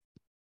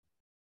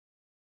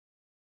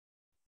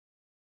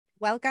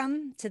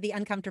Welcome to the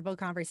Uncomfortable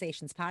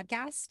Conversations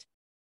podcast,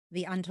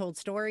 the untold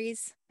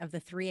stories of the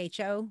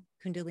 3HO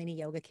Kundalini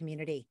Yoga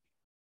community.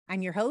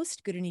 I'm your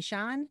host, Guru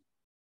Nishan.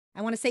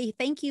 I want to say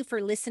thank you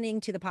for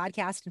listening to the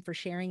podcast and for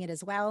sharing it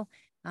as well.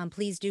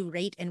 Please do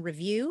rate and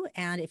review.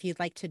 And if you'd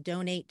like to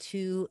donate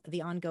to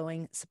the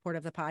ongoing support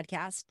of the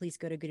podcast, please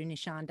go to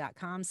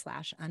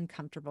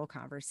gurunishan.com/uncomfortable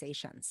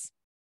conversations.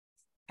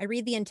 I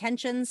read the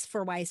intentions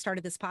for why I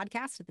started this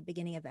podcast at the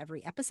beginning of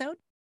every episode.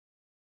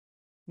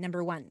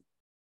 Number one,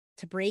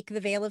 to break the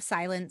veil of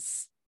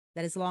silence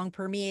that has long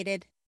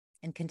permeated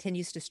and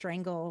continues to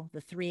strangle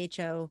the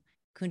 3HO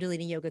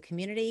Kundalini Yoga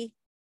community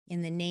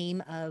in the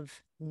name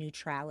of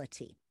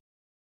neutrality.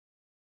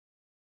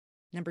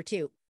 Number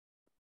two,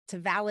 to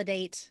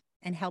validate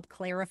and help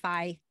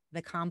clarify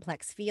the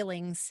complex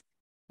feelings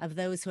of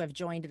those who have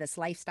joined this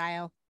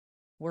lifestyle,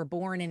 were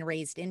born and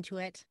raised into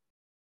it,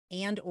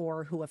 and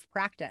or who have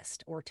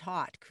practiced or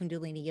taught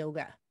Kundalini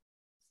Yoga.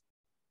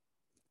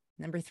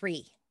 Number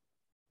three,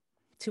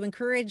 to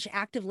encourage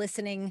active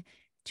listening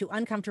to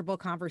uncomfortable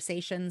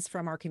conversations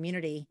from our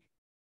community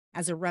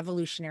as a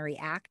revolutionary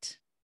act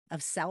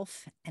of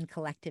self and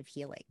collective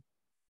healing.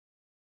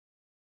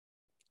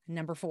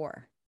 Number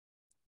four,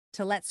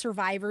 to let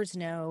survivors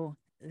know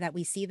that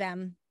we see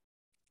them,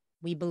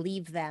 we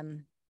believe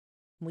them,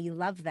 we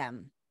love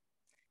them,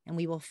 and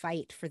we will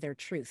fight for their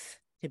truth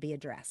to be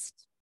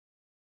addressed.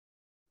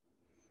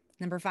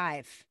 Number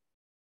five,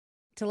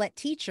 to let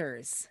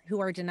teachers who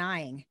are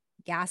denying,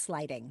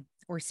 gaslighting,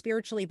 or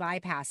spiritually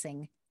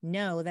bypassing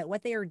know that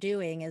what they are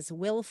doing is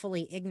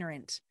willfully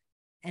ignorant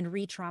and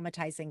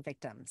re-traumatizing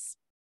victims.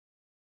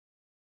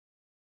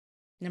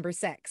 Number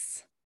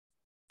six,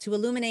 to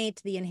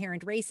illuminate the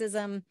inherent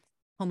racism,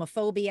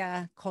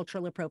 homophobia,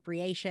 cultural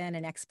appropriation,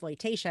 and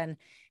exploitation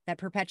that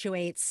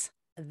perpetuates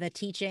the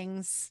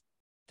teachings,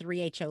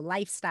 3HO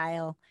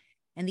lifestyle,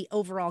 and the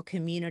overall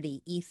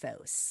community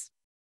ethos.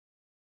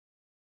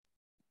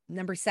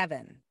 Number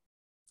seven,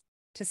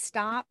 to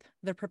stop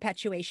the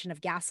perpetuation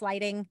of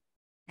gaslighting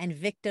and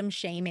victim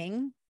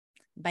shaming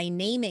by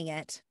naming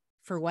it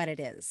for what it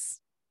is.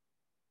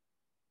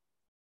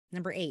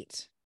 Number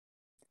eight,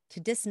 to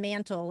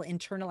dismantle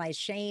internalized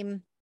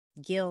shame,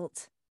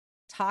 guilt,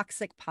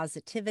 toxic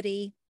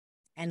positivity,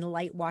 and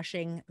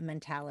lightwashing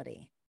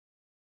mentality.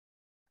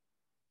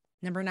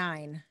 Number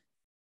nine,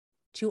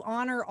 to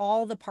honor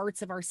all the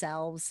parts of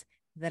ourselves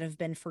that have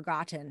been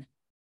forgotten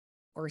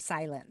or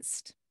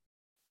silenced.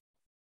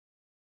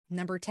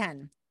 Number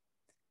 10,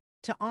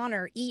 to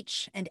honor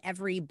each and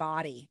every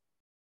body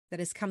that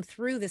has come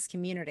through this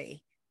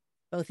community,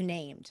 both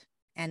named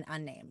and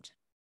unnamed.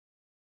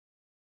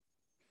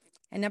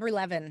 And number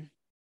 11,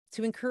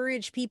 to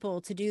encourage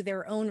people to do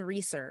their own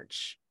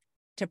research,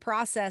 to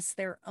process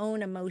their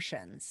own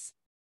emotions,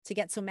 to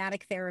get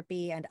somatic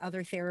therapy and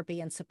other therapy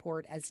and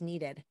support as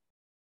needed,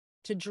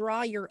 to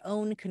draw your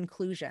own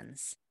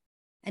conclusions,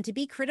 and to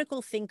be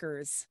critical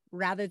thinkers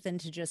rather than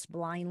to just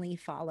blindly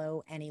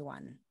follow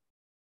anyone.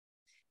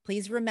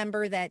 Please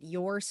remember that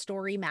your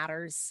story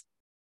matters,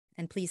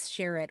 and please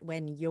share it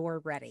when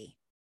you're ready.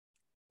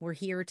 We're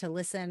here to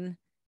listen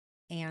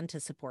and to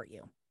support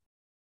you.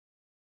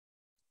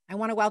 I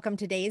want to welcome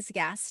today's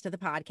guest to the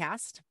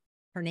podcast.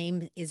 Her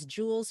name is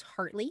Jules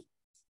Hartley.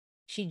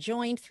 She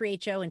joined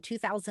 3HO in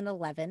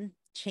 2011,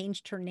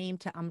 changed her name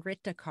to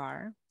Amrita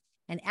Kaur,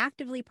 and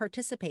actively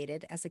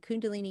participated as a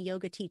Kundalini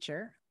Yoga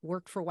teacher,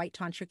 worked for White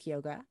Tantric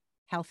Yoga,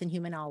 Health and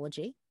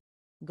Humanology,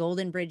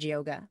 Golden Bridge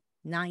Yoga,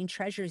 Nine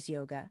Treasures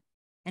Yoga,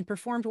 and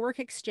performed work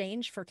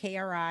exchange for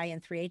KRI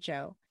and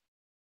 3HO,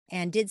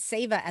 and did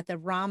seva at the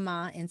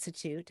Rama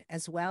Institute,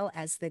 as well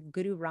as the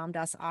Guru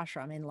Ramdas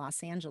Ashram in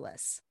Los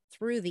Angeles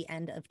through the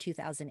end of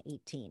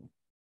 2018.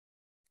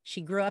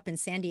 She grew up in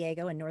San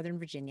Diego and Northern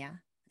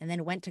Virginia, and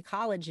then went to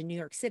college in New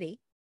York City,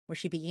 where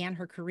she began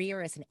her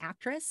career as an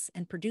actress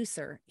and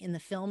producer in the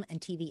film and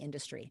TV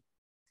industry.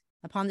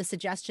 Upon the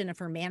suggestion of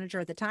her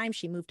manager at the time,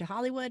 she moved to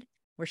Hollywood,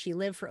 where she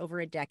lived for over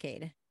a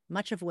decade,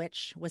 much of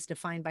which was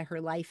defined by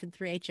her life in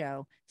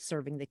 3HO,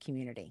 serving the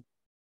community.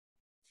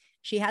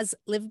 She has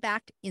lived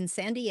back in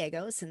San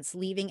Diego since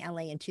leaving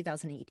LA in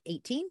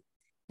 2018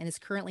 and is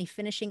currently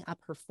finishing up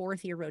her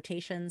fourth-year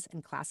rotations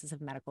and classes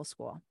of medical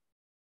school.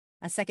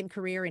 A second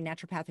career in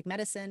naturopathic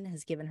medicine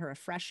has given her a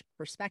fresh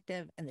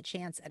perspective and the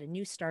chance at a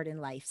new start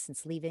in life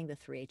since leaving the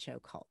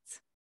 3HO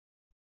cult.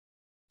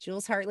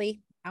 Jules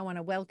Hartley, I want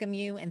to welcome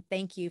you and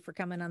thank you for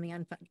coming on the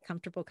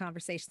Uncomfortable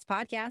Conversations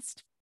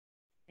podcast.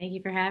 Thank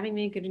you for having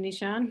me. Good to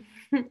Nishan.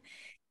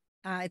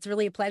 It's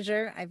really a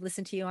pleasure. I've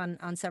listened to you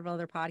on several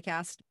other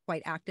podcasts,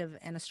 quite active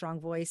and a strong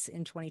voice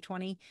in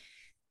 2020.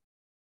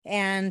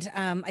 And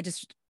I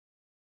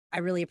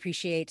really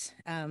appreciate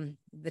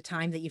the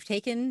time that you've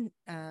taken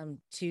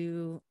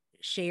to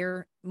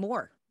share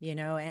more,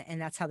 and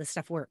that's how this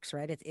stuff works,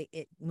 right?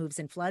 It moves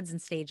in floods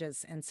and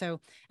stages. And so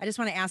I just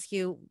want to ask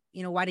you,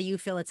 why do you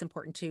feel it's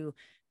important to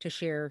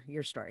share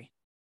your story?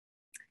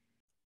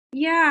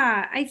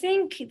 Yeah, I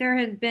think there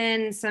had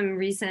been some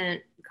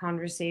recent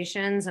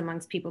conversations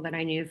amongst people that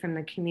I knew from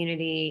the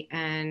community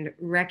and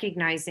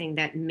recognizing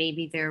that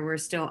maybe there were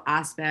still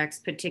aspects,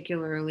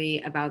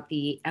 particularly about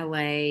the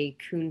LA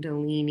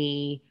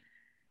Kundalini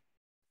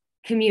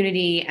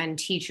community and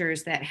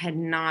teachers that had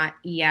not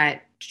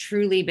yet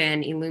truly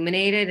been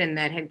illuminated and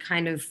that had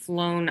kind of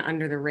flown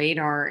under the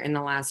radar in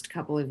the last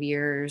couple of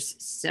years.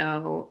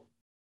 So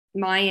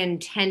my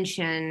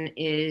intention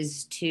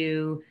is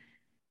to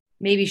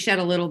maybe shed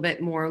a little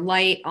bit more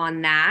light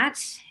on that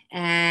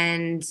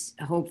and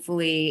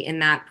hopefully in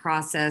that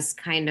process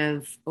kind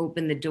of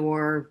open the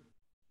door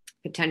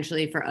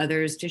potentially for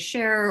others to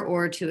share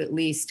or to at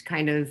least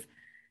kind of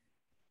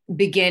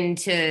begin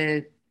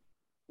to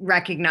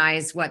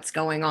recognize what's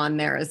going on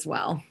there as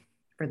well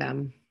for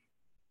them.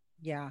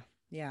 Yeah.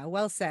 Yeah.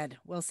 Well said.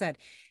 Well said.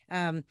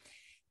 Um,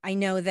 I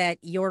know that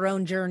your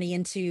own journey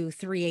into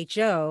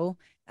 3HO,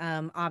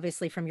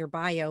 obviously from your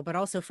bio, but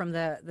also from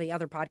the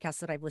other podcasts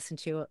that I've listened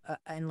to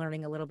and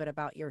learning a little bit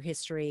about your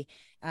history.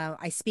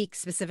 I speak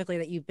specifically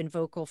that you've been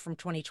vocal from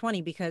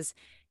 2020 because,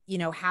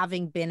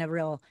 having been a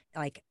real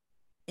like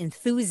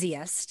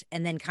enthusiast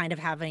and then kind of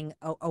having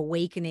a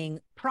awakening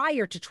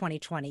prior to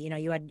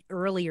 2020, you had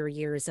earlier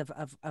years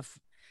of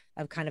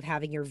kind of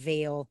having your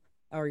veil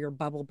or your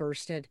bubble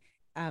bursted.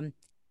 Um,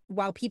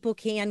 while people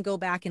can go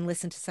back and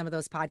listen to some of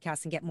those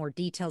podcasts and get more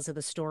details of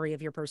the story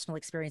of your personal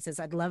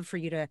experiences, I'd love for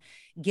you to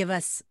give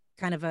us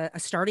kind of a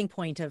starting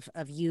point of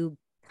you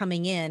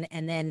coming in.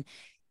 And then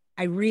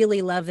I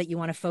really love that you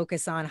want to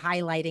focus on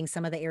highlighting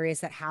some of the areas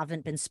that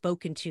haven't been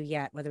spoken to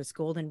yet, whether it's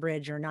Golden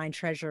Bridge or Nine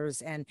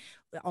Treasures and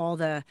all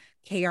the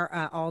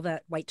all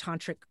the white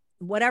tantric,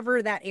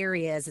 whatever that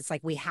area is. It's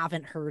like we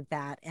haven't heard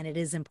that, and it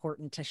is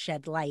important to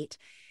shed light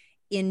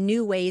in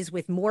new ways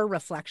with more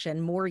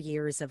reflection, more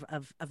years of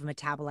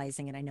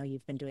metabolizing. And I know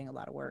you've been doing a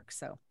lot of work.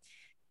 So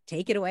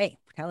take it away.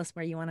 Tell us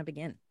where you want to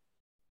begin.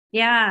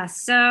 Yeah,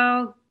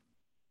 so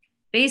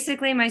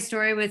basically my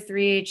story with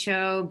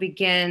 3HO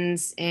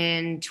begins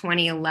in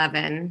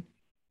 2011.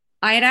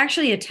 I had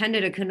actually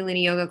attended a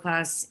Kundalini yoga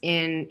class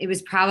it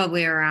was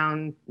probably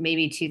around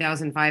maybe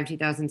 2005,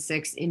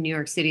 2006 in New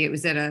York City. It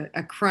was at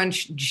a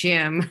Crunch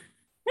gym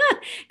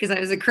because I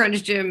was a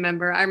Crunch gym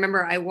member. I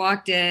remember I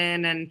walked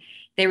in and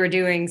they were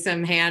doing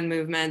some hand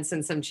movements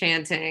and some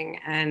chanting,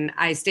 and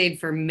I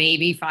stayed for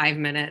maybe 5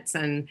 minutes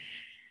and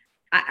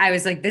I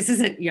was like, this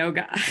isn't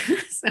yoga.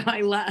 So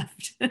I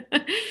left.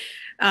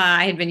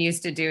 I had been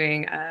used to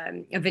doing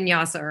a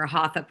vinyasa or a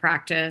hatha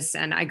practice,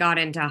 and I got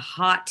into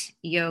hot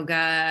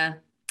yoga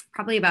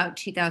probably about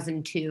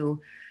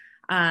 2002.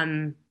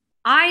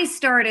 I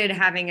started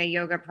having a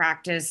yoga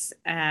practice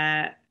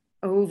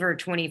over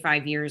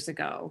 25 years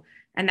ago,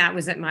 and that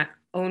was at my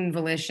own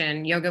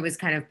volition. Yoga was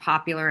kind of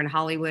popular in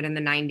Hollywood in the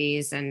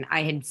 90s, and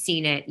I had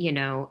seen it,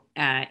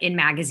 in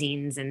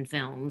magazines and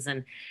films.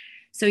 And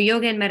so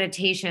yoga and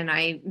meditation,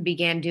 I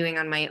began doing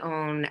on my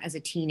own as a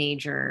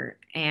teenager,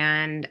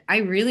 and I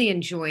really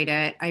enjoyed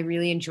it. I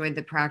really enjoyed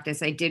the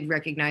practice. I did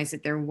recognize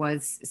that there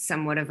was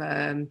somewhat of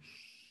a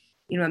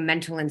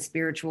mental and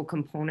spiritual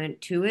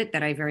component to it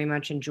that I very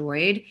much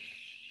enjoyed.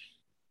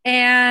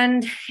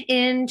 And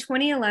in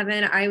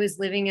 2011, I was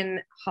living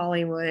in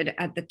Hollywood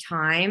at the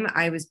time.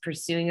 I was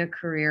pursuing a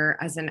career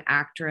as an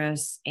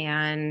actress,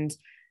 and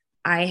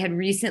I had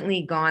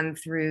recently gone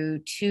through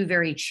two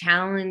very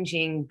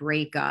challenging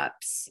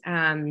breakups.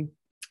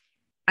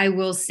 I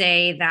will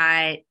say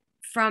that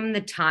from the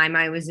time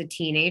I was a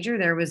teenager,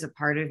 there was a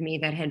part of me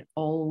that had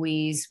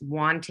always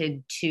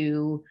wanted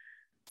to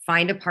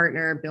find a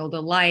partner, build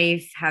a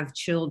life, have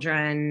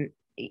children,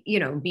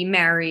 be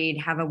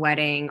married, have a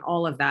wedding,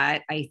 all of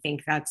that. I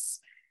think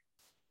that's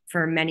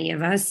for many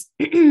of us,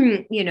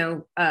 an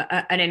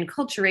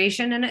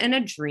enculturation and a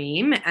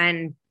dream,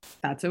 and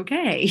that's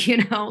okay,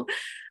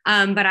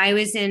 But I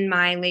was in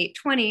my late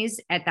 20s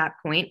at that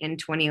point in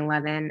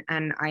 2011,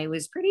 and I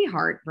was pretty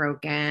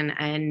heartbroken.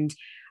 And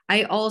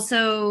I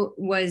also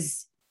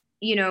was,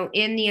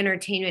 in the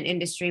entertainment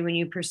industry, when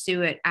you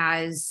pursue it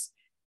as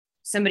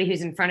somebody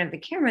who's in front of the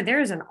camera, there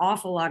is an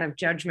awful lot of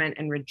judgment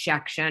and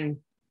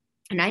rejection.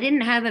 And I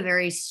didn't have a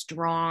very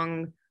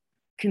strong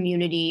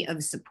community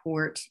of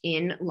support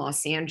in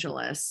Los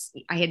Angeles.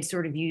 I had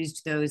sort of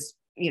used those,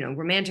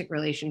 romantic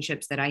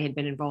relationships that I had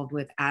been involved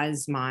with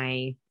as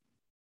my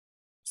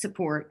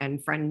support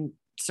and friend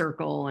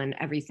circle, and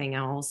everything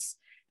else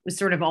was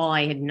sort of all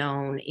I had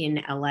known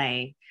in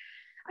LA.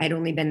 I'd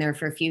only been there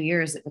for a few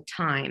years at the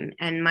time.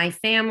 And my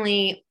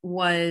family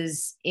I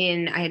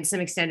had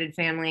some extended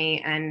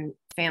family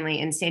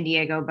in San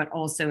Diego, but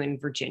also in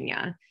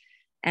Virginia.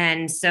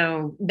 And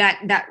so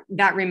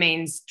that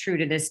remains true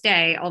to this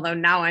day. Although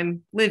now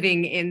I'm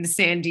living in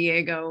San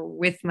Diego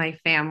with my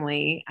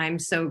family, I'm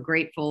so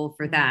grateful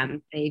for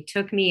them. They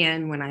took me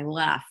in when I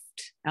left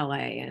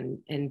LA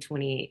in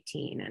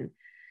 2018, and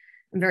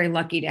I'm very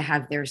lucky to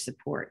have their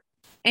support.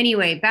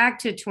 Anyway, back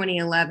to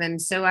 2011.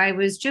 So I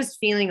was just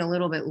feeling a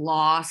little bit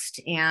lost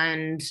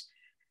and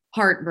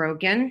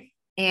heartbroken.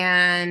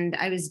 and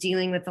I was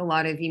dealing with a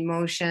lot of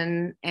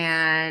emotion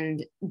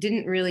and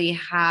didn't really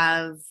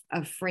have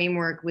a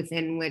framework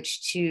within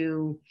which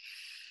to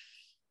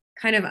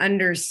kind of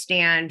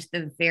understand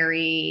the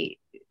very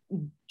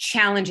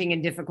challenging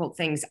and difficult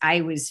things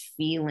I was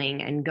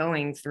feeling and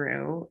going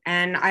through.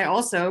 And I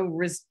also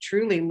was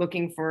truly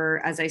looking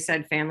for, as I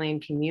said, family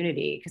and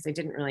community, because I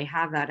didn't really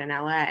have that in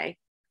LA.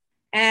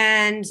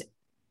 And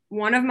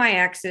one of my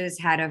exes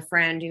had a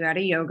friend who had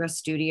a yoga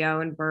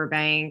studio in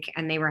Burbank,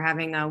 and they were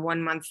having a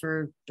 1 month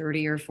for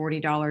 $30 or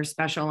 $40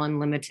 special,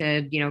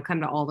 unlimited,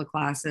 come to all the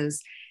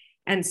classes.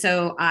 And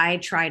so I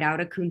tried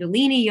out a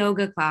Kundalini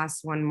yoga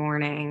class one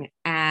morning,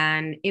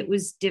 and it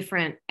was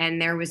different.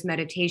 And there was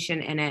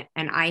meditation in it.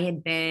 And I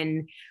had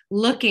been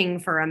looking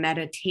for a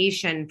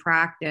meditation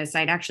practice.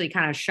 I'd actually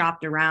kind of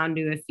shopped around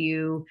to a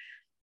few.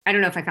 I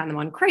don't know if I found them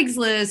on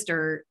Craigslist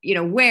or,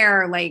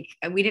 where, like,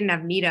 we didn't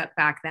have Meetup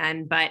back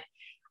then, but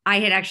I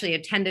had actually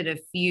attended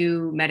a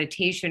few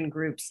meditation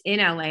groups in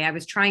LA. I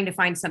was trying to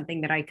find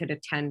something that I could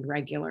attend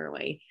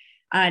regularly.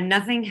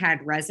 Nothing had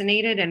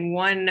resonated. And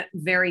one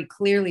very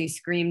clearly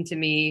screamed to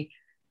me,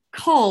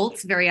 cult,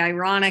 very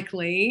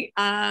ironically.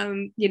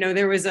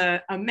 There was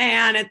a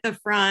man at the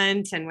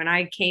front. And when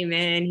I came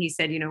in, he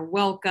said,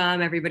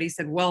 welcome. Everybody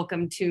said,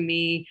 welcome to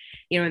me,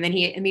 and then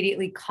he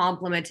immediately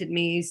complimented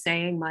me,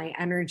 saying my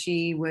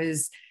energy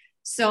was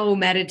so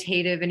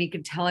meditative and he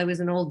could tell I was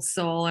an old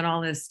soul and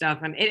all this stuff.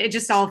 And it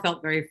just all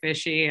felt very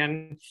fishy.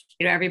 And,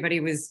 everybody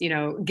was,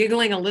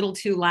 giggling a little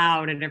too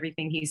loud at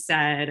everything he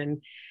said.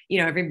 And,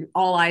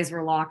 all eyes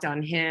were locked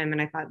on him.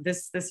 And I thought,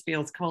 this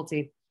feels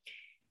culty.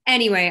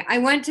 Anyway, I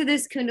went to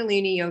this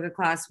Kundalini yoga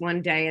class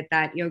one day at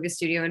that yoga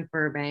studio in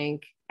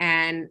Burbank,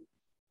 and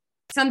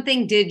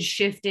something did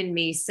shift in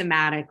me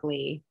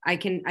somatically. I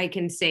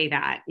can say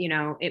that,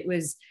 it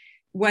was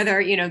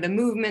whether, the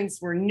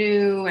movements were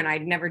new and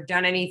I'd never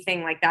done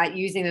anything like that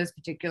using those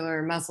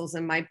particular muscles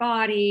in my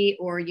body,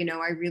 or,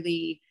 I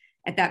really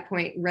at that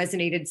point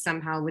resonated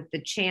somehow with the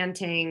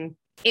chanting.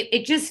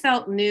 It just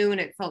felt new and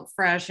it felt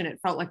fresh and it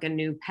felt like a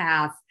new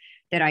path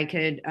that I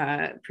could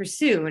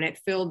pursue. And it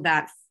filled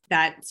that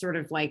sort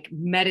of like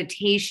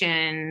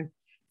meditation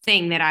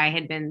thing that I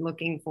had been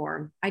looking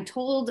for. I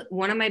told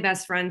one of my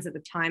best friends at the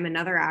time,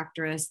 another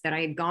actress, that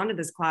I had gone to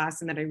this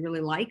class and that I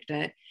really liked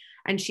it.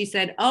 And she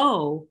said,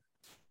 oh,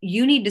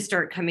 you need to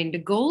start coming to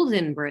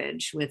Golden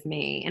Bridge with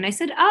me. And I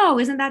said, oh,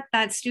 isn't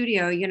that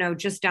studio,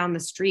 just down the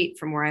street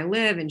from where I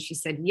live? And she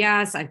said,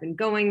 yes, I've been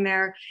going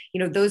there.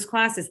 Those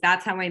classes,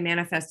 that's how I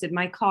manifested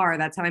my car.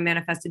 That's how I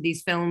manifested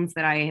these films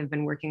that I have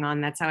been working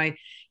on. That's how I,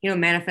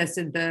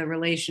 manifested the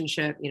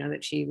relationship,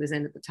 that she was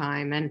in at the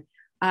time.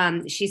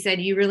 And she said,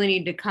 you really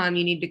need to come.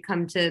 You need to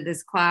come to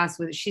this class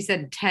with, she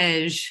said,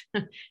 Tej.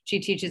 She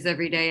teaches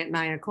every day at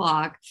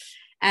 9:00.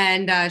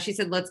 And she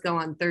said, let's go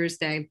on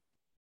Thursday.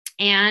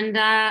 And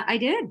I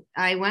did.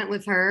 I went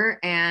with her.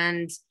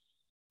 And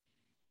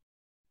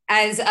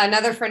as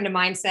another friend of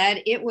mine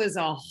said, it was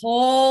a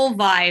whole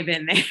vibe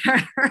in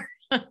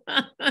there.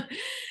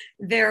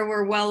 There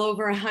were well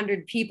over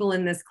 100 people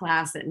in this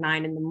class at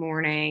 9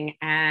 a.m.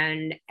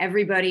 And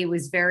everybody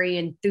was very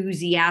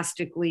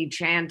enthusiastically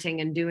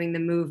chanting and doing the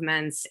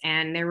movements.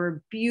 And there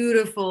were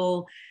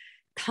beautiful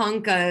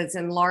thangkas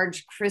and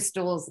large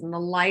crystals, and the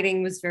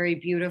lighting was very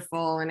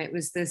beautiful. And it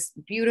was this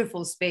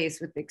beautiful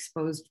space with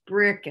exposed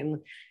brick and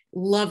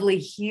lovely,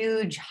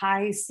 huge,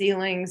 high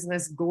ceilings, and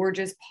this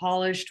gorgeous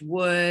polished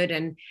wood,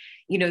 and,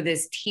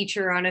 this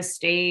teacher on a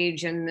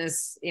stage and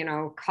this,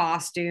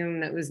 costume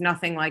that was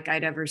nothing like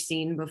I'd ever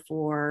seen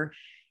before.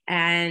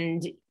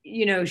 And,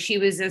 she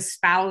was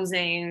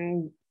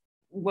espousing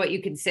what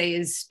you could say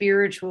is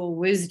spiritual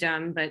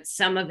wisdom, but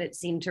some of it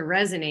seemed to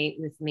resonate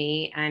with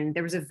me. And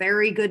there was a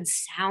very good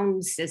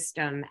sound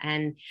system,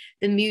 and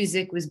the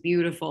music was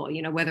beautiful,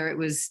 whether it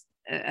was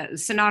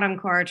Sonatum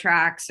Core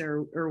tracks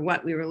or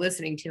what we were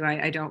listening to,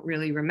 I don't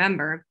really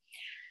remember.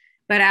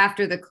 But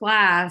after the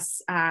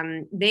class,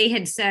 they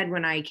had said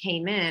when I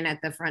came in at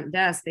the front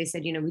desk, they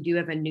said, we do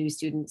have a new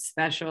student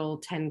special,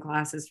 10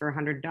 classes for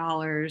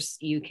 $100.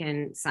 You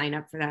can sign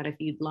up for that if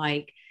you'd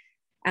like.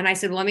 And I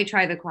said, well, let me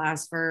try the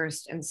class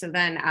first. And so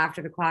then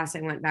after the class, I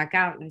went back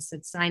out and I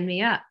said, sign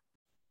me up.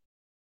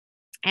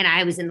 And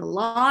I was in the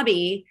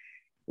lobby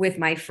with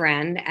my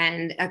friend,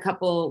 and a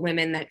couple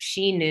women that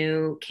she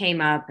knew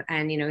came up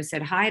and,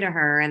 said hi to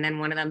her. And then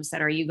one of them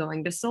said, are you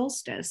going to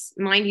Solstice?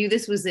 Mind you,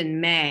 this was in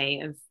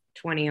May of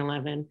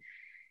 2011.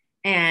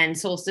 And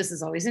Solstice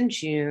is always in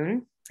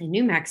June in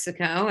New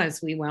Mexico,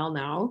 as we well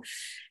know.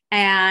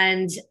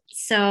 And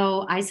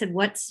so I said,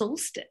 what's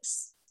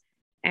Solstice?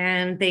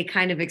 And they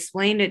kind of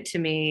explained it to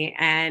me.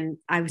 And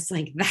I was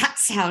like, that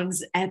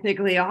sounds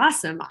epically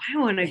awesome. I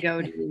want to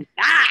go do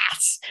that.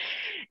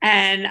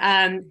 And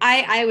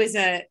I was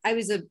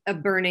a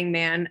Burning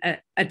Man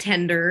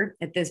attender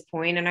at this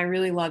point, and I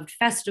really loved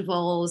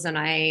festivals, and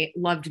I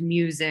loved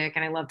music,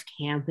 and I loved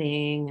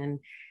camping.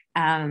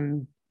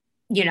 And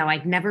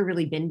I'd never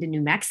really been to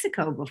New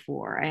Mexico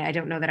before. I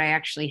don't know that I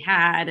actually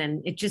had.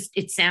 And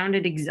it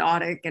sounded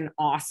exotic and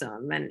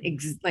awesome and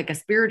like a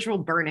spiritual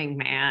Burning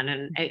Man,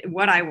 and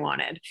what I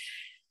wanted.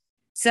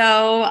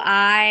 So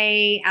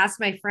I asked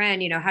my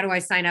friend, how do I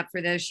sign up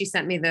for this? She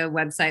sent me the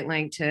website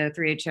link to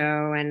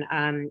 3HO,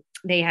 and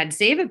they had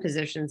SEVA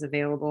positions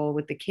available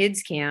with the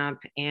kids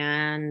camp.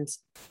 And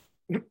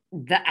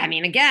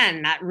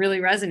again, that really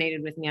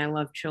resonated with me. I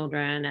love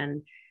children.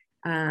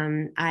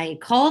 And I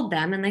called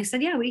them and they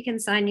said, yeah, we can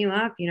sign you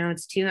up.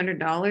 It's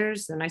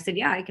 $200. And I said,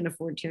 yeah, I can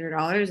afford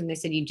 $200. And they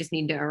said, you just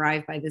need to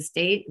arrive by this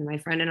date. And my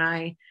friend and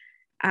I,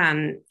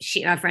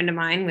 a friend of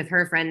mine with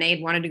her friend,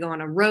 they'd wanted to go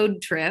on a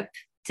road trip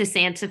to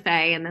Santa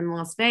Fe and then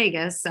Las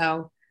Vegas.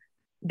 So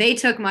they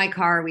took my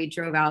car, we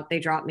drove out, they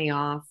dropped me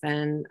off,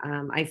 and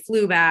I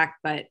flew back.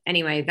 But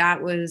anyway,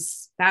 that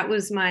was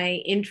my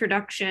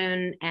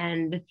introduction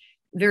and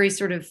very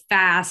sort of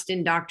fast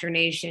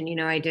indoctrination.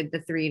 I did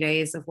the 3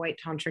 days of white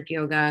tantric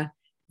yoga.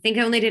 I think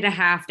I only did a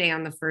half day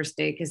on the first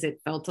day because it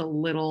felt a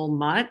little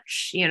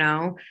much,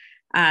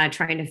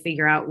 trying to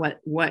figure out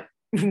what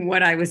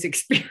I was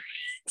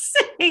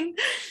experiencing.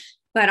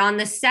 But on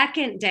the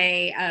second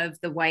day of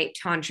the white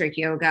tantric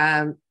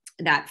yoga,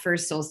 that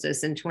first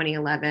solstice in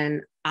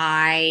 2011,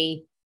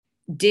 I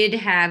did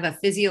have a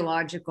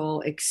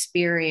physiological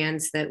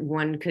experience that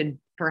one could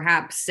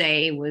perhaps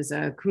say was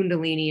a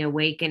Kundalini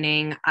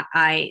awakening.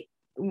 I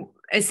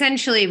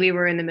essentially, we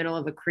were in the middle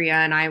of a Kriya,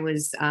 and I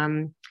was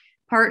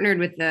partnered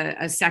with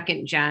a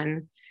second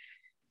gen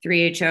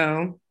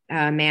 3HO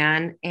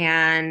man,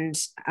 and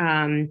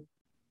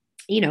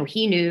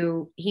he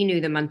knew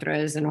the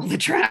mantras and all the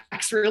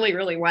tracks really,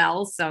 really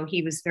well. So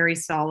he was very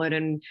solid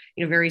and,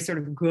 very sort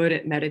of good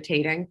at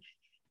meditating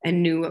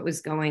and knew what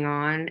was going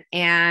on.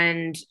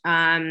 And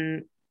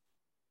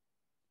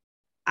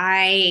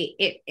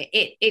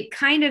it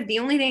kind of, the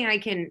only thing I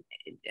can,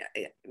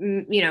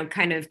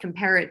 kind of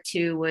compare it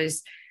to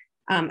was,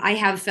 I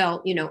have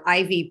felt,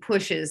 IV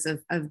pushes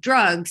of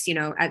drugs, in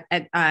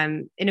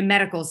a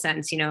medical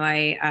sense.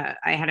 I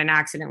had an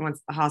accident once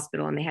at the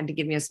hospital and they had to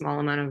give me a small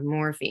amount of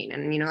morphine.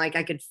 And,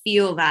 I could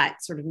feel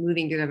that sort of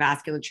moving through the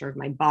vasculature of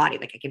my body.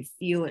 Like I could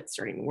feel it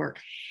starting to work.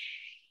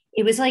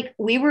 It was like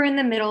we were in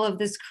the middle of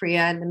this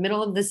Kriya, in the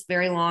middle of this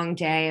very long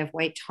day of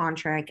white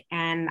tantric.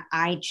 And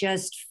I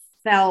just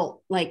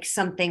felt like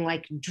something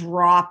like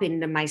drop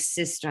into my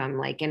system,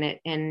 like in it.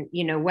 And,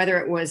 whether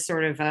it was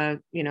sort of a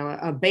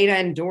beta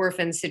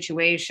endorphin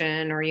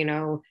situation or,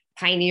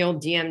 pineal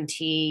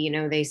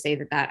DMT, they say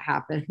that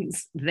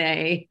happens.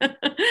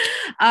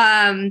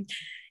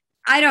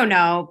 I don't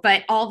know,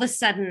 but all of a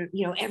sudden,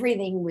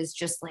 everything was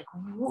just like,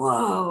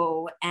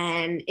 whoa.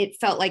 And it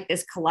felt like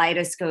this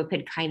kaleidoscope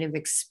had kind of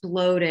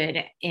exploded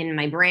in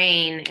my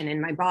brain and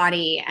in my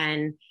body.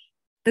 And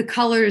the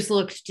colors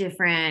looked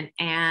different.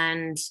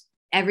 And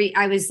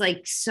I was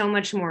like so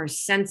much more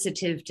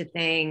sensitive to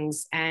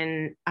things.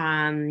 And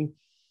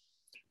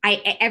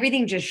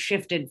everything just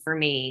shifted for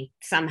me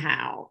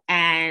somehow.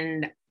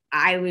 And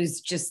I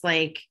was just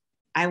like,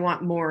 I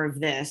want more of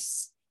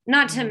this.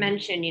 Not to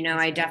mention,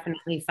 I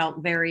definitely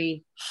felt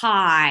very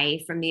high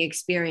from the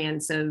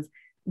experience of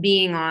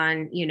being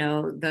on,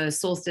 the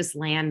solstice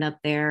land up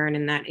there and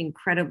in that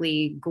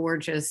incredibly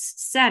gorgeous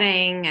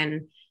setting.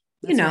 And,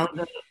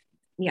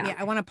 Yeah,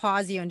 I want to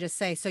pause you and just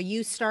say, so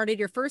you started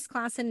your first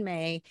class in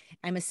May.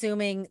 I'm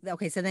assuming,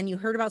 okay, so then you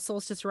heard about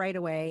solstice right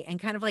away and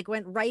kind of like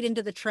went right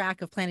into the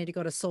track of planning to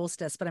go to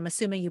solstice. But I'm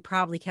assuming you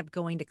probably kept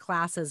going to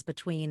classes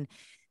between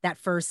that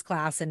first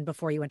class and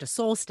before you went to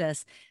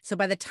solstice. So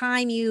by the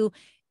time you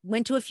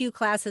went to a few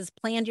classes,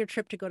 planned your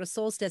trip to go to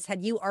solstice,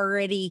 had you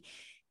already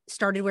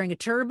started wearing a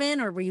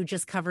turban, or were you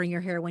just covering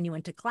your hair when you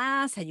went to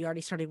class? Had you already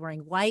started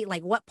wearing white?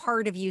 Like what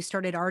part of you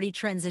started already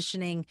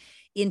transitioning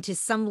into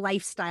some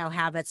lifestyle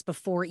habits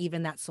before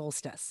even that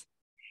solstice?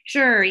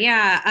 Sure.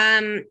 Yeah.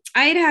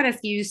 I had a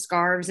few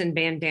scarves and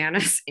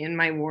bandanas in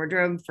my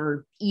wardrobe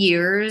for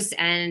years.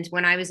 And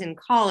when I was in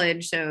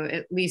college, so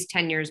at least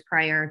 10 years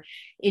prior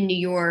in New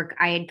York,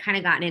 I had kind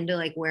of gotten into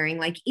like wearing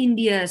like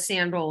India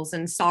sandals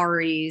and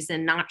saris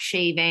and not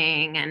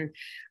shaving.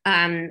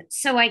 And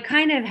so I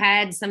kind of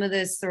had some of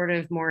this sort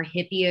of more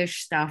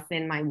hippie-ish stuff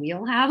in my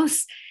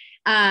wheelhouse.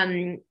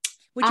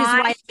 Which is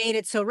why it made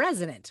it so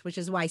resonant, which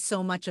is why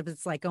so much of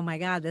it's like, oh my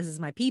God, this is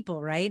my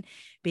people, right?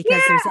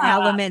 Because there's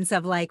elements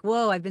of like,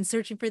 whoa, I've been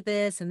searching for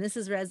this and this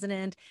is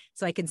resonant.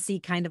 So I can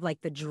see kind of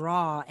like the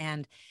draw.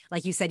 And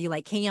like you said, you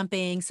like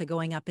camping. So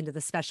going up into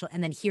the special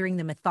and then hearing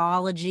the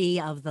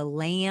mythology of the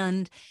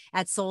land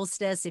at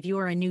solstice. If you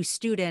were a new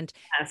student,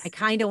 Yes. I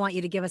kind of want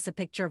you to give us a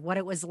picture of what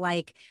it was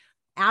like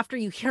after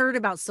you heard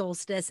about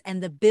solstice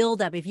and the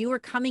buildup. If you were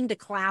coming to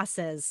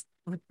classes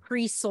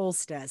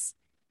pre-solstice,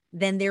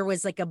 then there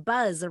was like a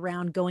buzz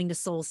around going to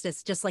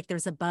solstice, just like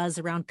there's a buzz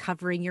around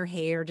covering your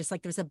hair, just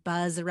like there's a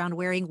buzz around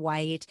wearing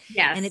white.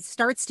 Yes. And it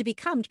starts to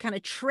become kind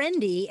of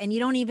trendy. And you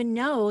don't even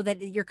know that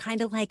you're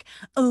kind of like,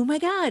 oh my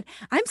God,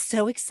 I'm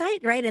so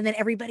excited, right? And then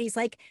everybody's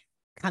like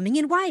coming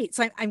in white.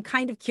 So I'm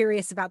kind of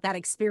curious about that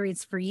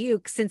experience for you,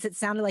 since it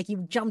sounded like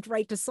you jumped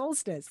right to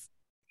solstice.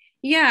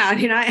 Yeah, I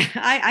mean,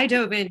 I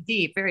dove in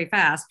deep very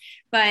fast,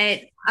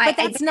 but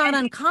that's not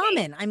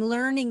uncommon. I'm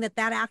learning that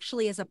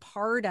actually is a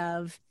part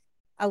of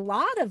a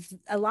lot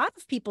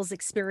of people's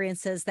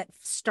experiences that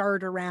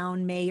start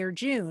around May or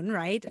June,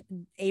 right?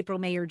 April,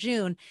 May or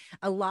June.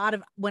 A lot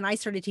of when I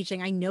started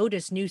teaching, I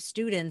noticed new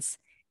students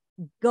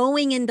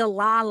going into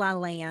La La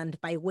Land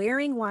by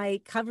wearing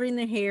white, covering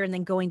their hair, and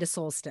then going to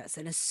solstice.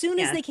 And as soon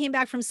as Yes. they came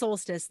back from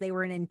solstice, they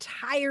were an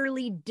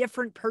entirely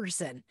different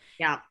person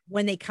Yeah.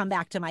 when they come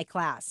back to my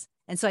class.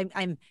 And so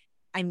I'm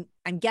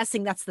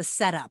guessing that's the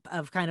setup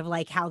of kind of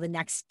like how the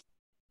next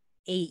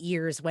 8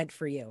 years went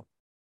for you.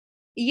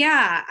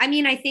 Yeah, I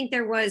mean, I think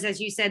there was,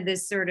 as you said,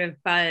 this sort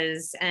of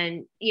buzz,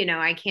 and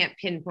I can't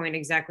pinpoint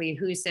exactly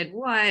who said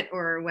what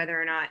or whether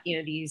or not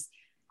these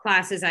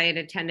classes I had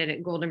attended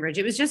at Golden Bridge.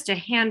 It was just a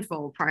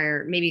handful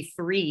prior, maybe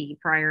three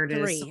prior to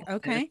Three. Solstice.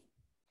 Okay.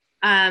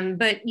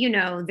 But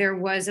there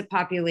was a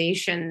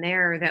population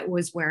there that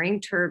was wearing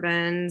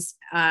turbans.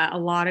 A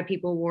lot of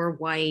people wore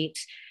white.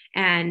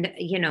 And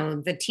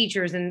the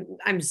teachers, and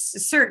I'm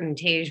certain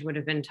Tej would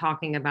have been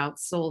talking about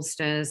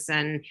solstice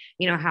and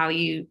how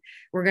you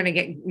were going to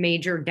get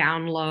major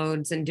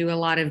downloads and do a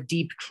lot of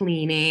deep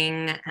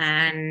cleaning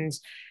and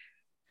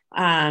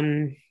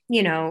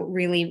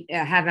really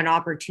have an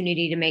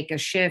opportunity to make a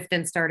shift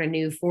and start a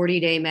new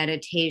 40-day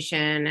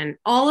meditation. And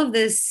all of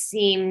this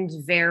seemed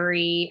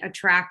very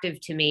attractive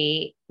to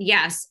me.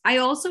 Yes, I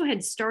also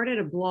had started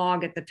a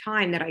blog at the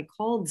time that I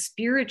called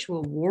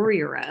Spiritual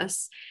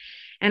Warrioress.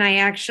 And I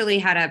actually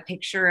had a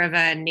picture of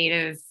a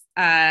native,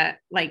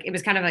 like it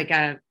was kind of like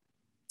a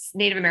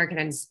Native American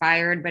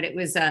inspired, but it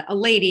was a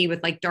lady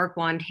with like dark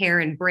blonde hair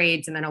and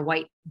braids and then a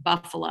white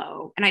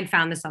buffalo. And I'd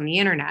found this on the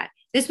internet.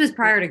 This was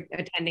prior to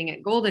attending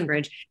at Golden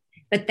Bridge.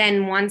 But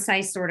then once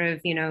I sort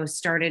of,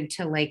 started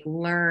to like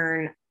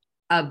learn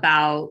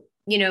about,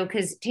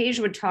 because Tej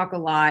would talk a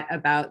lot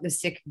about the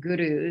Sikh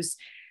gurus.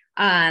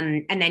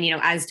 And then,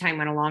 as time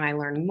went along, I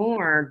learned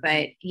more.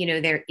 But,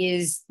 there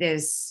is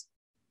this,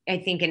 I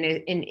think,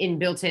 in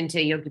built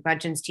into Yogi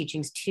Bhajan's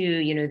teachings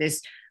too,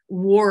 this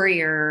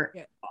warrior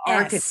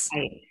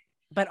archetype,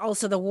 but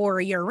also the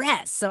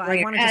warrioress. So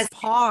I want to just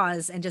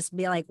pause and just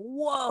be like,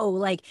 whoa,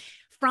 like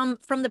from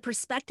the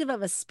perspective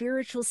of a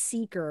spiritual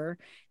seeker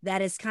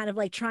that is kind of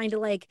like trying to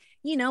like,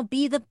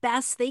 be the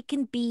best they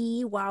can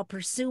be while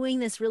pursuing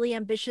this really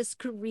ambitious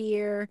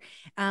career.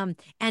 And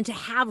to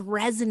have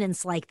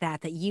resonance like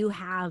that you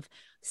have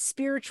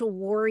Spiritual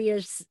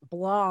Warriors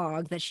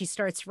blog that she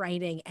starts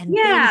writing and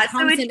then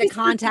comes into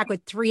contact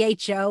with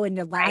 3HO and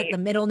the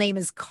middle name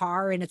is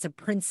Carr and it's a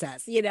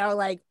princess,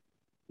 like.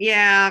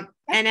 Yeah.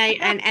 And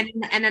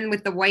then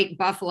with the white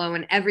buffalo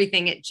and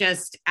everything, it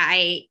just,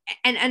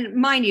 and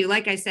mind you,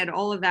 like I said,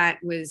 all of that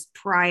was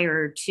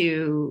prior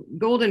to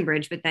Golden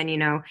Bridge. But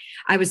then,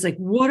 I was like,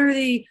 what are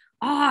the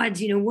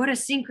odds? What a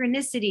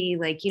synchronicity,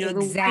 like,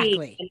 exactly. The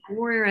white and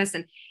warrioress.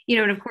 And,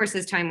 and of course,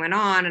 as time went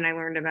on and I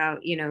learned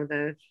about,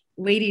 the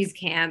ladies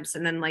camps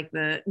and then like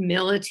the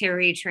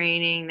military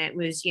training that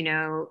was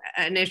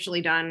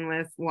initially done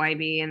with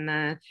YB in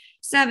the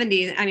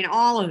 70s. I mean,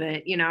 all of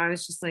it, I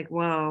was just like,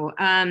 whoa.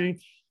 And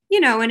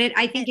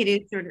I think it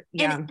is sort of,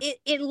 yeah. And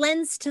it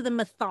lends to the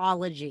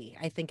mythology,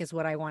 I think is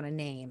what I want to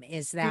name,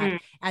 is that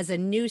as a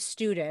new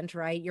student,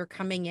 right, you're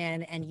coming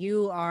in and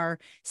you are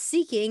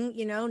seeking,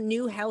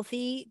 new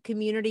healthy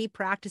community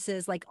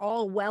practices, like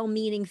all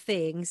well-meaning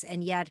things.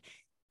 And yet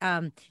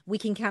we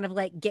can kind of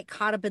like get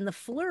caught up in the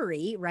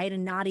flurry, right,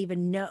 and not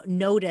even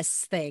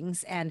notice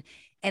things. And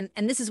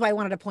this is why I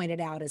wanted to point it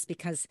out, is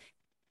because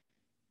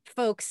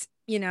folks,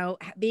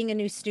 being a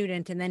new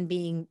student and then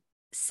being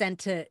sent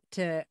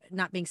to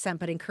not being sent,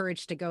 but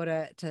encouraged to go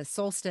to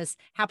Solstice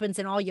happens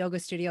in all yoga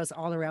studios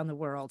all around the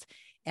world.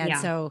 And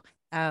so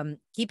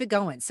keep it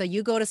going. So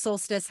you go to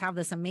Solstice, have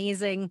this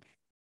amazing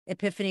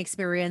epiphany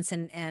experience,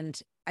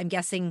 and I'm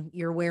guessing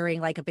you're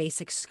wearing like a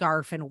basic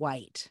scarf and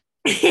white.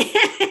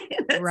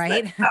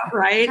 Right.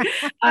 Right.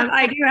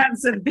 I do have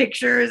some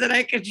pictures that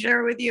I could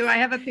share with you. I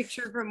have a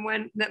picture from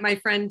when that my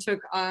friend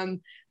took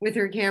with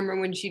her camera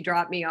when she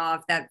dropped me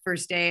off that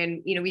first day.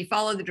 And, we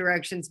followed the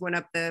directions, went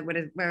up the,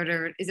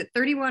 whatever, is it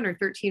 31 or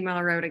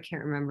 13-mile road? I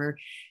can't remember.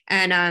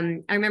 And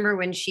I remember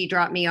when she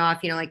dropped me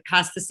off, like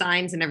past the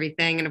signs and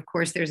everything. And of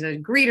course, there's a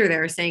greeter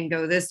there saying,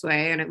 go this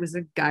way. And it was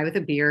a guy with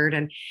a beard.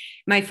 And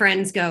my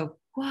friends go,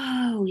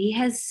 whoa, he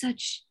has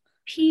such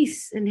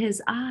peace in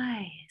his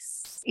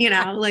eyes,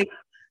 like,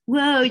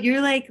 whoa,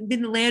 you're like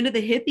in the land of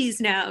the hippies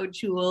now,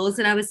 Jules.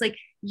 And I was like,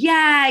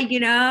 yeah,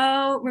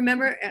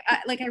 remember,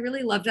 I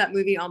really loved that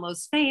movie,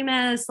 Almost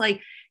Famous.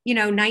 Like,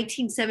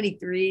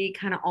 1973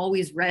 kind of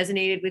always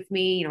resonated with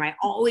me. I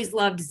always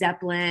loved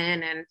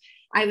Zeppelin. And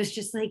I was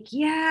just like,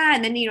 yeah.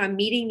 And then, I'm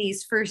meeting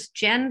these first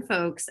gen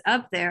folks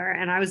up there.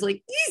 And I was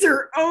like, these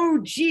are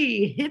OG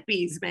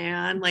hippies,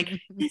 man. Like,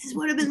 this is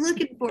what I've been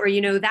looking for.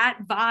 That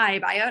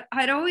vibe.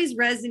 I'd always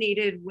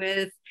resonated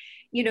with,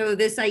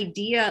 this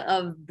idea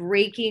of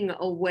breaking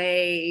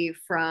away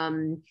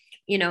from,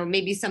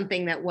 maybe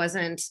something that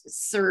wasn't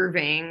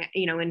serving,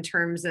 in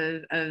terms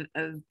of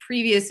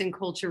previous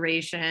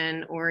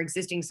enculturation or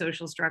existing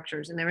social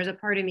structures. And there was a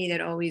part of me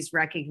that always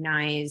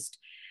recognized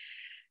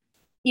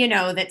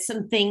that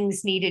some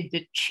things needed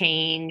to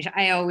change.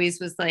 I always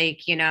was like,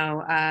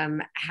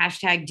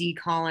 hashtag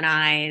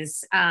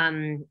decolonize.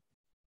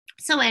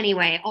 So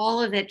anyway,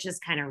 all of it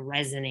just kind of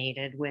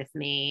resonated with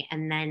me.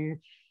 And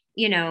then,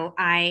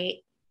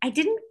 I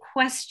didn't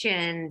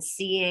question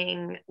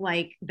seeing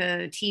like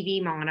the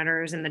TV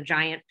monitors and the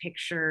giant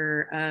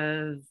picture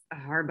of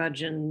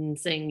Harbhajan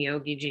Singh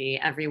Yogi Ji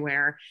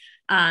everywhere.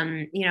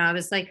 I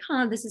was like,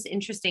 this is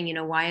interesting.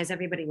 Why is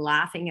everybody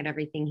laughing at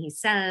everything he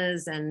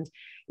says? And,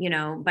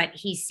 but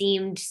he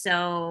seemed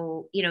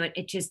so,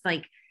 it just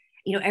like,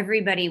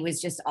 everybody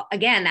was just,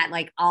 again, that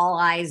like all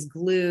eyes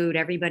glued,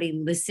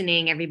 everybody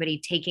listening, everybody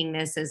taking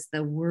this as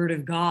the word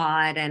of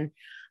God. And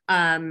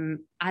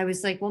I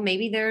was like, well,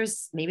 maybe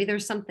there's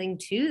something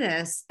to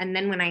this. And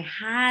then when I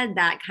had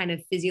that kind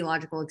of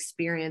physiological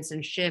experience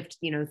and shift,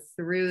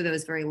 through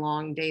those very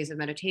long days of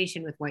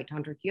meditation with White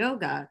Tantric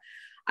Yoga,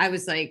 I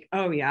was like,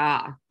 oh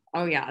yeah,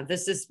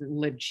 this is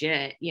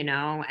legit,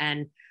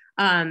 and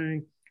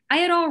I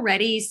had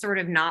already sort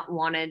of not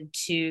wanted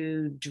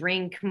to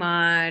drink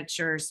much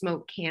or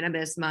smoke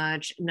cannabis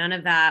much. None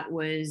of that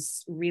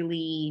was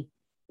really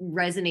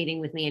resonating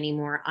with me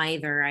anymore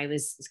either. I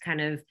was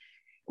kind of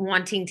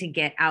wanting to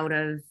get out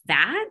of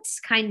that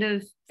kind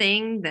of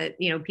thing that,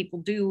 people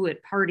do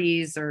at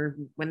parties or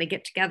when they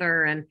get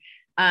together. And,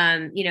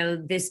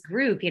 this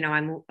group,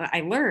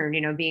 I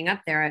learned, being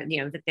up there,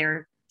 that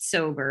they're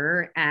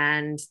sober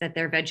and that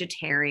they're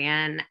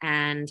vegetarian,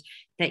 and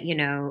that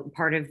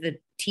part of the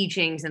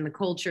teachings and the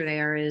culture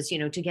there is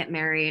to get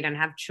married and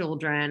have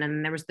children.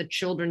 And there was the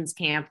children's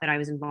camp that I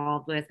was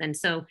involved with, and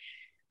so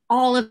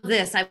all of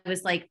this, I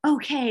was like,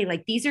 okay,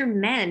 like these are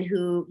men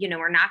who,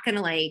 are not going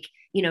to like,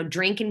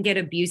 drink and get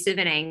abusive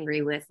and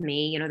angry with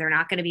me. They're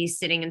not going to be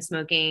sitting and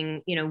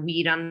smoking,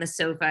 weed on the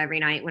sofa every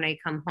night when I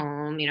come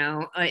home,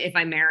 if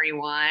I marry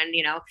one,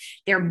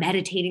 they're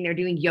meditating, they're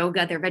doing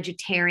yoga, they're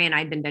vegetarian.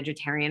 I'd been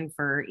vegetarian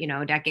for,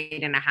 a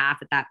decade and a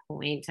half at that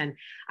point. And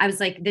I was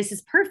like, this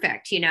is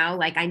perfect.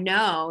 Like I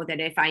know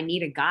that if I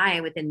meet a guy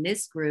within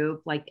this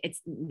group, like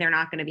they're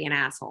not going to be an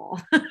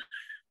asshole.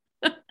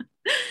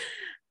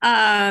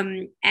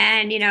 And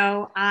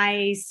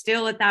I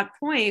still at that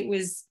point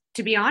was,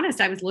 to be honest,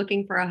 I was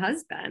looking for a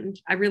husband.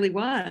 I really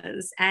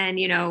was. And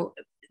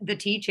the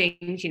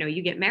teachings,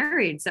 you get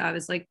married. So I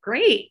was like,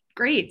 great,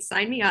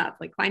 sign me up,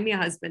 like find me a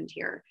husband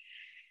here.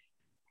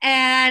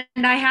 And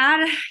I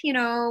had,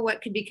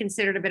 what could be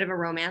considered a bit of a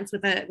romance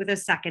with a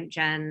second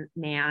gen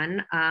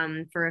man,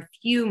 for a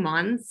few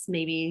months,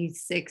 maybe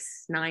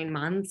 6-9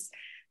 months.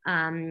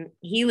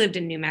 He lived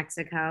in New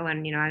Mexico,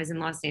 and I was in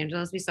Los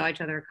Angeles. We saw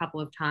each other a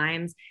couple of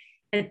times.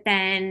 But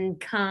then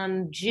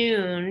come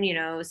June,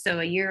 so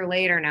a year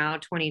later now,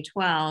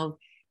 2012,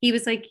 he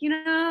was like,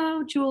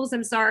 Jules,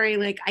 I'm sorry,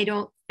 like I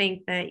don't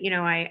think that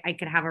I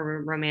could have a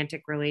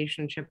romantic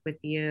relationship with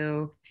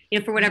you,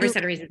 for whatever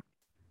set of reasons.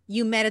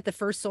 You met at the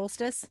first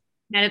solstice?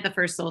 Met at the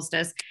first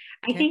solstice.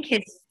 I think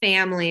his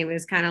family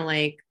was kind of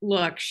like,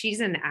 look,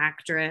 she's an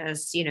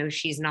actress,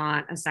 she's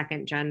not a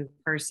second gen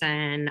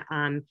person.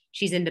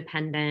 She's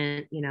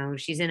independent,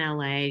 she's in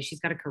LA, she's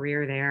got a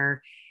career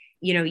there.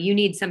 You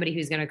need somebody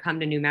who's going to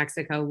come to New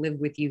Mexico, live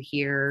with you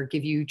here,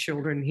 give you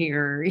children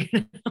here.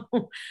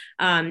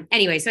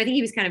 Anyway, so I think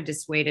he was kind of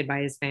dissuaded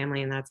by his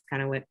family, and that's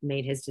kind of what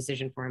made his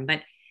decision for him.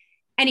 But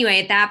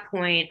anyway, at that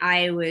point,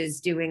 I was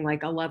doing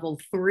like the level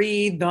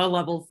 3,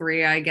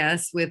 I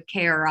guess, with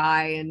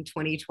KRI in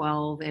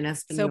 2012 in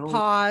Espanola.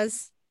 So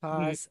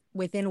pause.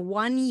 Within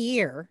 1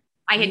 year,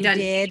 I had done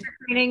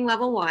training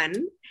level 1.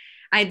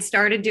 I had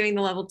started doing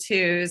the level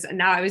 2s, and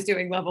now I was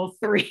doing level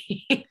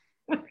 3.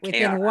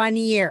 Within 1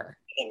 year.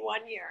 In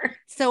 1 year.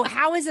 So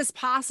how is this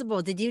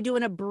possible? Did you do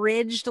an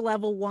abridged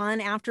level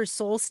 1 after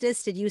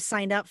solstice? Did you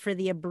sign up for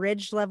the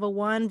abridged level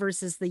 1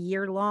 versus the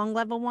year-long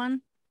level 1?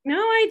 No,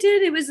 I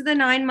did. It was the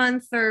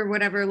 9-month or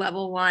whatever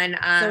level 1.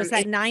 So it's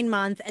that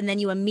 9-month, and then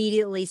you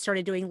immediately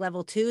started doing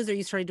level 2s, or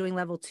you started doing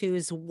level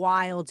 2s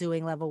while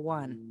doing level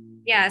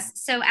 1? Yes.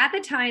 So at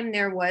the time,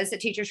 there was a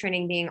teacher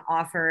training being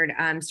offered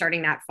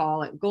starting that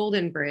fall at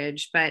Golden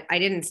Bridge, but I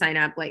didn't sign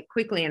up like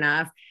quickly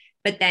enough.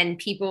 But then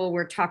people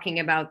were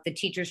talking about the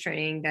teacher's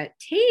training that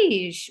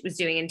Tej was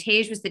doing. And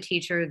Tej was the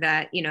teacher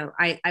that,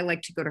 I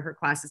like to go to her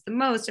classes the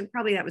most. And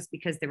probably that was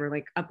because there were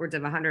like upwards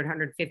of 100,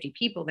 150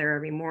 people there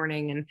every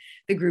morning. And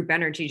the group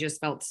energy just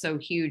felt so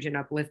huge and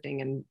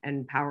uplifting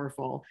and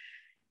powerful.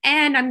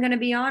 And I'm going to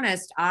be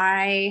honest,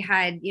 I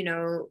had,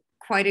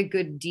 quite a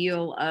good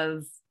deal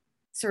of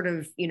sort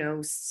of,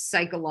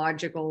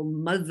 psychological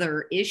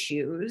mother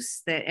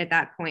issues that at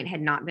that point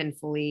had not been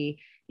fully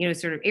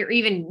sort of, or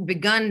even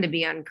begun to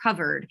be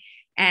uncovered.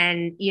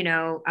 And,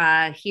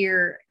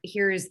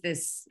 here's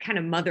this kind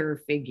of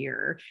mother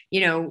figure,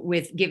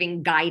 with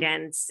giving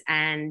guidance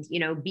and,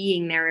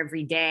 being there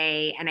every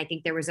day. And I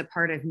think there was a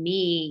part of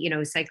me,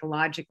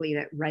 psychologically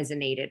that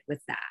resonated with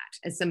that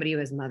as somebody who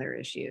has mother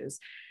issues.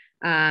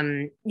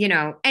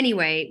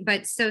 Anyway,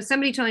 but so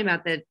somebody told me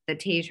about the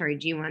Tej Hari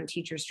G1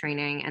 teachers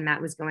training, and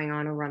that was going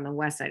on over on the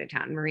west side of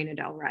town, Marina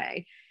del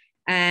Rey.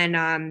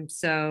 And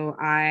so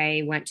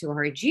I went to a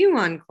Hari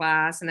Jiwon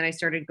class, and then I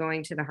started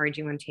going to the Hari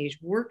Jiwon Tej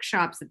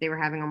workshops that they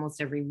were having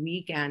almost every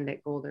weekend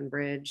at Golden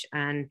Bridge.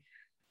 And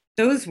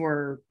those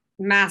were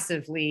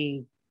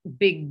massively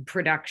big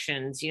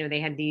productions. You know,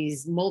 they had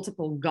these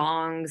multiple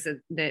gongs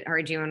that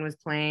Hari Jiwon was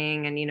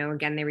playing. And, you know,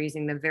 again, they were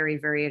using the very,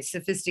 very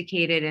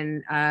sophisticated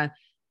and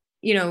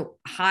you know,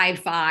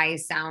 hi-fi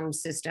sound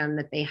system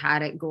that they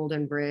had at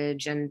Golden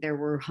Bridge. And there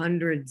were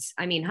hundreds,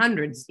 I mean,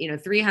 hundreds, you know,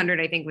 300,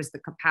 I think was the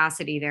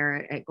capacity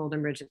there at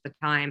Golden Bridge at the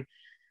time.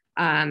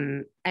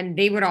 And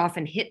they would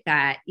often hit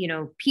that, you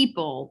know,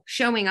 people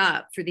showing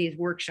up for these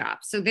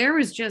workshops. So there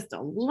was just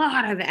a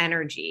lot of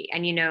energy.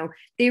 And, you know,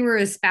 they were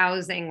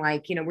espousing,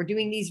 like, you know, we're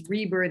doing these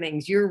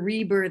rebirthings, you're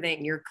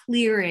rebirthing, you're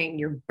clearing,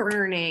 you're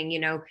burning, you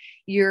know,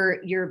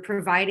 you're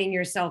providing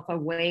yourself a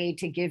way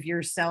to give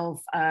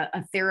yourself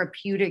a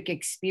therapeutic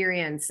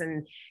experience.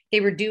 And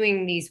they were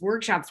doing these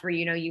workshops where,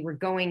 you know, you were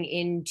going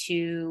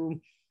into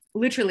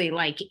literally,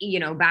 like,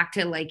 you know, back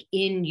to like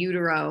in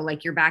utero,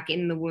 like you're back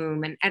in the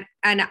womb. And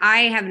I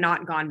have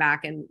not gone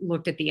back and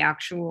looked at the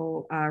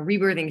actual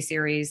rebirthing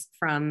series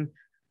from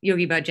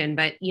Yogi Bhajan,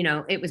 but, you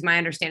know, it was my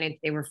understanding that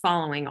they were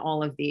following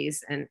all of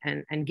these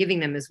and giving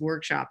them as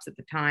workshops at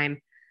the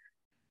time.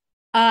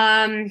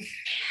 um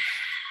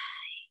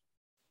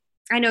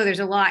I know there's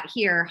a lot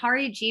here.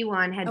 Hari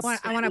Jiwon had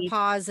I want to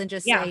pause and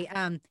just yeah,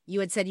 say, you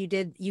had said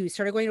you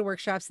started going to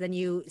workshops, then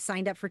you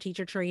signed up for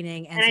teacher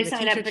training. And and so I the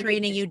signed up teacher for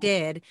training teacher you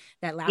training. did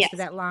that lasted Yes,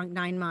 that long,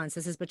 9 months.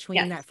 This is between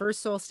yes, that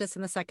first solstice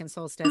and the second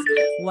solstice,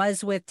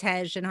 was with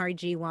Tej and Hari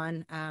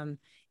Jiwon,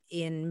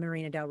 in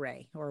Marina Del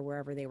Rey or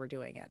wherever they were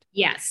doing it.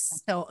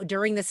 yes. So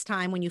during this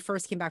time, when you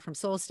first came back from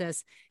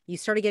Solstice, you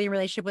started getting a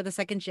relationship with the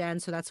second gen.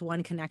 So that's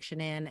one connection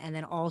in. And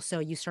then also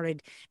you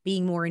started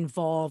being more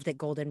involved at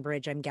Golden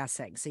Bridge, I'm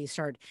guessing. So you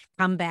start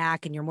come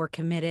back and you're more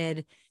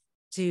committed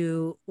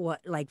to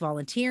what, like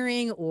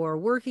volunteering or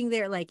working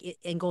there, like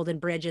in Golden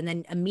Bridge, and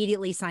then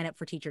immediately sign up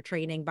for teacher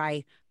training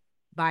by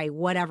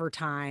whatever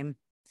time.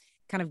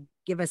 Kind of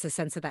give us a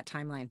sense of that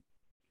timeline.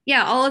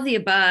 Yeah, all of the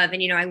above.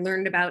 And, you know, I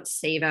learned about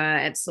Seva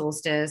at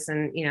Solstice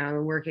and, you know,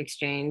 the work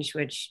exchange,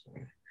 which,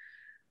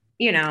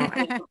 you know,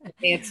 I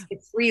mean,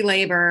 it's free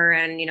labor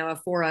and, you know, a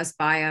for us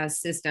by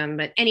us system.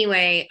 But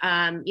anyway,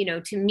 you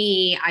know, to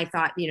me, I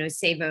thought, you know,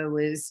 Seva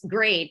was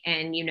great.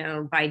 And, you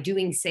know, by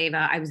doing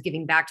Seva, I was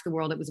giving back to the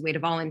world. It was a way to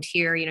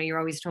volunteer. You know, you're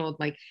always told,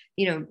 like,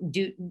 you know,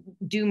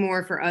 do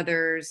more for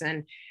others.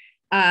 And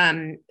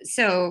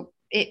so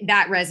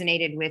that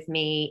resonated with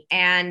me.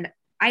 And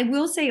I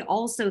will say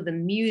also the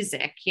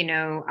music, you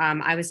know,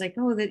 I was like,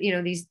 oh, that, you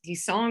know,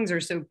 these songs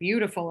are so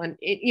beautiful. And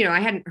it, you know,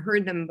 I hadn't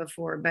heard them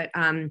before, but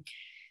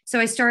so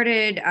I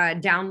started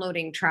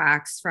downloading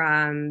tracks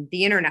from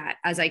the internet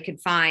as I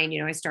could find. You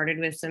know, I started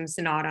with some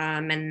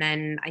Sonatum, and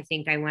then I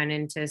think I went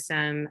into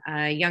some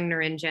young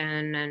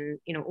Narinjan and,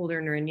 you know,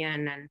 older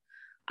Narinjan.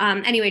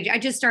 And anyway, I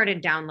just started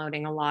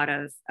downloading a lot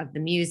of the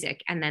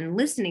music and then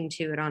listening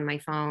to it on my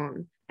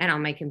phone and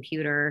on my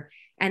computer.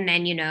 And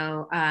then, you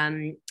know,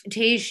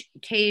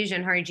 Tej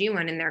and Hari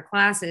Jiwon in their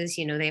classes,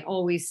 you know, they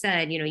always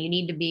said, you know, you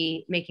need to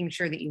be making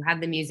sure that you have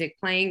the music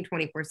playing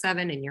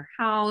 24/7 in your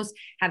house,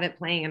 have it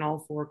playing in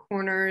all four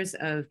corners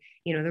of,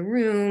 you know, the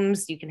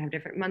rooms. You can have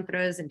different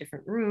mantras in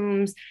different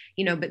rooms,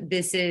 you know, but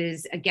this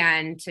is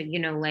again to, you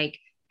know, like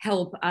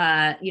help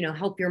you know,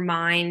 help your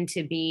mind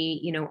to be,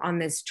 you know, on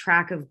this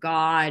track of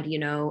God, you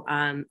know,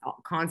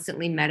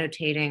 constantly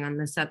meditating on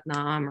the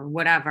Satnam or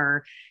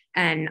whatever.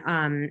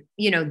 And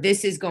you know,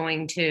 this is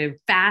going to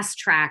fast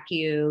track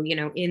you, you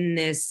know, in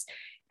this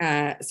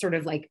sort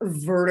of like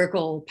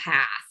vertical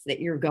path that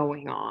you're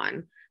going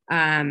on.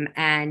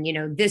 And you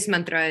know, this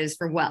mantra is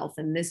for wealth,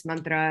 and this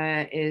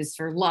mantra is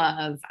for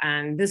love,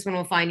 and this one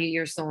will find you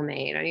your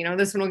soulmate, and you know,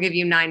 this one will give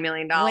you $9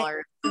 million.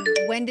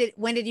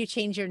 When did you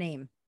change your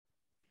name?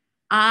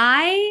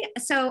 I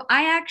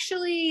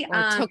actually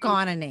Or took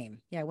on a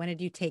name? Yeah, when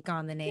did you take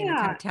on the name? And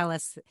kind yeah. of tell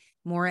us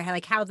more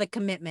like how the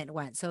commitment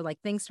went. So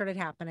like things started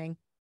happening.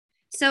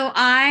 So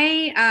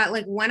I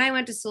like when I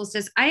went to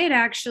Solstice, I had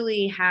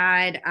actually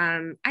had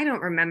I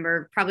don't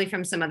remember, probably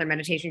from some other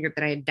meditation group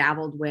that I had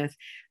dabbled with.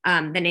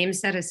 The name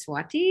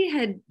Saraswati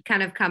had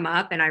kind of come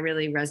up, and I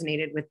really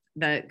resonated with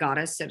the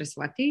goddess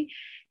Saraswati.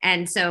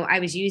 And so I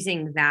was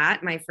using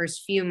that my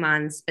first few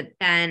months, but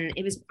then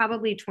it was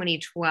probably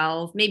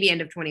 2012, maybe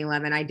end of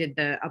 2011. I did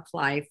the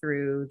apply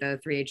through the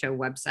 3HO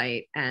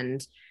website,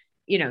 and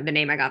you know, the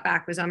name I got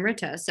back was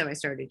Amrita, so I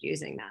started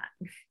using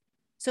that.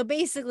 So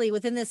basically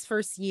within this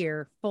first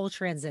year, full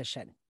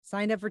transition.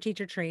 Signed up for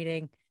teacher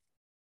training,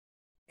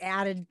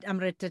 added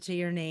Amrita to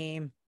your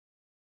name,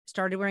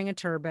 started wearing a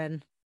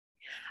turban.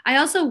 I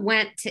also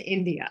went to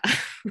India.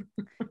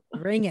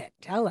 Bring it.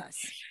 Tell us.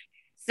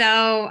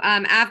 So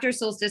after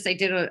Solstice, I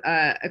did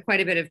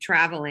quite a bit of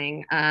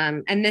traveling,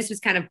 and this was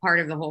kind of part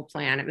of the whole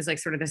plan. It was like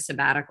sort of the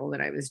sabbatical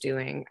that I was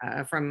doing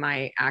from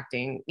my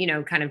acting, you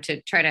know, kind of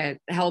to try to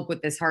help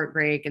with this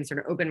heartbreak and sort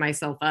of open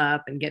myself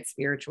up and get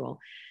spiritual.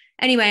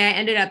 Anyway, I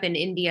ended up in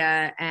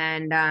India,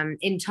 and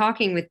in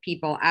talking with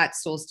people at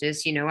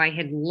Solstice, you know, I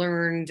had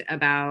learned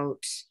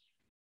about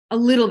a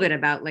little bit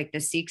about like the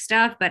Sikh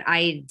stuff, but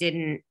I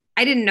didn't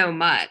know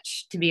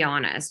much, to be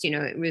honest.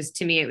 It was,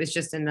 to me, it was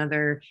just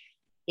another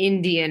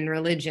Indian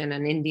religion,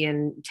 an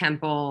Indian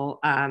temple.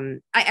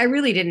 I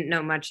really didn't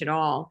know much at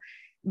all.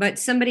 But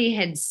somebody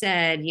had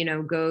said,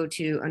 go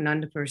to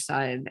Anandapur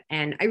Sahib.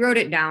 And I wrote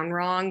it down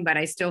wrong, but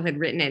I still had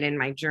written it in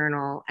my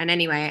journal. And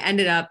anyway, I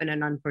ended up in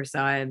Anandapur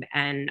Sahib,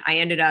 and I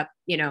ended up,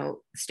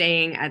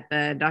 staying at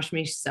the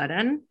Dashmish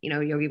Sadan,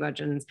 Yogi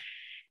Bhajan's.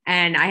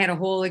 And I had a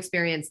whole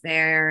experience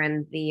there.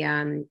 And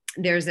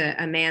there's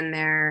a man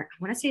there. I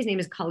want to say his name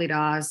is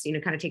Kalidas,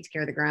 kind of takes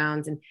care of the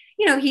grounds. And,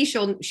 he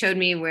showed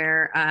me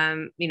where,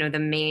 the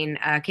main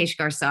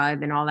Keshgar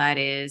Sahib and all that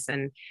is.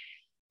 And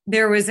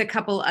there was a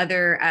couple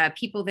other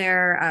people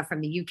there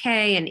from the UK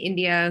and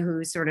India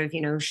who sort of,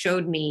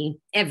 showed me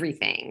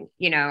everything.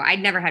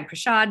 I'd never had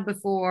prashad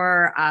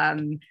before. I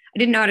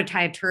didn't know how to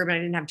tie a turban. I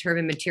didn't have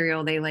turban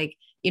material. They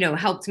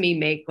helped me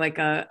make like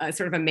a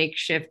sort of a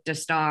makeshift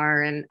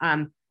dastar,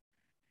 and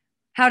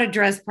how to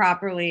dress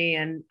properly.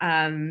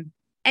 And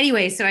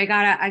anyway, so I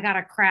got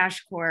a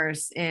crash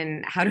course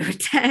in how to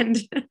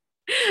attend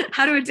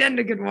how to attend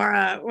a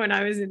Gurdwara when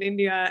I was in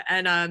India.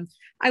 And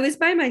I was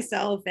by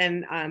myself,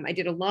 and I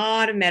did a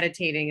lot of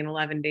meditating in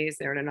 11 days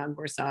there in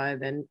Anandapur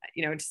Sahib. And,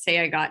 to say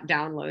I got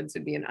downloads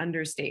would be an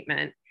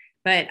understatement,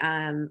 but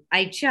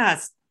I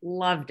just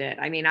loved it.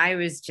 I mean,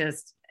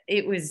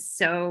 it was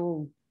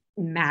so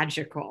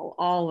magical,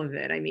 all of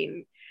it. I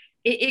mean,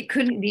 it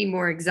couldn't be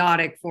more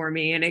exotic for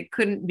me, and it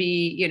couldn't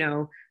be,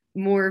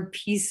 more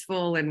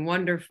peaceful and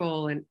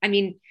wonderful. And I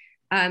mean,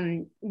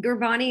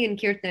 Gurbani and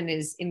Kirtan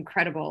is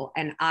incredible,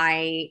 and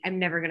I am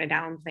never going to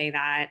downplay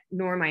that,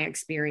 nor my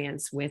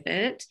experience with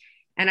it.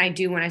 And I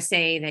do want to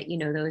say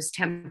that, those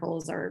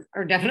temples are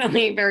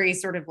definitely very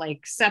sort of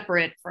like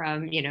separate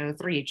from,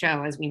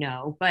 3HO, as we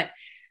know. But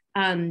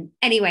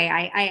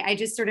anyway, I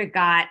just sort of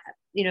got,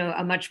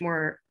 a much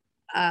more,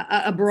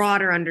 a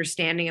broader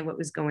understanding of what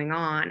was going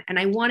on. And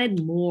I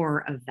wanted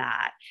more of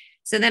that.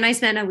 So then I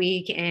spent a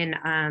week in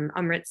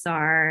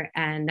Amritsar,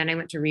 and then I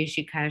went to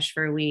Rishikesh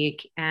for a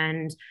week,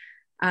 and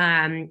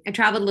I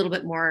traveled a little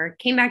bit more,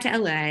 came back to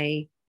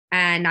LA,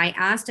 and I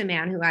asked a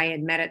man who I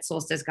had met at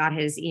Solstice, got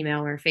his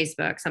email or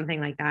Facebook,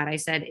 something like that. I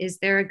said, is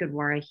there a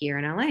Gurdwara here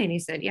in LA? And he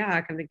said, yeah,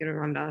 come to Guru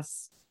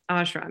Ramdas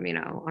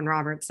Ashram, on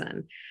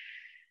Robertson.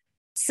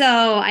 So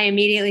I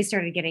immediately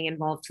started getting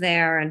involved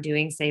there and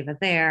doing Seva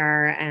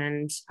there.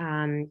 And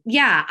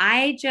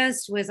I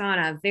just was on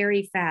a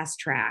very fast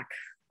track.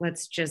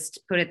 Let's just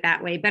put it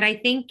that way. But I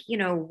think,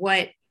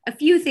 what a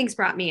few things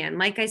brought me in.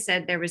 Like I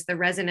said, there was the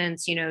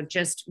resonance,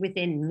 just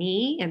within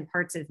me and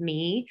parts of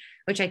me,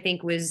 which I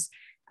think was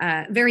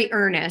very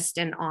earnest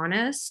and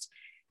honest.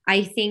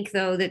 I think,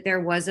 though, that there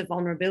was a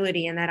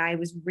vulnerability, and that I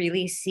was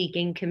really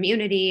seeking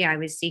community. I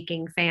was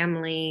seeking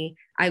family.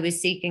 I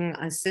was seeking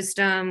a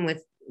system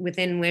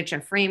within which a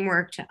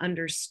framework to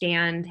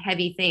understand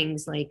heavy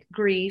things like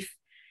grief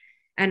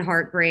and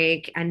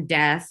heartbreak and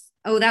death.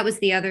 Oh, that was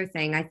the other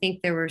thing. I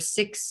think there were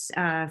 6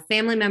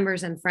 family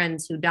members and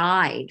friends who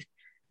died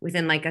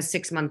within like a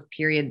 6-month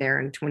period there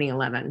in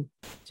 2011.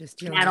 Just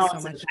dealing that with also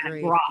so much kind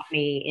grief of brought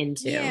me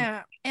into.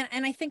 Yeah.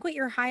 And I think what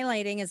you're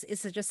highlighting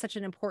is just such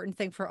an important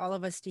thing for all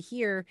of us to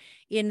hear,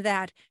 in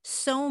that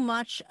so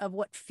much of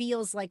what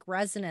feels like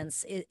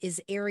resonance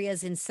is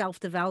areas in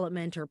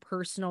self-development or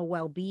personal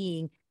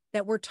well-being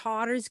that we're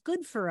taught is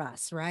good for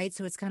us, right?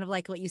 So it's kind of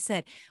like what you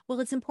said. Well,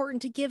 it's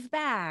important to give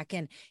back,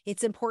 and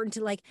it's important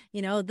to, like,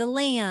 the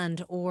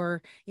land,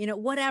 or,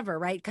 whatever,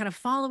 right? Kind of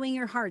following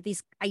your heart.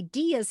 These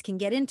ideas can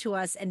get into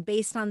us, and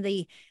based on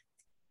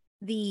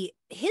the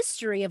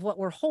history of what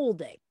we're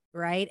holding,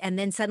 right? And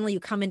then suddenly you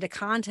come into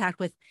contact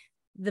with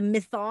the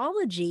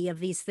mythology of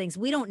these things.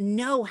 We don't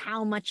know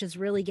how much is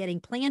really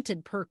getting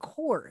planted per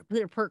core,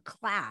 per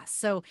class.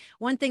 So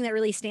one thing that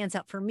really stands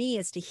out for me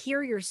is to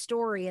hear your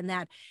story, and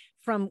that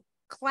from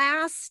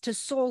class to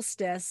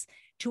solstice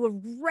to a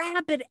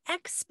rapid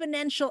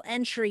exponential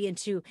entry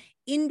into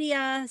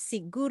India,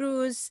 Sikh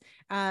gurus,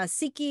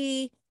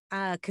 Sikhi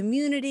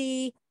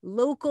community,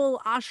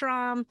 local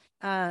ashram,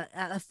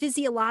 a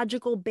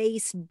physiological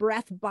based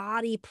breath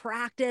body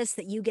practice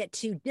that you get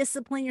to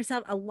discipline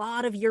yourself, a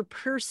lot of your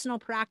personal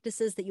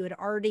practices that you had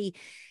already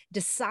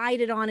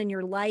decided on in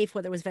your life,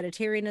 whether it was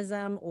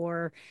vegetarianism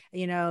or,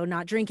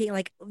 not drinking.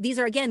 Like, these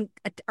are, again,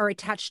 are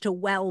attached to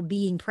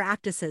well-being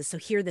practices. So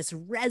here this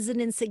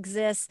resonance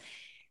exists.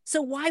 So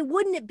why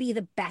wouldn't it be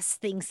the best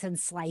thing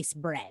since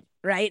sliced bread,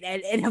 right?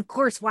 And of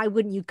course, why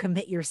wouldn't you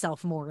commit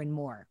yourself more and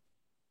more?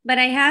 But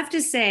I have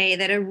to say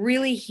that a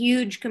really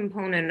huge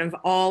component of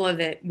all of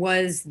it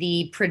was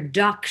the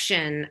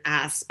production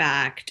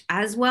aspect,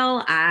 as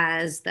well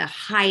as the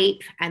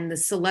hype and the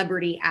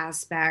celebrity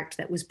aspect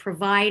that was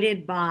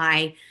provided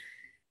by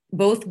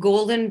both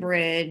Golden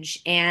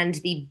Bridge and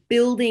the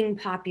building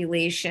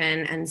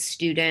population and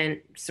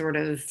student sort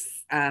of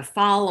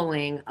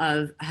following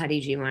of Hari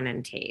Jivan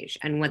and Tej,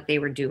 and what they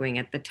were doing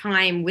at the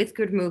time with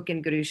Gurmukh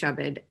and Guru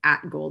Shabad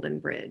at Golden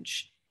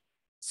Bridge.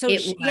 So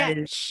It yeah,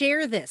 was.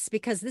 share this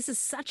because this is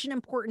such an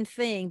important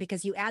thing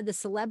because you add the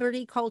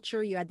celebrity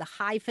culture, you add the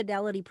high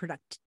fidelity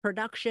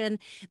production,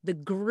 the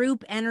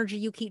group energy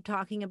you keep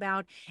talking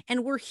about,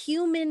 and we're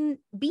human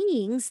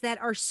beings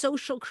that are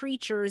social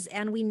creatures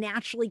and we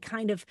naturally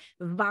kind of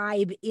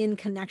vibe in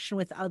connection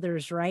with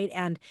others, right?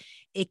 And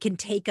it can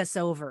take us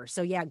over.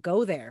 So yeah,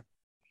 go there.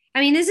 I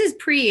mean, this is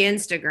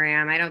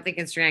pre-Instagram. I don't think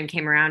Instagram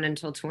came around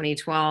until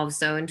 2012.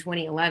 So in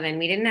 2011,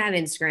 we didn't have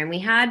Instagram. We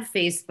had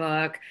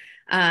Facebook.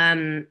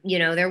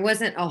 There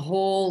wasn't a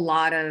whole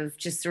lot of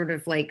just sort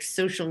of like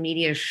social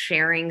media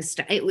sharing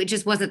stuff. It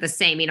just wasn't the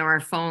same. Our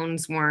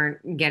phones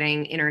weren't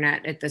getting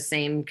internet at the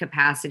same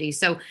capacity.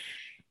 So,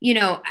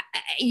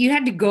 you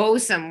had to go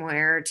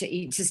somewhere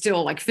to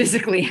still like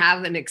physically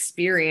have an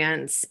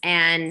experience.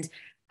 And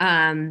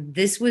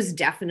this was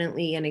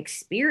definitely an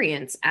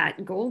experience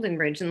at Golden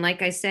Bridge. And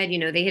like I said,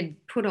 they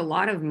had put a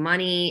lot of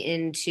money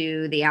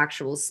into the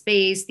actual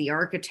space, the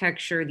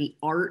architecture, the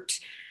art.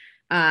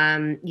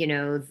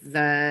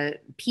 The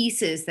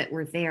pieces that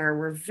were there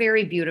were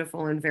very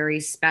beautiful and very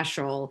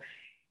special.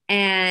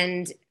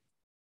 And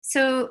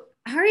so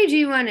Hari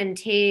Jiwan and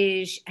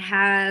Tej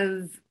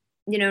have,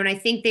 and I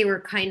think they were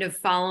kind of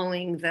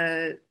following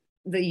the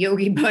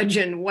Yogi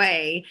Bhajan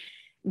way,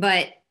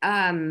 but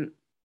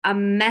a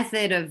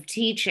method of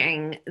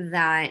teaching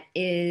that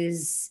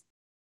is,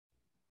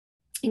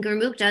 and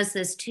Gurmukh does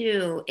this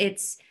too.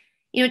 It's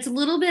a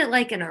little bit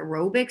like an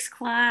aerobics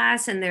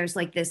class, and there's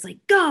like this, like,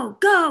 go,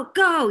 go,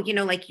 go,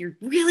 like you're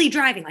really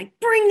driving, like,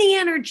 bring the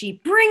energy,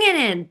 bring it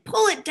in,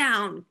 pull it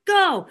down,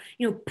 go,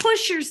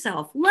 push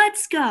yourself,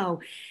 let's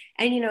go.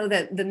 And,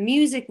 the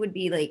music would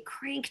be like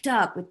cranked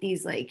up with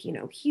these like,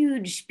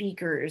 huge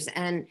speakers.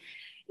 And,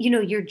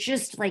 you're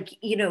just like,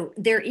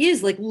 there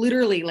is like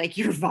literally like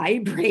you're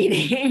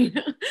vibrating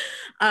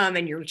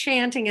and you're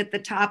chanting at the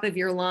top of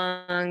your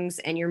lungs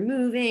and you're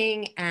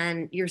moving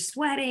and you're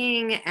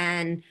sweating.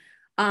 And,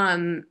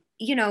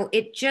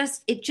 it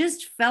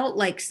just felt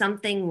like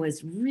something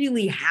was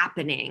really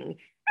happening. And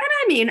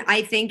I mean,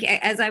 I think,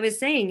 as I was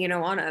saying,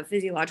 on a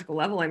physiological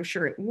level, I'm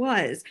sure it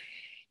was.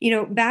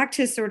 Back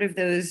to sort of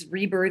those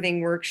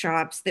rebirthing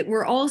workshops that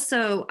were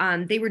also,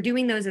 they were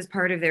doing those as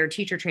part of their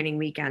teacher training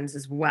weekends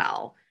as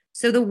well.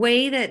 So the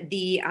way that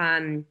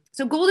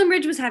so Golden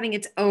Bridge was having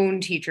its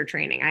own teacher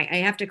training. I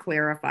have to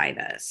clarify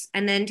this.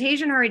 And then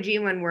Tej and Hari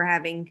Jiwan were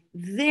having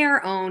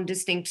their own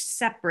distinct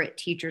separate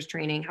teachers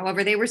training.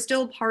 However, they were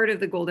still part of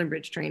the Golden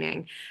Bridge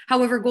training.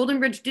 However, Golden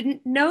Bridge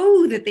didn't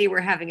know that they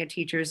were having a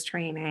teacher's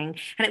training.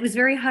 And it was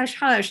very hush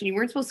hush and you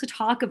weren't supposed to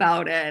talk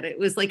about it. It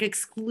was like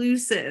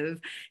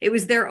exclusive. It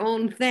was their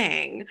own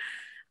thing.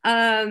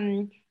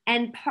 And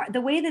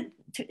the way that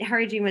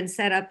Hari Jiwan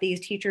set up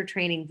these teacher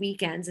training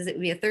weekends is it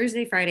would be a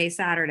Thursday, Friday,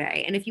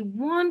 Saturday. And if you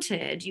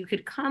wanted, you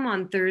could come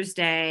on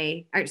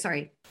Friday,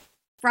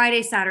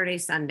 Saturday,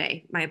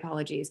 Sunday. My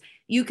apologies.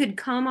 You could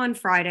come on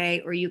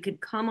Friday, or you could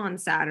come on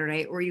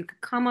Saturday, or you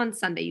could come on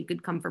Sunday. You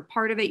could come for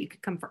part of it. You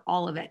could come for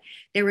all of it.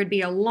 There would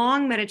be a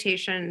long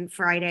meditation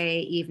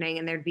Friday evening,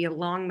 and there'd be a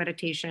long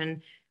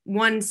meditation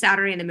one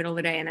Saturday in the middle of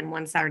the day, and then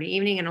one Saturday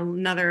evening, and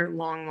another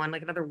long one,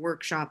 like another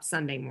workshop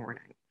Sunday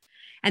morning.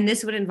 And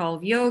this would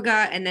involve yoga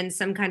and then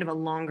some kind of a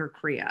longer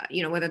kriya,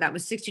 whether that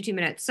was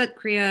 62-minute Sat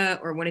Kriya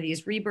or one of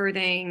these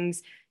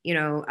rebirthings,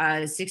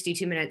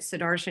 62-minute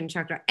Sudarshan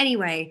Chakra.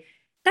 Anyway,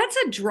 that's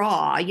a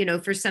draw,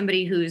 for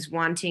somebody who's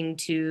wanting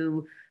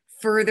to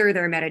further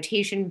their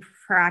meditation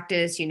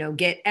practice,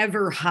 get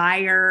ever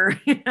higher,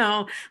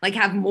 like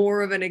have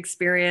more of an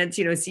experience,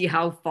 see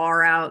how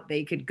far out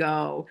they could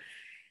go.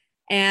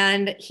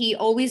 And he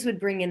always would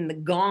bring in the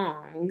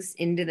gongs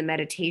into the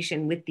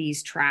meditation with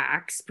these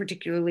tracks,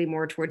 particularly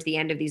more towards the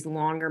end of these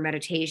longer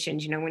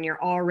meditations, when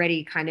you're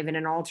already kind of in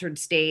an altered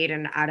state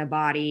and out of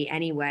body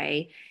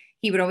anyway.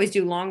 He would always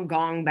do long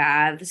gong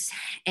baths,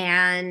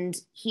 and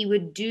he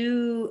would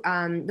do,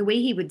 the way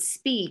he would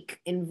speak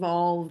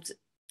involved,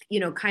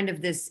 kind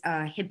of this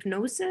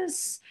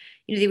hypnosis.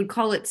 They would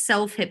call it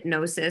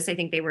self-hypnosis. I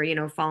think they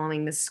were,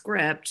 following the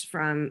script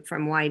from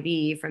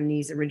YB, from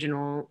these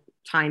original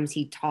times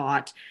he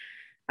taught.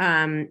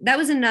 That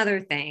was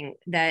another thing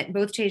that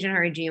both Tej and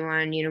Hari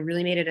Jiwan,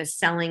 really made it a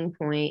selling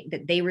point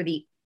that they were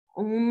the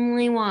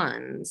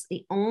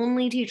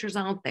only teachers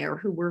out there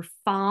who were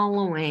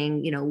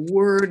following,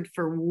 word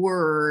for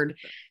word,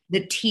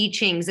 the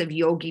teachings of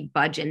Yogi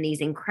Bhajan,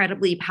 these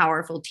incredibly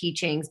powerful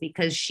teachings,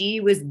 because she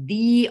was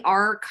the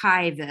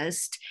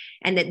archivist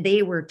and that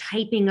they were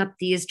typing up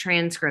these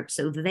transcripts.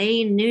 So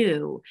they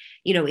knew,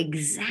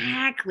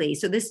 exactly.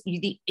 So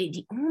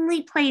the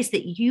only place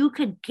that you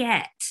could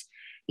get,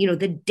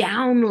 the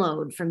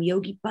download from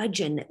Yogi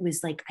Bhajan that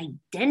was like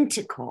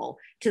identical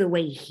to the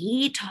way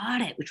he taught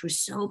it, which was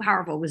so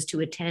powerful, was to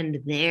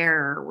attend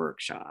their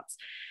workshops.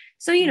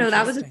 So,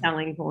 that was a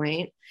selling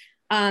point.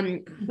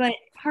 But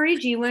Hari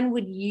Jiwan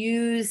would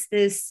use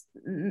this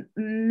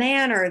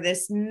manner,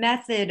 this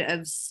method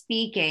of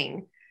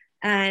speaking.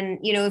 And,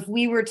 if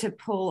we were to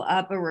pull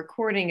up a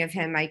recording of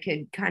him, I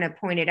could kind of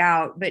point it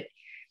out. But,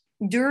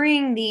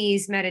 during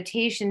these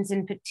meditations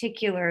in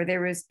particular,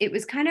 it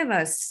was kind of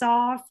a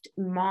soft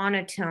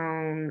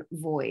monotone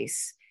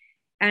voice.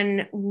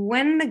 And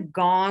when the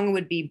gong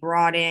would be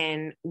brought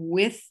in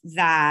with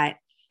that,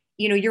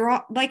 you're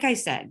all, like I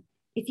said,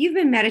 if you've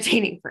been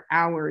meditating for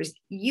hours,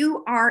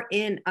 you are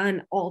in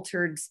an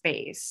altered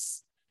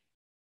space.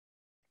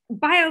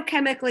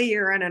 Biochemically,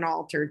 you're in an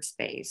altered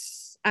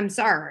space. I'm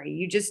sorry,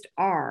 you just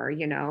are,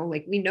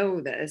 like we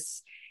know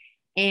this.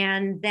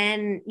 And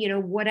then,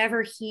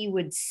 whatever he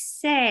would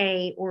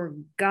say or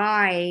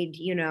guide,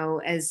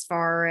 as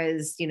far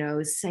as,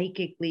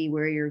 psychically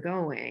where you're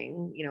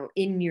going,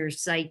 in your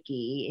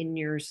psyche, in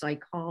your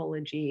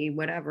psychology,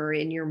 whatever,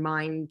 in your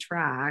mind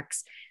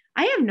tracks.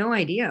 I have no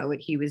idea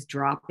what he was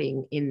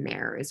dropping in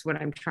there, is what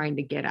I'm trying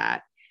to get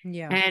at.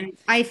 Yeah. And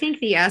I think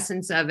the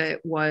essence of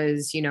it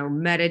was,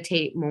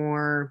 meditate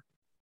more,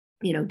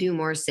 do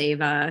more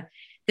seva.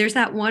 There's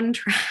that one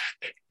track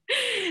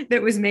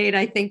that was made,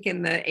 I think,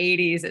 in the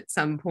 80s at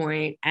some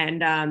point.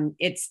 And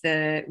it's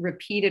the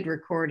repeated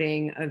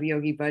recording of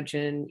Yogi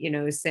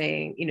Bhajan,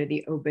 saying,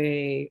 the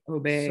obey,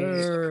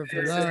 Serve,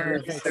 love,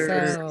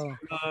 excel,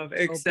 love,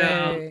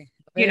 excel, obey,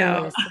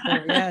 obey,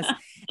 serve. Yes.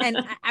 And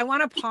I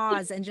want to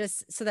pause and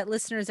just so that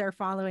listeners are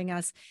following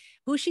us,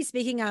 who she's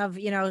speaking of,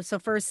 so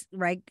first,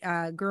 right,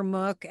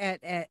 Gurmukh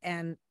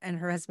and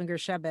her husband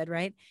Gurshebed,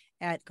 right,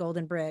 at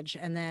Golden Bridge,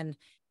 and then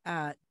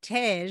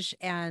Tej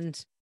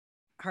and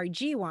Hari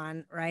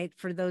Jiwan, right?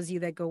 For those of you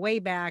that go way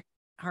back,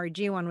 Hari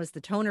Jiwan was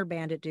the toner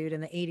bandit dude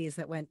in the 80s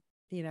that went,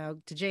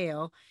 to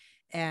jail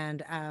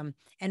and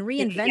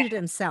reinvented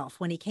himself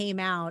when he came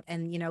out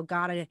and,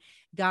 got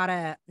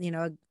a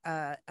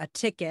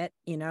ticket,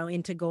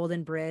 into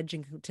Golden Bridge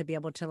and to be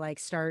able to like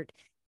start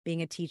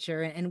being a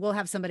teacher. And we'll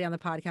have somebody on the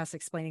podcast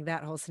explaining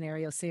that whole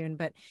scenario soon.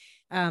 But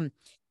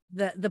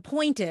the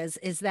point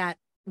is that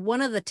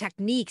one of the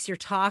techniques you're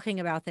talking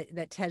about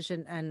that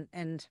Tej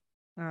and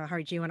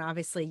Hari Jiwan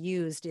obviously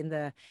used in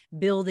the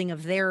building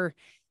of their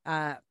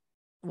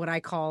what I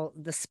call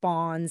the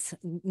spawns,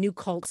 new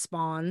cult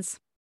spawns,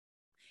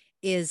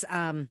 is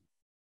the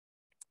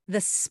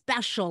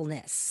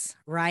specialness,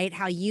 right?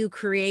 How you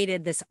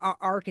created this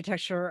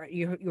architecture,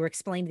 you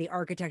explained the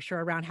architecture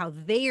around how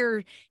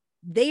their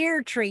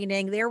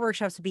training, their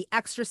workshops would be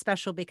extra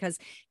special because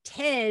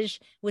Tej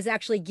was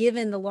actually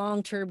given the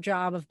long-term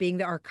job of being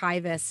the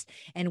archivist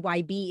and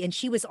YB. And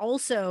she was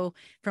also,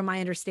 from my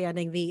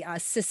understanding, the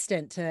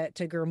assistant to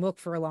Gurmukh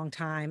for a long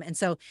time. And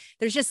so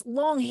there's just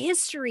long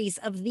histories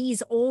of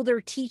these older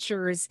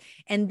teachers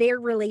and their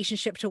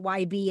relationship to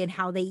YB and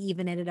how they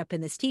even ended up in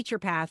this teacher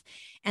path.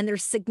 And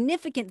there's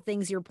significant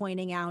things you're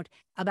pointing out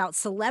about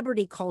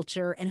celebrity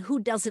culture and who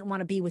doesn't want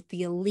to be with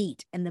the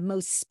elite and the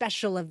most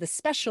special of the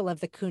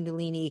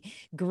Kundalini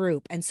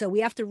group. And so we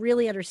have to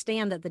really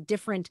understand that the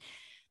different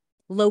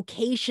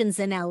locations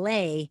in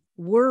LA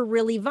were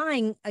really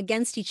vying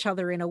against each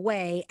other in a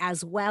way,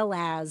 as well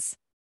as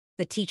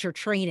the teacher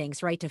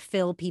trainings, right? To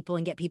fill people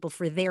and get people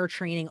for their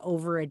training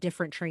over a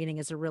different training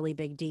is a really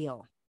big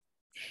deal.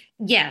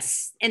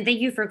 Yes, and thank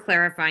you for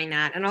clarifying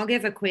that. And I'll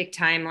give a quick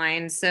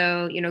timeline.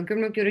 So,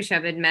 Gurmukh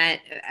Gurushabed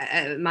met,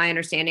 my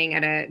understanding,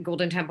 at a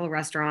Golden Temple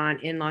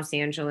restaurant in Los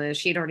Angeles.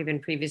 She'd already been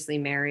previously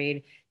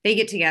married. They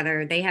get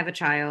together, they have a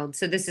child.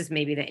 So this is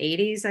maybe the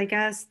 80s, I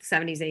guess,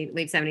 70s,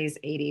 late 70s,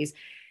 80s.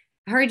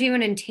 Hari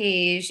Jiwan and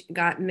Tej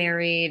got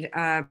married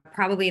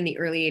probably in the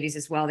early 80s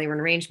as well. They were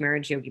an arranged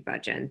marriage, Yogi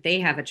Bhajan. They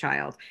have a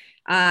child.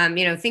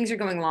 Things are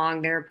going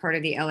along. They're part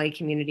of the LA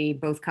community,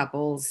 both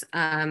couples.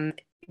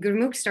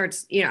 Gurmukh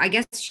starts, I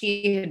guess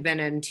she had been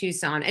in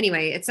Tucson.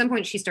 Anyway, at some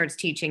point she starts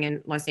teaching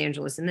in Los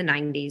Angeles in the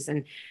 90s.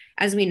 And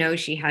as we know,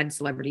 she had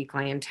celebrity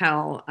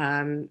clientele.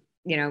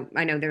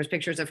 I know there's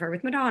pictures of her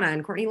with Madonna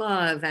and Courtney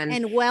Love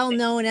and well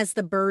known as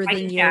the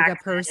birthing yoga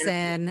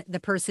person, the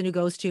person who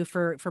goes to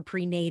for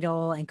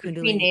prenatal and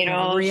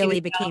Kundalini, really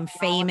became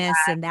famous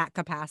in that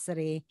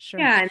capacity. Sure.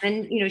 Yeah.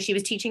 And then, she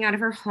was teaching out of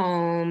her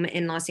home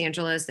in Los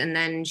Angeles, and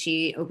then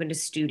she opened a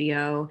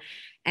studio.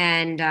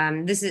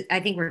 And this is, I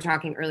think we're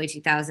talking early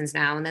 2000s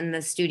now. And then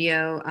the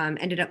studio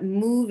ended up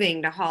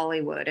moving to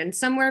Hollywood. And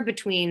somewhere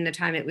between the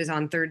time it was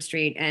on 3rd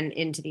Street and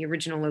into the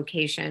original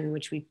location,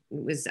 which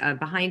was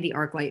behind the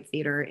ArcLight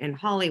Theater in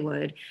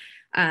Hollywood.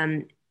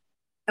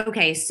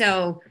 Okay,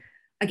 so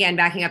again,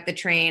 backing up the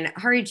train,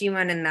 Hari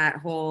Jiwan and that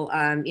whole,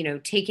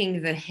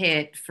 taking the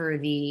hit for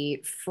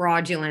the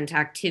fraudulent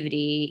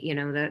activity,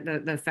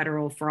 the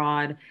federal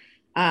fraud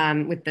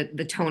with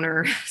the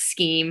toner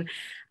scheme.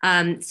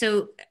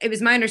 So it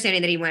was my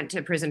understanding that he went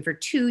to prison for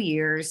 2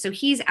 years. So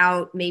he's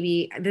out,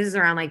 maybe this is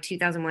around like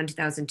 2001,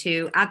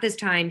 2002. At this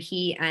time,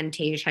 he and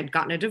Tej had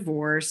gotten a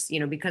divorce,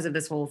 because of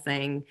this whole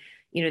thing.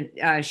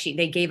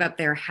 They gave up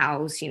their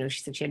house. She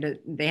said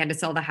they had to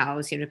sell the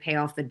house, to pay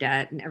off the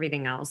debt and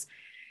everything else.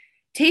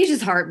 Tej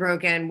is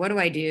heartbroken. What do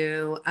I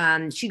do?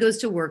 She goes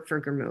to work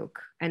for Gurmukh.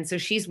 And so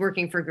she's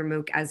working for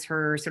Gurmukh as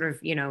her sort of,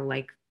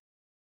 like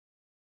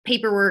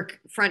paperwork,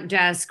 front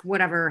desk,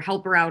 whatever,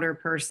 helper outer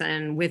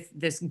person with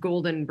this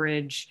Golden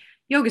Bridge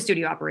yoga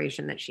studio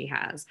operation that she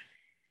has.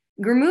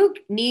 Gurmukh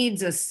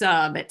needs a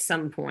sub at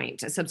some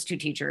point, a substitute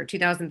teacher,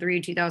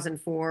 2003,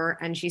 2004.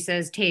 And she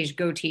says, Tej,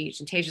 go teach.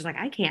 And Tej is like,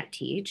 I can't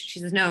teach. She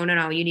says, no, no,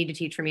 no, you need to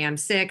teach for me. I'm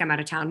sick. I'm out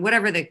of town.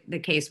 Whatever the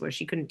case was,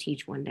 she couldn't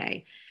teach one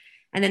day.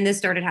 And then this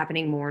started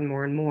happening more and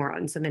more and more.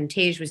 And so then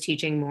Tej was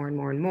teaching more and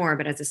more and more,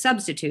 but as a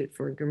substitute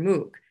for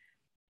Gurmukh.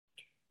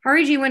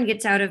 Hari Jiwan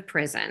gets out of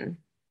prison.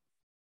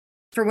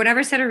 For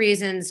whatever set of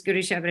reasons,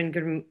 Guru Shabad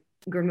and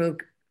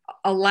Gurmukh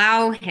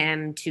allow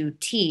him to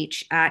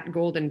teach at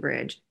Golden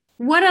Bridge.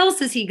 What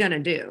else is he going to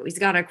do? He's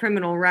got a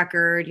criminal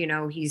record. You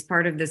know, he's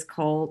part of this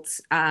cult.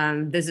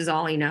 This is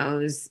all he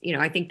knows. You know,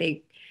 I think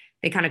they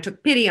kind of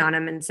took pity on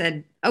him and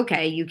said,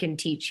 okay, you can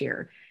teach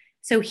here.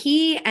 So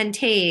he and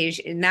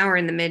Tej, now we're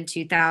in the mid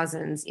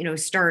 2000s, you know,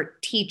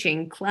 start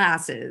teaching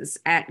classes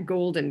at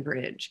Golden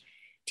Bridge.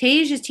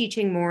 Tej is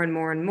teaching more and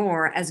more and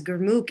more as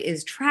Gurmukh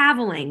is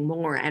traveling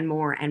more and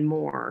more and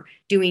more,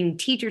 doing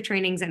teacher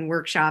trainings and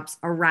workshops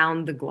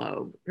around the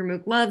globe.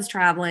 Gurmukh loves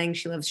traveling.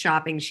 She loves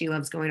shopping. She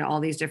loves going to all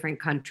these different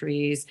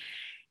countries.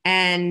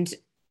 And,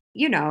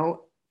 you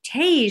know,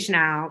 Tej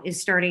now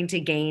is starting to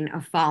gain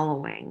a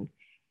following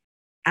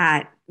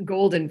at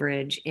Golden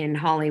Bridge in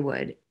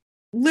Hollywood.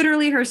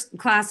 Literally her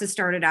classes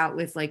started out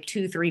with like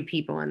 2-3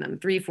 people in them,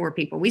 3-4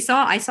 people.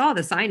 I saw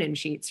the sign-in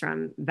sheets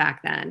from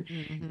back then.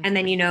 Mm-hmm. And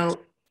then, you know,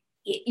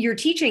 you're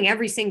teaching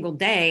every single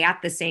day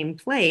at the same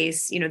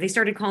place. You know, they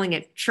started calling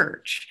it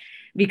church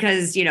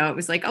because, you know, it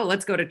was like, oh,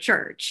 let's go to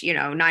church, you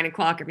know, 9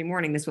 o'clock every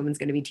morning, this woman's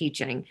going to be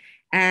teaching.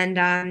 And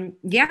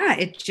yeah,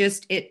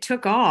 it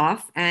took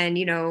off. And,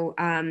 you know,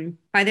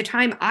 by the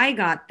time I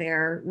got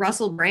there,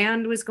 Russell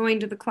Brand was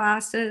going to the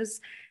classes.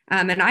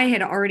 And I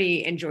had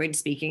already enjoyed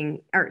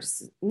speaking or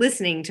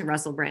listening to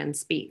Russell Brand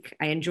speak.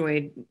 I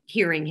enjoyed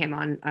hearing him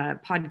on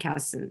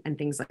podcasts and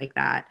things like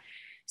that.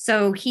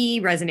 So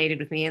he resonated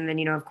with me. And then,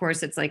 you know, of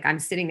course, it's like I'm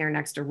sitting there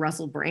next to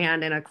Russell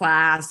Brand in a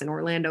class and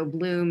Orlando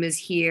Bloom is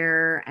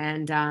here.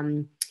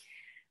 And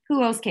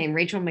who else came?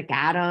 Rachel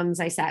McAdams,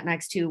 I sat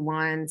next to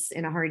once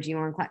in a Hari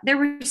Jiwan class. There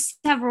were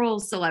several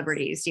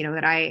celebrities, you know,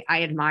 that I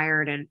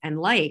admired and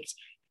liked.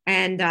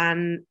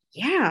 And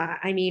yeah,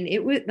 I mean,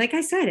 it was, like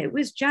I said, it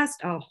was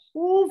just a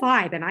whole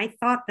vibe. And I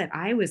thought that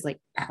I was like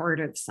part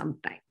of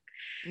something.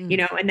 You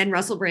know, and then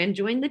Russell Brand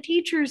joined the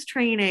teachers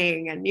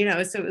training and, you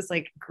know, so it was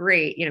like,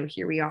 great, you know,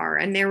 here we are.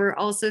 And there were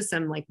also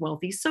some like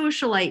wealthy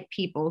socialite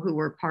people who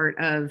were part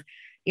of,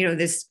 you know,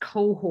 this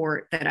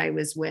cohort that I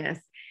was with.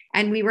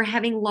 And we were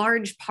having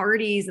large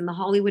parties in the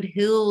Hollywood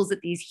Hills at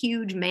these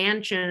huge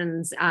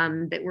mansions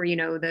that were, you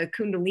know, the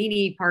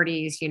Kundalini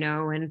parties, you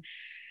know, and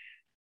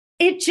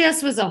it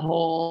just was a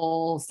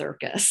whole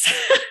circus.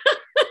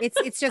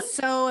 It's just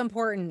so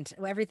important,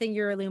 everything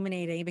you're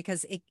illuminating,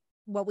 because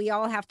what we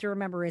all have to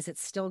remember is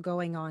it's still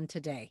going on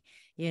today,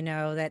 you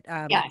know, that,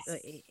 yes.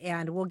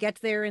 And we'll get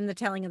there in the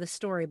telling of the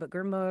story, but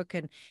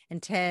Gurmukh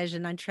and Tej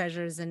and Nine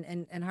Treasures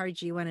and Hari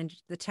Jiwan and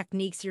the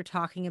techniques you're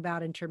talking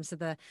about in terms of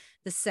the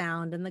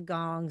sound and the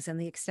gongs and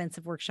the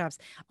extensive workshops,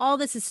 all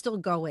this is still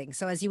going.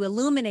 So as you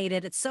illuminate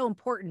it, it's so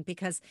important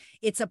because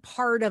it's a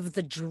part of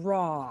the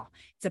draw.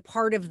 It's a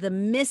part of the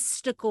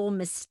mystical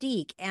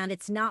mystique, and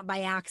it's not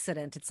by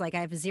accident. It's like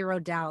I have zero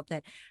doubt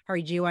that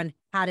Hari Jiwan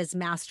had his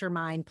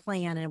mastermind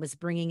plan and was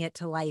bringing it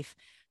to life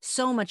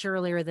so much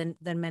earlier than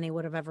many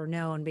would have ever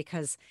known,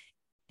 because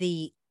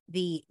the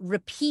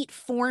repeat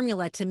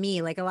formula to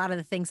me, like a lot of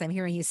the things I'm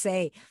hearing you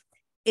say,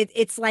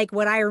 it's like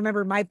what I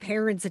remember my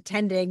parents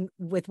attending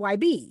with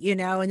YB, you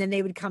know, and then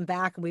they would come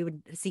back and we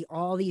would see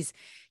all these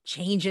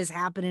changes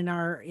happen in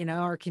our, you know,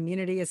 our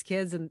community as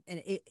kids. And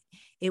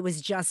it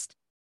was just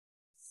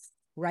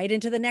right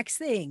into the next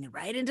thing,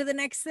 right into the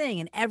next thing.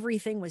 And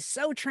everything was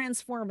so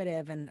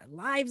transformative and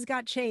lives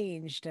got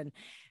changed. And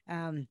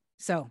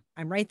so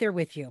I'm right there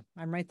with you.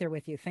 I'm right there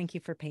with you. Thank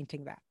you for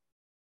painting that.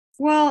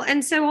 Well,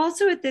 and so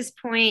also at this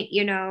point,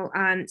 you know,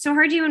 so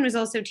Hari Jiwan was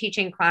also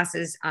teaching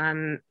classes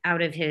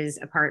out of his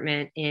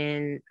apartment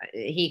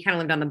he kind of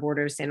lived on the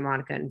border of Santa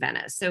Monica and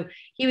Venice. So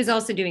he was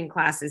also doing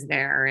classes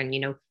there. And,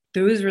 you know,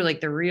 those were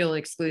like the real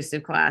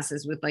exclusive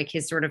classes with like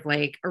his sort of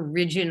like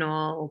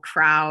original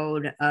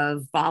crowd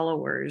of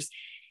followers.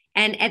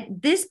 And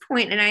at this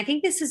point, and I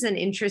think this is an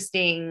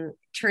interesting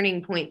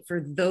turning point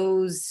for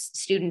those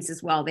students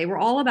as well, they were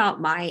all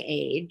about my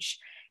age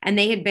and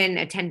they had been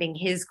attending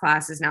his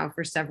classes now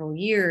for several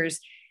years.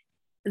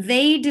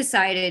 They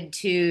decided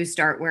to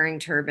start wearing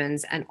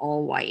turbans and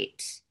all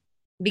white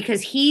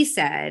because he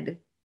said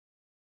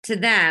to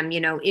them,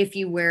 you know, if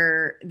you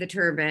wear the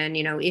turban,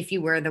 you know, if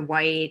you wear the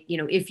white, you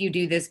know, if you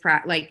do this,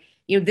 like,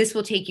 you know, this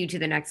will take you to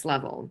the next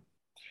level.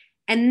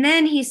 And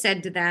then he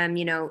said to them,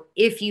 you know,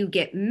 if you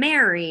get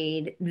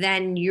married,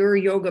 then your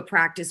yoga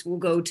practice will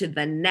go to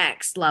the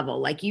next level.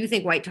 Like you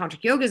think white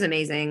tantric yoga is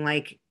amazing,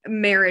 like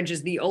marriage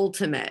is the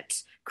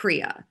ultimate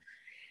kriya.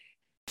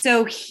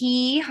 So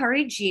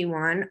Hari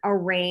Jiwan,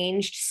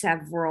 arranged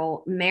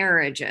several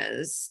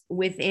marriages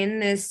within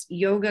this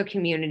yoga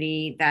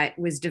community that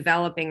was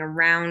developing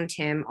around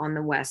him on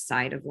the west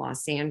side of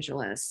Los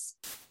Angeles.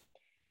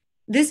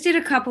 This did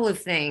a couple of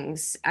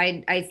things.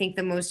 I think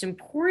the most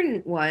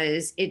important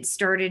was it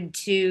started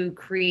to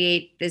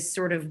create this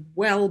sort of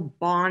well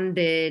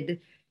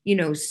bonded,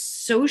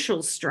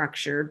 social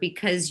structure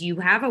because you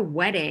have a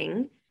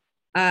wedding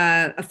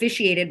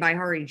officiated by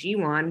Hari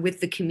Jiwan with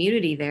the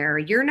community there.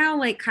 You're now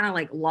like kind of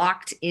like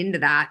locked into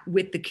that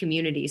with the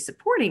community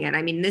supporting it.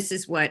 I mean, this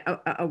is what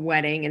a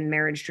wedding and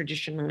marriage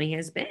traditionally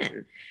has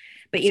been.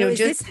 But So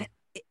just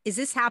is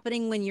this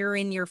happening when you're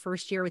in your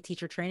first year with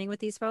teacher training with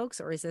these folks,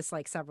 or is this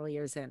like several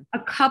years in? a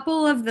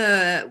couple of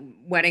the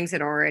weddings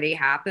had already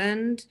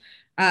happened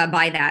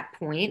by that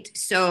point.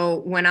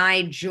 So when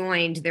I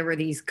joined, there were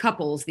these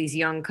couples, these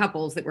young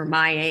couples that were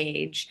my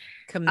age.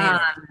 Committed,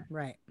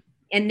 right.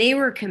 And they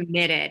were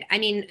committed. I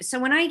mean, so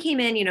when I came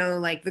in,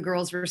 like the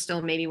girls were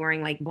still maybe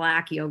wearing like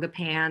black yoga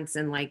pants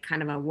and like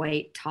kind of a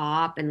white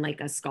top and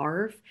like a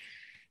scarf.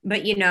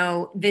 But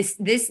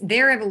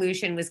their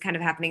evolution was kind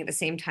of happening at the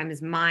same time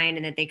as mine,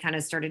 and that they kind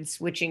of started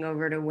switching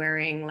over to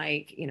wearing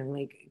like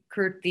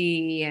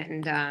kurti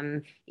and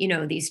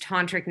these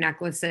tantric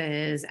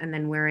necklaces, and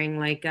then wearing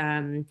like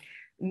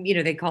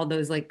they called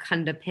those like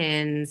kunda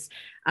pins,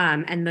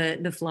 and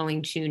the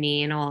flowing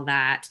chuni and all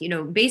that.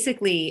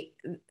 Basically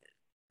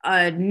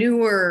a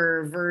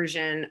newer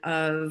version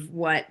of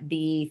what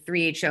the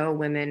 3HO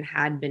women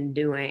had been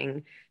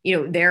doing,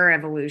 their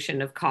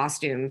evolution of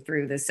costume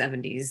through the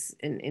 70s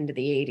and into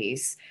the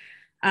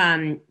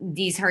 80s.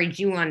 These Hari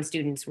Jiwan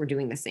students were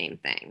doing the same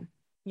thing.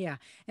 Yeah.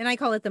 And I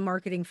call it the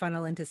marketing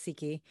funnel into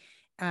Sikhi,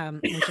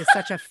 which is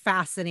such a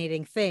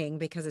fascinating thing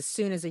because as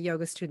soon as a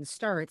yoga student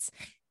starts,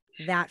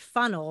 that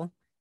funnel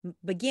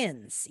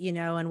begins,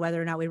 and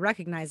whether or not we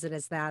recognize it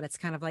as that, it's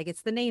kind of like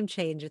it's the name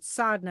change, it's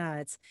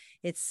sadhana,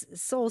 it's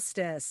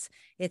solstice,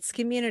 it's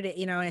community,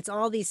 and it's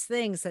all these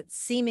things that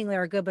seemingly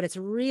are good, but it's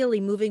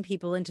really moving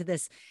people into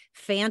this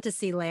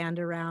fantasy land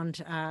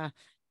around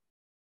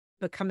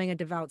becoming a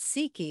devout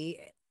Sikhi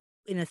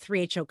in a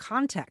 3HO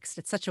context.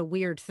 It's such a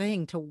weird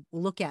thing to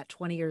look at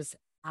 20 years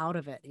out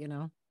of it.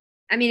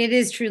 I mean, it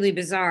is truly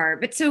bizarre.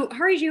 But so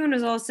Hari Jiwan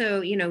was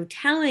also,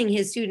 telling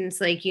his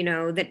students, like,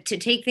 that to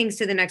take things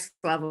to the next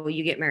level,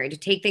 you get married. To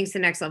take things to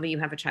the next level, you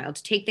have a child.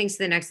 To take things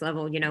to the next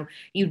level,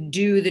 you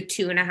do the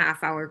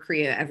 2.5 hour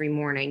Kriya every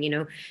morning.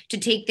 To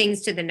take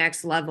things to the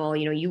next level,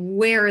 you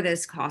wear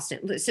this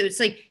costume. So it's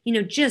like,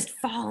 just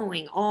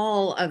following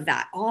all of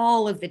that,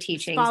 all of the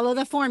teachings. Follow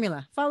the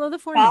formula. Follow the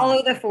formula.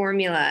 Follow the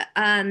formula.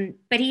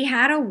 But he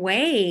had a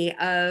way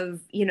of,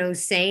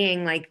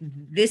 saying like,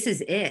 this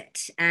is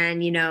it.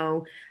 And,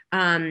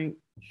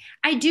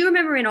 I do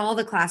remember in all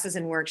the classes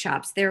and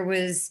workshops, there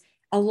was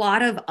a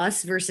lot of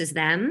us versus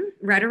them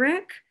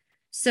rhetoric.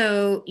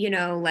 So,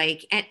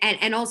 like,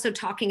 and also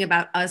talking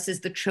about us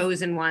as the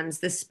chosen ones,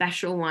 the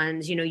special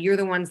ones, you're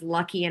the ones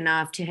lucky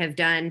enough to have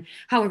done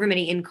however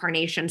many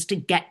incarnations to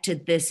get to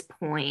this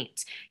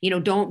point.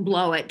 Don't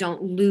blow it,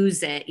 don't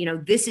lose it.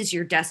 This is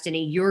your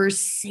destiny. You're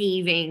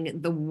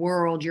saving the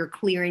world. You're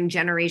clearing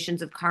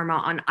generations of karma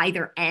on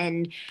either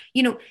end.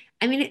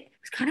 I mean, it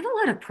was kind of a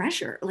lot of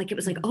pressure. Like it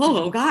was like,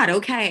 oh God,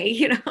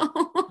 okay,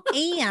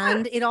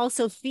 And it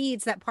also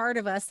feeds that part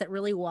of us that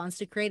really wants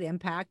to create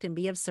impact and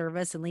be of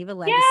service and leave a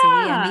legacy.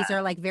 Yeah. And these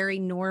are like very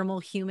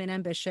normal human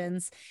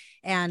ambitions.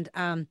 And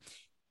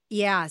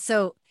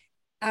so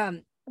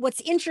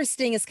what's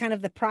interesting is kind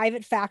of the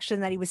private faction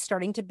that he was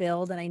starting to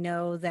build. And I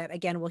know that,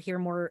 again, we'll hear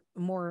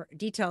more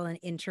detail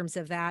in terms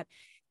of that.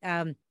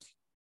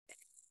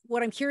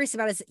 What I'm curious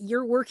about is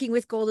you're working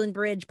with Golden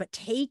Bridge, but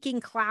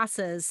taking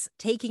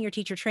your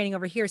teacher training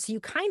over here. So you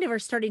kind of are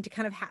starting to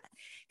kind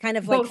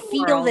of like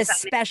feel this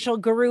special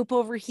group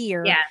over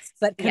here, yes,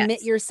 but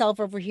commit yourself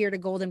over here to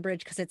Golden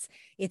Bridge because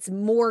it's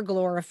more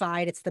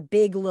glorified. It's the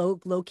big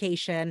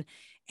location.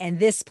 And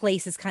this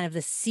place is kind of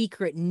the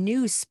secret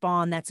new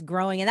spawn that's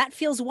growing. And that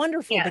feels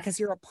wonderful because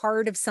you're a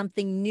part of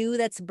something new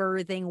that's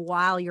birthing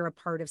while you're a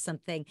part of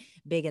something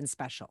big and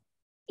special.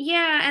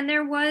 Yeah, and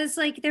there was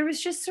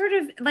just sort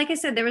of, like I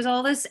said, there was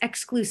all this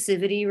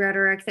exclusivity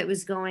rhetoric that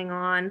was going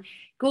on.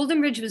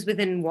 Golden Bridge was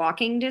within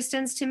walking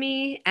distance to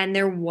me, and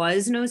there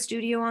was no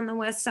studio on the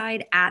west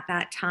side at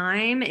that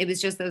time. It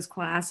was just those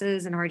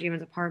classes in Hari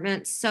Jiwan's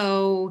apartment.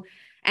 So,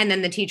 and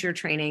then the teacher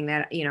training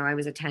that, I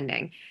was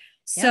attending.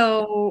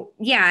 So,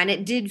 yeah, and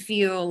it did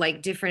feel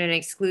like different and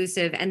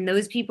exclusive. And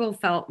those people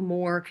felt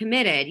more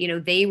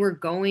committed. They were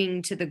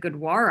going to the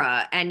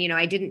Gurdwara. And,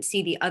 I didn't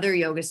see the other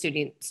yoga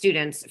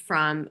students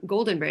from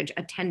Golden Bridge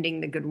attending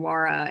the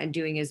Gurdwara and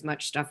doing as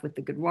much stuff with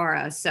the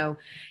Gurdwara. So,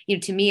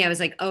 to me, I was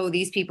like, oh,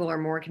 these people are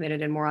more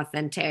committed and more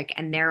authentic,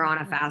 and they're on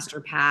a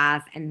faster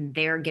path, and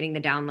they're getting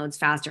the downloads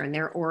faster, and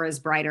their aura is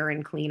brighter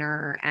and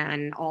cleaner,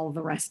 and all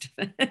the rest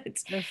of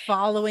it. They're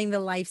following the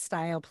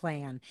lifestyle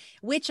plan,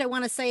 which I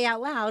want to say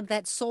out loud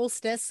that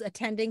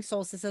attending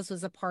solstices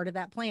was a part of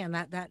that plan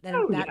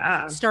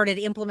that started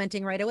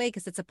implementing right away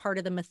because it's a part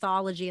of the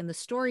mythology and the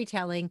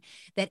storytelling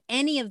that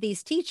any of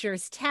these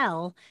teachers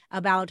tell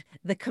about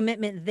the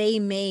commitment they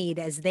made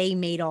as they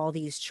made all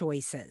these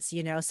choices,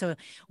 so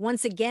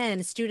once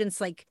again, students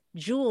like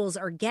Jules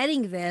are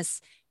getting this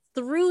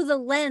through the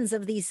lens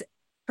of these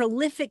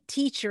prolific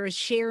teachers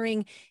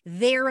sharing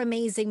their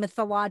amazing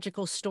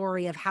mythological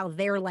story of how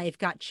their life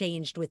got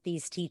changed with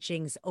these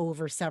teachings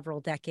over several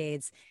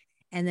decades.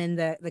 And then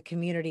the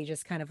community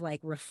just kind of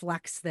like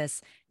reflects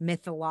this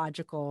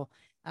mythological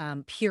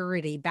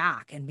purity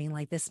back and being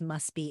like, this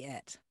must be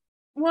it.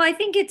 Well, I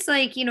think it's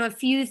like, a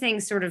few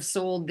things sort of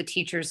sold the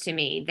teachers to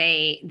me.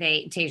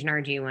 Tej and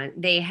Arjun,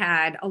 they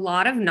had a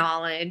lot of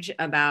knowledge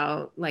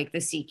about like the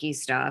Sikhi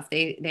stuff.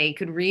 They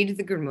could read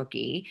the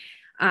Gurmukhi.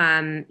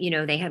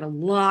 They had a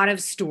lot of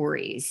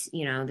stories,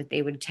 that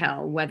they would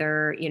tell,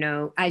 whether,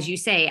 as you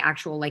say,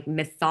 actual like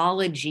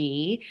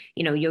mythology,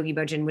 Yogi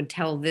Bhajan would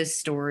tell this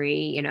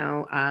story,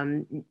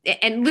 and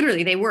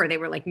literally they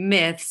were like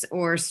myths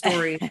or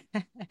stories.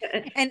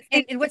 and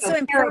what's so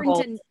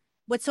important and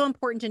what's so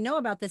important to know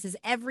about this is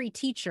every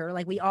teacher,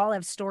 like we all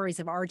have stories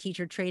of our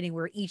teacher training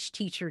where each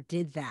teacher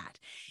did that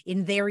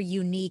in their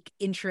unique,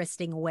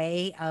 interesting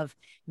way of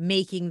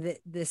making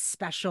this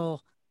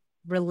special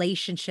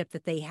relationship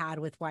that they had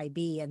with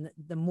YB. And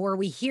the more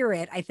we hear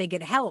it, I think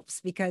it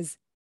helps, because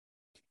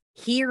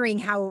hearing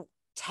how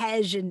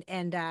Tej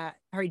and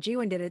Hari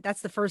Jiwan did it,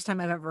 that's the first time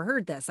I've ever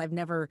heard this. I've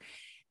never,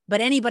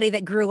 but anybody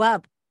that grew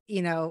up,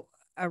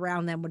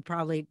 around them would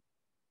probably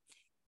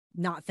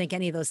not think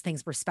any of those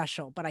things were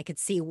special, but I could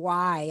see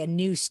why a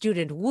new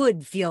student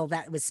would feel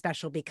that was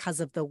special because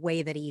of the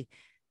way that he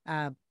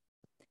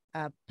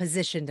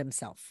positioned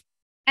himself.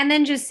 And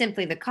then just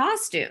simply the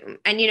costume.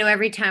 And,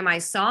 every time I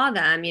saw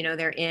them,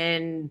 they're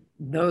in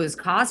those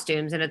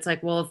costumes. And it's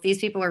like, well, if these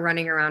people are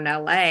running around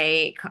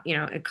LA,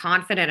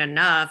 confident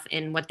enough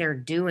in what they're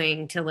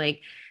doing to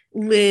like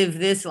live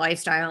this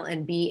lifestyle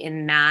and be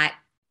in that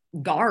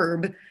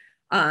garb,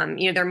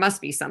 there must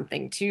be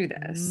something to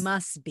this.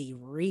 Must be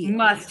real.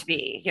 Must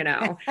be,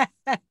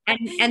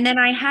 and then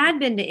I had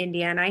been to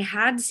India and I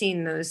had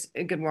seen those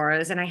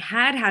Gurdwaras and I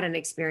had an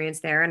experience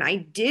there, and I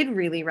did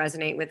really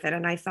resonate with it,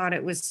 and I thought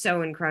it was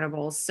so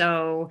incredible.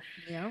 So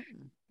yeah.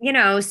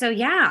 So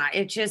yeah,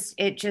 it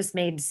just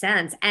made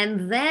sense.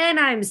 And then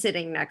I'm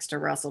sitting next to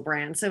Russell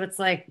Brand. So it's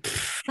like,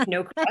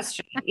 no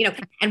question,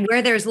 and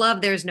where there's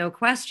love, there's no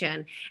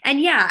question. And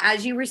yeah,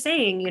 as you were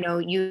saying,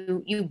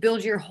 you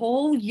build your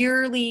whole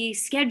yearly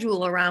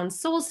schedule around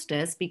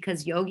solstice,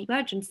 because Yogi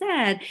Bhajan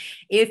said,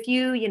 if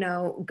you,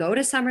 go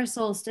to summer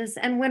solstice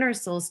and winter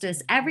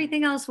solstice,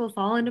 everything else will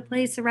fall into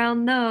place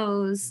around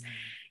those.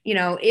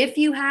 If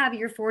you have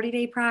your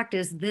 40-day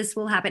practice, this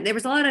will happen. There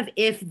was a lot of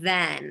if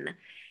then.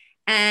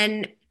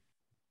 And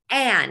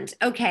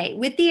okay,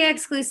 with the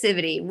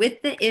exclusivity,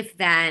 with the if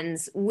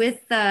thens,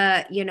 with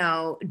the,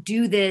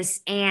 do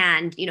this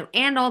and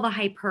all the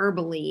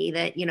hyperbole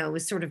that,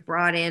 was sort of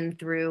brought in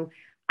through,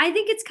 I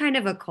think it's kind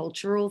of a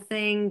cultural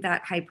thing,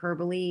 that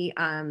hyperbole.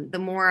 The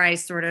more I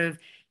sort of,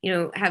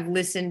 have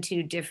listened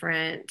to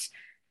different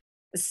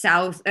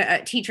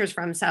teachers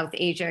from South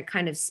Asia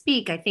kind of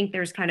speak, I think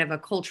there's kind of a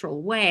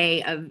cultural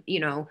way of,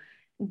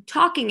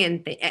 talking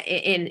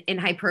in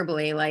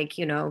hyperbole, like,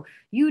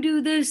 you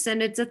do this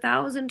and it's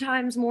 1,000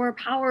 times more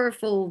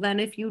powerful than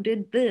if you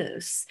did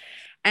this.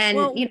 And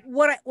well,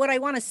 what I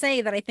want to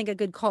say that I think a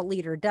good cult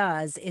leader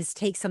does is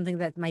take something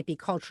that might be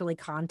culturally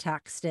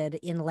contexted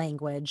in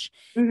language,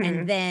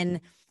 and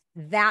then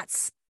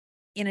that's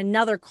in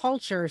another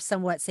culture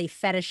somewhat, say,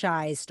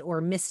 fetishized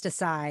or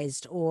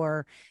mysticized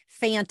or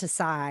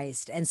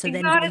fantasized. And so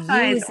then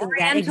by using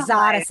that,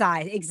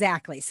 exoticized,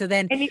 exactly. So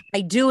then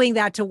by doing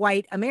that to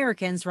white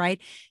Americans, right,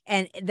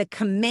 and the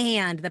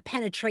command, the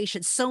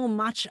penetration, so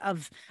much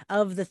of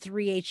the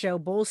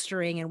 3HO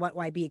bolstering and what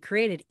YB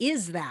created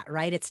is that,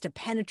 right? It's to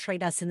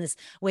penetrate us in this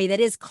way that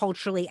is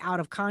culturally out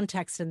of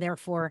context, and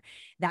therefore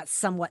that's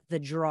somewhat the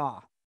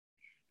draw.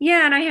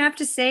 Yeah, and I have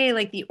to say,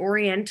 like, the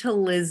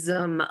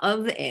Orientalism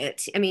of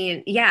it, I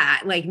mean, yeah,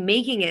 like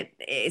making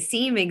it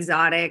seem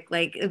exotic,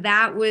 like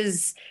that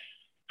was,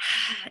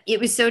 it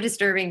was so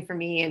disturbing for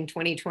me in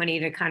 2020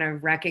 to kind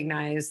of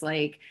recognize,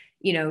 like,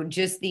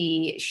 just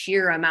the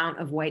sheer amount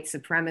of white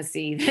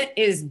supremacy that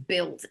is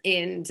built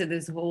into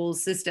this whole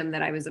system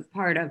that I was a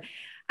part of.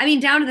 I mean,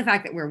 down to the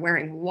fact that we're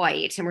wearing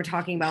white and we're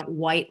talking about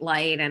white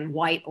light and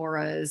white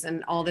auras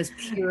and all this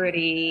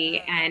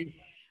purity and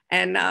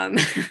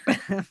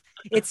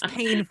it's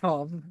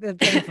painful the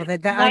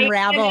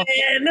unravel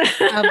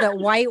of the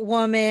white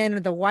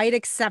woman, the white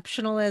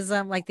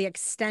exceptionalism, like the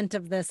extent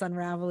of this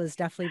unravel has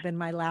definitely been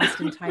my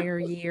last entire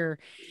year.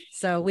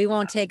 So we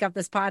won't take up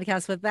this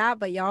podcast with that,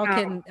 but y'all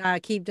can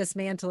keep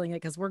dismantling it,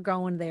 because we're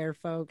going there,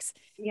 folks.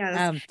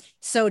 Yes.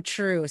 So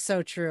true.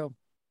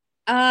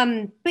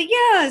 But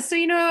yeah, so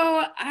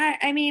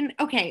I mean,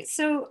 okay,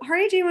 so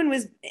Hari Jiwan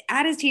was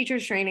at his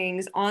teacher's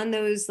trainings on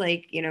those,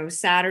 like,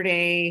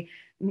 Saturday,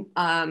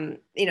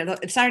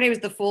 Saturday was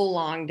the full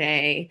long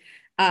day.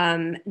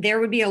 there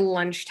would be a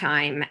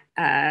lunchtime,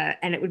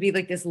 and it would be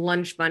like this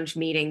lunch bunch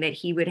meeting that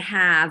he would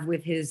have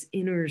with his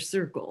inner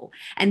circle.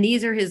 And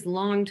these are his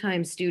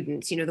longtime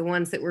students, the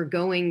ones that were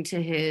going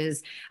to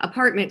his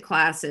apartment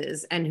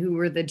classes and who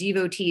were the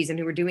devotees and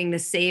who were doing the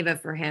seva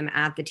for him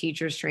at the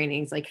teachers'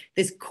 trainings, like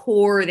this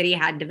core that he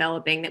had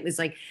developing that was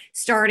like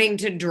starting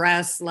to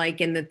dress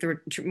like in the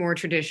more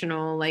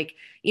traditional, like,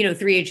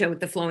 3HO with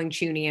the flowing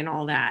chuni and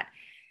all that.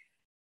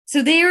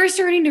 So they were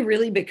starting to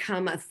really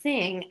become a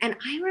thing. And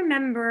I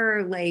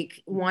remember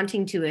like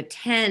wanting to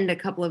attend a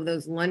couple of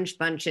those lunch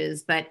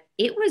bunches, but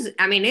that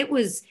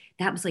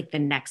was like the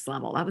next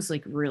level. That was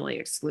like really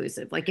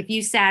exclusive. Like if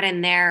you sat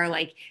in there,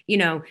 like,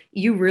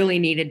 you really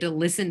needed to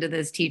listen to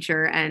this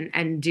teacher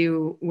and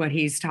do what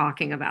he's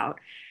talking about.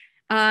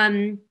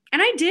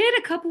 And I did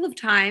a couple of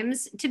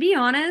times, to be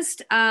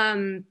honest.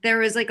 There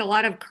was like a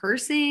lot of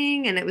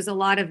cursing and it was a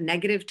lot of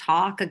negative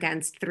talk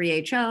against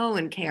 3HO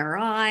and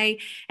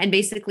KRI, and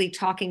basically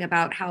talking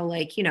about how,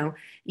 like,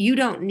 you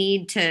don't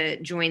need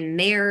to join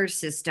their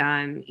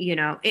system.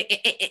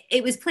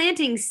 It was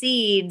planting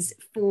seeds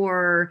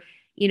for,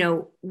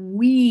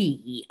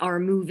 we are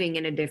moving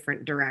in a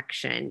different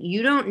direction.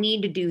 You don't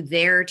need to do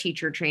their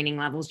teacher training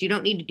levels. You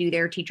don't need to do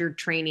their teacher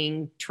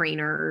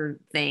trainer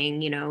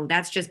thing.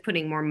 That's just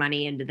putting more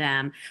money into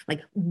them.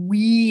 Like,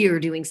 we are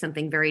doing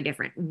something very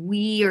different.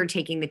 We are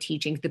taking the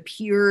teachings, the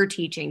pure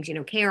teachings.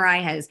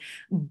 KRI has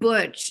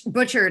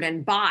butchered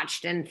and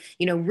botched and,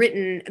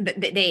 written,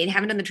 they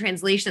haven't done the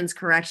translations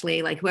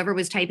correctly. Like, whoever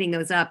was typing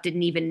those up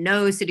didn't even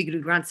know Siddhi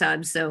Guru Granth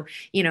Sahib. So,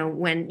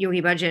 when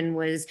Yogi Bhajan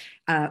was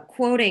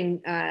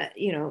quoting,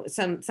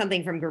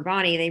 something from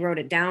Gurbani, they wrote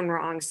it down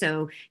wrong.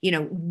 So,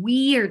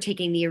 we are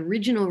taking the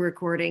original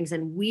recordings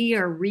and we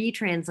are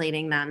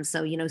retranslating them.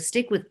 So,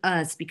 stick with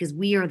us because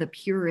we are the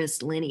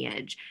purest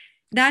lineage.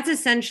 That's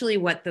essentially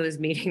what those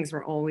meetings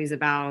were always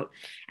about.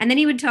 And then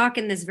he would talk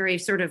in this very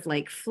sort of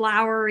like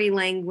flowery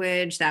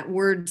language, that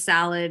word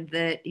salad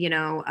that,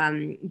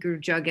 Guru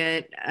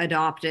Jagat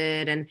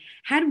adopted, and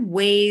had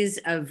ways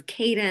of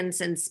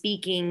cadence and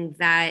speaking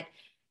that,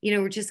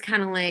 we're just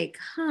kind of like,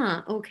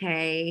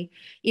 okay,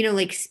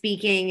 like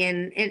speaking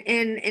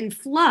in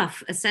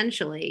fluff,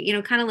 essentially,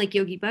 kind of like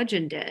Yogi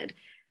Bhajan did.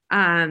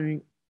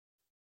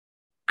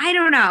 I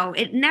don't know.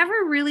 It never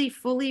really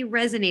fully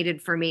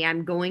resonated for me.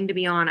 I'm going to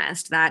be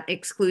honest, that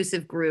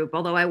exclusive group,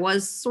 although I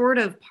was sort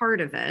of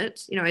part of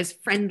it, I was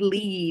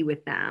friendly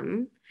with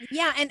them.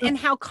 Yeah, and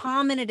how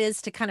common it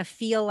is to kind of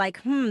feel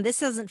like, this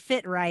doesn't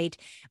fit right,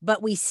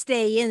 but we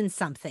stay in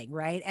something,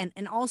 right?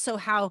 And also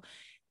how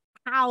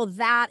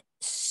that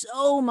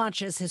so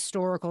much is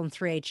historical in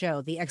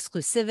 3HO, the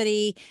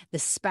exclusivity, the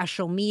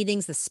special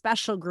meetings, the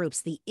special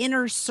groups, the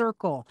inner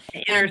circle.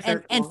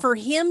 And for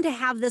him to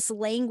have this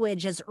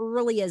language as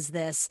early as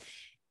this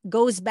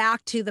goes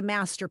back to the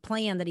master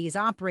plan that he's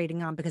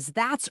operating on, because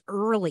that's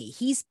early.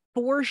 He's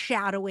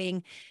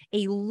foreshadowing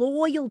a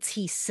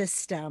loyalty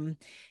system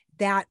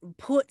that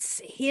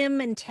puts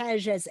him and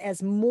Tej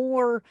as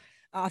more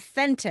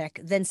authentic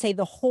than, say,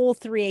 the whole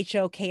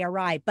 3HO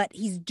KRI. But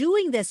he's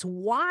doing this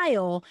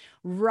while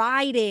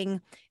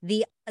riding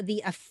the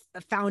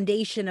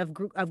foundation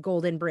of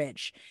Golden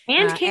Bridge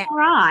and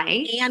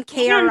KRI and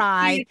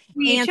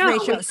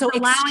 3HO. So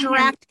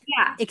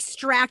yeah.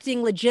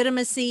 extracting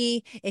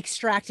legitimacy,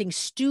 extracting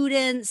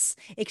students,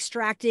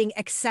 extracting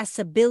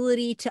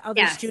accessibility to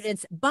other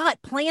students,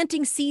 but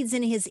planting seeds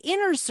in his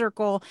inner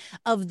circle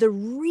of the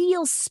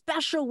real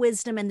special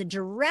wisdom and the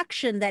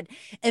direction that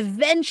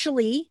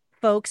eventually,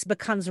 folks,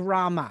 becomes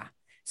Rama.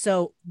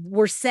 So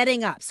we're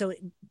setting up.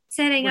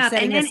 Setting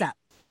this up.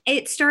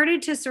 It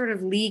started to sort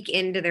of leak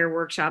into their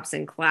workshops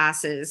and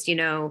classes.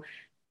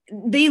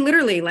 They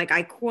literally, like,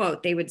 I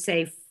quote, they would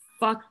say,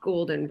 fuck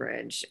Golden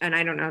Bridge. And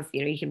I don't know if,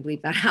 you can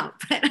bleep that out,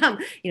 but,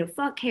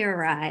 fuck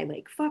KRI,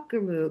 like, fuck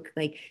Gurmukh,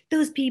 like,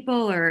 those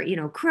people are,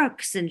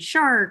 crooks and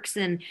sharks.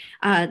 And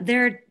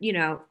they're,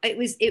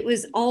 it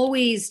was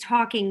always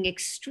talking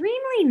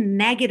extremely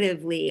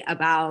negatively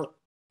about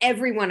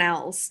everyone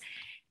else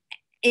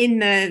in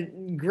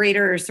the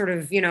greater sort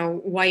of,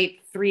 white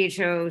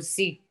 3HO,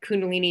 C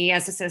Kundalini,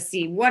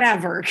 SSSC,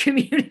 whatever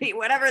community,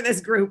 whatever this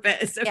group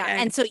is. Okay? Yeah.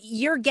 And so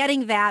you're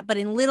getting that, but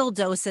in little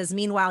doses.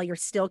 Meanwhile, you're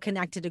still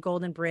connected to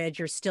Golden Bridge.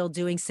 You're still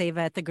doing Seva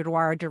at the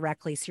Gurdwara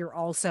directly. So you're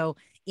also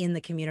in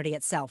the community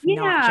itself. Yeah.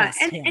 Not just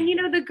him. And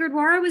the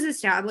Gurdwara was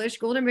established.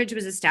 Golden Bridge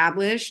was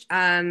established.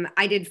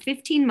 I did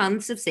 15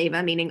 months of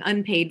Seva, meaning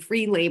unpaid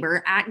free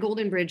labor, at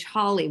Golden Bridge,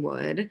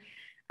 Hollywood.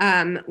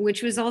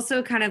 Which was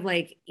also kind of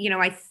like,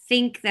 I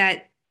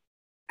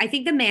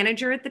think the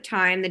manager at the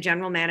time, the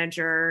general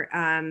manager,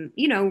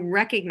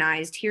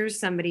 recognized, here's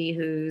somebody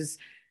who's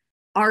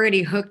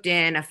already hooked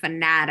in, a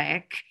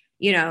fanatic,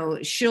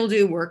 she'll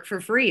do work for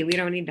free. We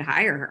don't need to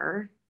hire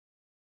her.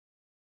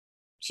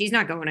 She's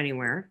not going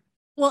anywhere.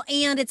 Well,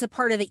 and it's a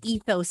part of the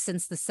ethos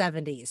since the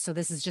 70s. So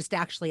this is just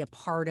actually a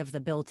part of the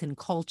built-in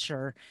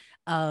culture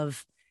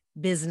of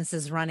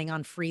businesses running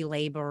on free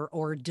labor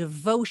or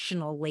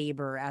devotional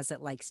labor, as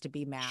it likes to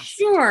be masked.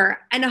 Sure,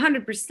 and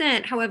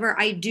 100%. However,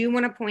 I do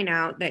want to point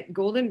out that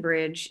Golden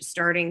Bridge,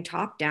 starting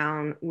top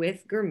down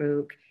with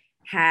Gurmukh,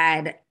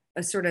 had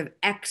a sort of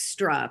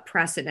extra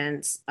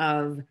precedence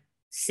of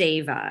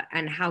seva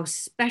and how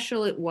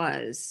special it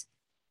was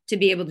to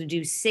be able to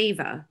do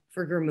seva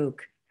for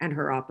Gurmukh and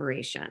her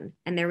operation.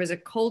 And there was a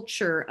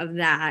culture of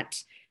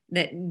that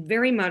that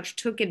very much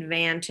took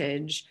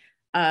advantage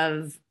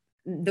of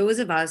those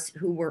of us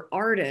who were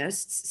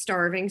artists,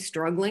 starving,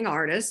 struggling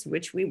artists,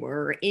 which we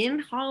were in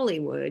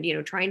Hollywood,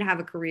 trying to have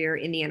a career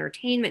in the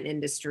entertainment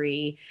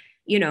industry,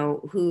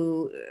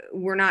 who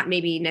were not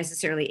maybe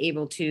necessarily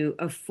able to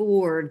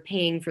afford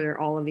paying for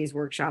all of these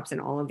workshops and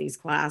all of these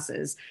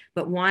classes,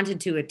 but wanted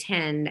to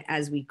attend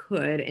as we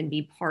could and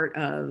be part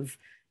of,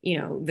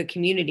 the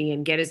community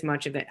and get as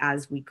much of it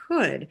as we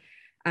could.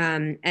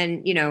 And,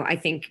 I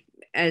think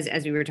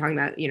as we were talking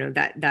about,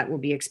 that will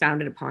be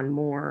expounded upon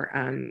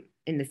more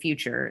in the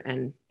future,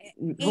 and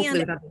hopefully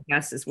with other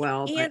guests as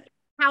well. And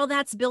how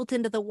that's built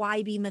into the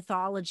Wybie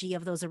mythology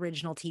of those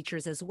original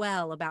teachers as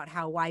well, about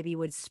how Wybie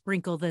would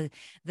sprinkle the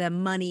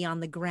money on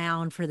the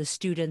ground for the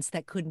students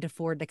that couldn't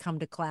afford to come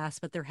to class,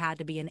 but there had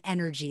to be an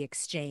energy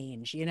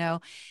exchange,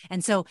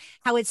 and so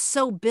how it's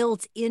so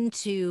built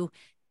into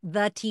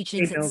the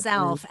teachings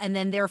itself, and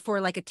then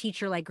therefore like a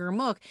teacher like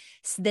Gurmukh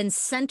then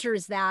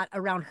centers that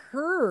around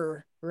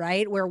her,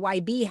 right, where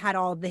Wybie had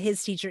all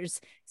his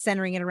teachers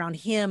centering it around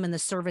him and the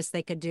service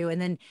they could do,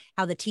 and then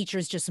how the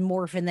teachers just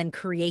morph and then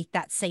create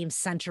that same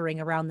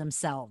centering around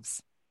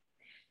themselves.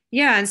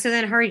 Yeah, and so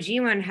then Hari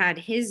Jiwan had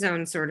his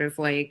own sort of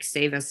like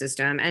seva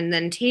system, and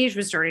then Tej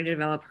was starting to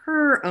develop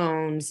her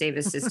own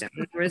seva system.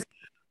 There was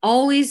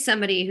always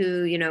somebody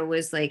who,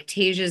 was like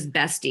Tej's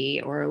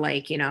bestie, or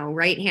like,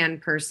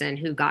 right-hand person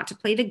who got to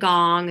play the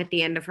gong at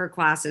the end of her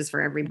classes for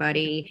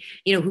everybody,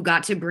 who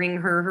got to bring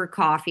her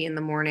coffee in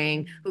the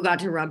morning, who got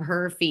to rub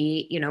her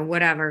feet,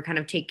 whatever, kind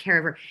of take care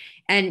of her.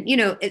 And,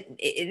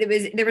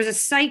 there was a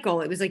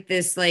cycle. It was like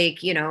this,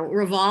 like,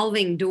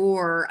 revolving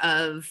door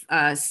of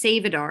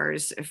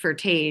Sevadars for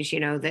Tej,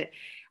 that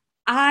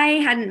I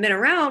hadn't been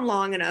around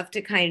long enough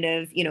to kind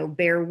of,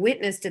 bear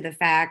witness to the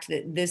fact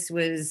that this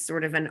was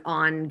sort of an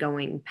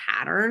ongoing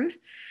pattern.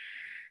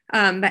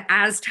 But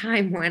as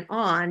time went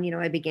on,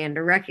 I began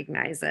to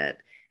recognize it.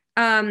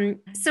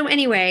 So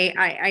anyway,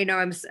 I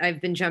know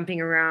I've been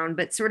jumping around,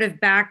 but sort of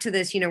back to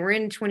this, we're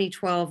in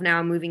 2012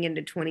 now, moving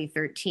into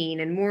 2013,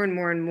 and more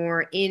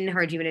in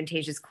Hari Jiwan and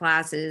Tej's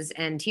classes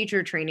and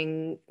teacher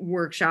training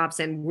workshops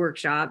at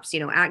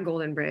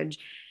Golden Bridge,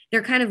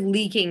 they're kind of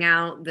leaking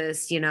out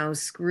this,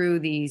 screw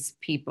these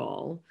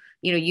people,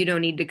 you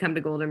don't need to come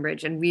to Golden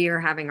Bridge. And we are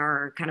having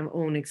our kind of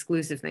own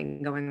exclusive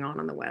thing going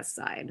on the West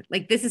Side.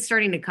 Like, this is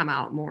starting to come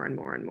out more and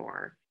more and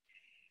more.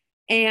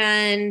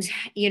 And,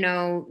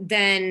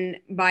 then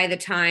by the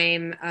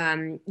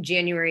time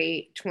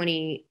January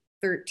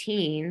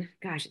 2013,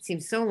 gosh, it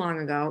seems so long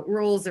ago,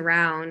 rolls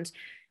around,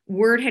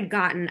 word had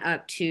gotten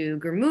up to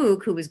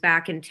Gurmukh, who was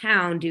back in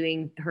town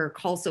doing her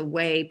Khalsa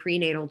Way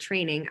prenatal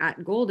training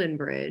at Golden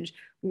Bridge.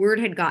 Word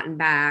had gotten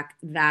back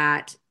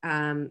that,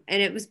 and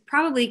it was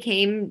probably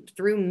came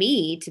through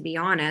me, to be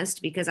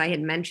honest, because I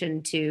had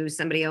mentioned to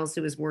somebody else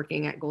who was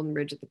working at Golden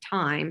Bridge at the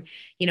time,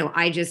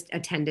 I just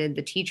attended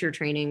the teacher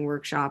training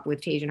workshop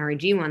with Tej and Hari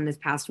Jiwan this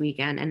past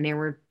weekend, and there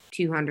were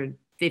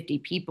 250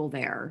 people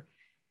there.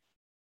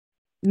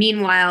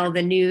 Meanwhile,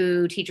 the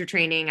new teacher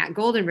training at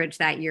Golden Bridge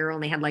that year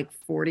only had like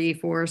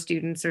 44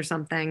 students or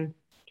something.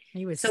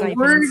 He was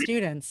siphoning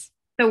students.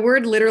 The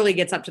word literally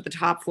gets up to the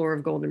top floor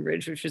of Golden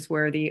Bridge, which is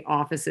where the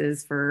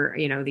offices for,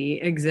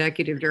 the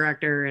executive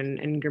director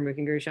and Gurmukh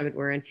and Guru Shabbat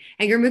were in.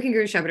 And Gurmukh and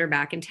Guru Shabbat are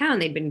back in town.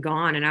 They'd been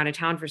gone and out of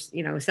town for,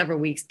 several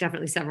weeks,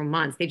 definitely several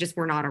months. They just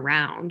were not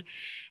around.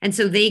 And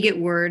so they get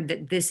word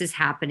that this is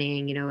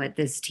happening, at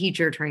this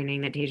teacher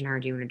training that Tej and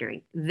Hari Jiwan are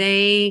doing.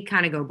 They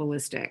kind of go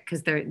ballistic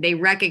because they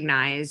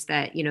recognize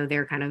that,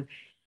 they're kind of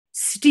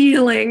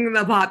stealing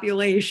the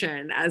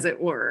population, as it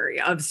were,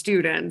 of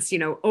students,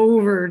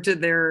 over to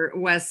their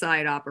West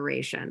Side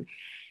operation.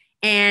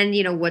 And,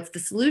 what's the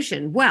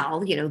solution?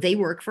 Well, they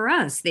work for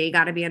us. They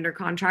got to be under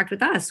contract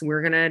with us.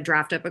 We're going to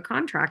draft up a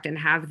contract and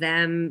have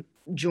them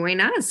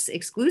join us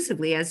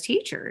exclusively as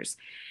teachers.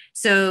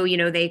 So,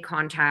 they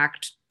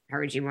contact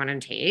Hari Jiwan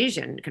and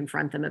Tej and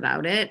confront them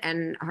about it.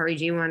 And Hari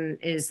Jiwan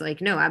is like,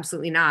 no,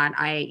 absolutely not.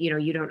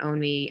 You don't own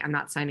me. I'm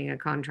not signing a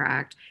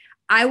contract.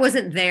 I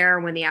wasn't there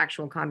when the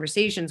actual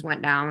conversations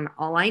went down.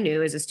 All I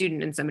knew as a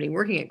student and somebody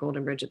working at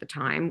Golden Bridge at the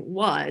time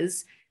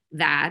was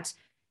that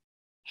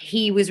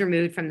he was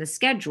removed from the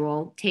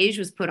schedule. Tej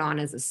was put on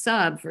as a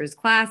sub for his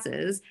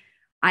classes.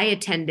 I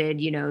attended,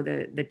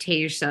 the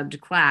Tej subbed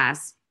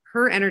class.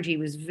 Her energy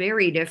was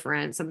very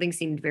different. Something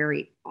seemed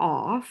very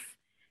off.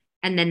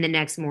 And then the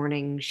next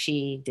morning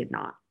she did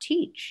not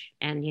teach.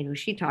 And,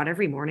 she taught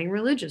every morning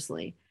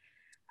religiously.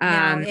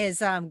 Now, is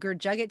Guru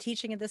Jagat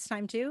teaching at this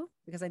time too?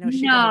 Because I know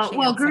she did her No,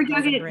 well, chants Guru at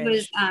Golden Jagat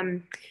was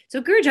Bridge.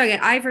 so Guru Jagat.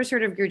 I first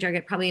heard of Guru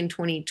Jagat probably in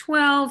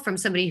 2012 from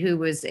somebody who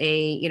was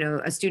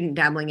a student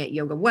dabbling at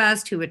Yoga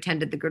West who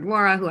attended the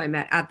Gurdwara, who I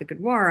met at the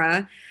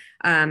Gurdwara,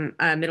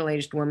 a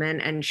middle-aged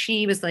woman, and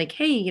she was like,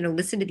 "Hey,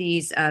 listen to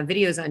these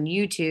videos on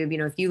YouTube.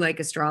 If you like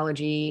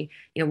astrology,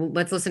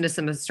 let's listen to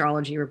some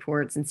astrology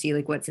reports and see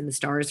like what's in the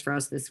stars for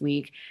us this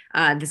week."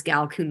 This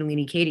gal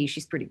Kundalini Katie,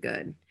 she's pretty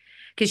good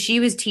because she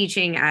was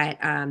teaching at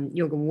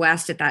Yoga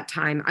West at that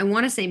time. I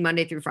want to say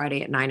Monday through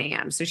Friday at 9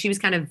 a.m. So she was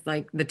kind of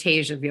like the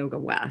Tej of Yoga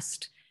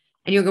West.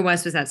 And Yoga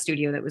West was that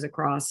studio that was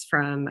across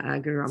from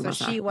Guru Ram So Dass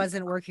she Ashram.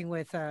 wasn't working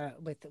with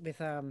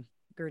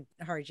Guru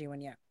Hari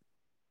Jiwan yet.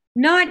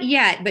 Not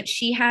yet, but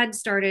she had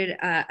started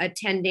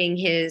attending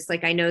his,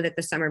 like, I know that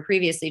the summer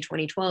previously,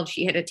 2012,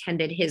 she had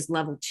attended his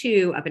level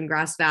 2 up in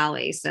Grass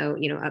Valley. So,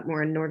 up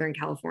more in Northern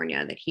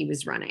California that he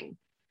was running.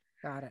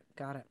 Got it.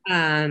 Got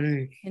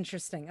it.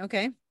 Interesting.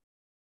 Okay.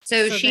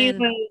 So So she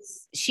then,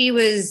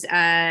 was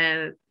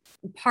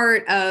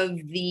part of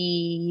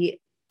the,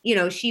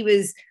 she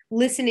was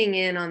listening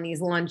in on these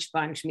lunch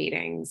bunch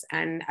meetings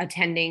and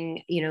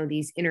attending,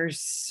 these inner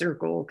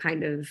circle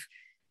kind of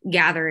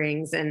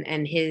gatherings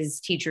and his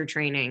teacher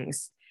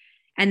trainings.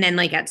 And then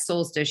like at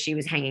Solstice, she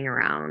was hanging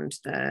around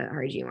the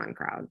RG1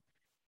 crowd.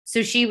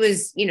 So she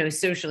was,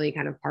 socially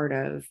kind of part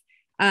of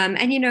and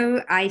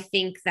I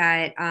think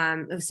that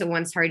so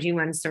once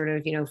Harjiwan sort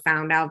of,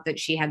 found out that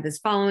she had this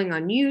following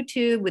on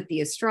YouTube with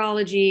the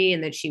astrology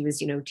and that she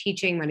was,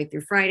 teaching Monday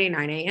through Friday,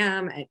 9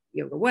 a.m. at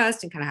Yoga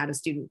West and kind of had a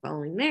student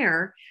following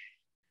there,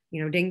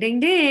 ding,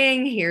 ding,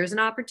 ding, here's an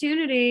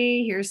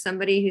opportunity. Here's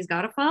somebody who's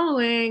got a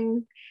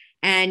following.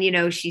 And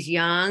she's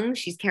young,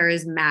 she's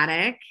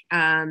charismatic.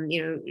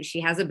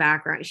 She has a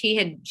background. She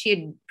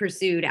had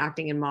pursued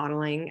acting and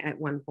modeling at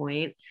one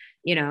point,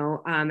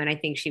 and I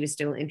think she was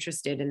still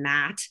interested in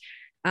that.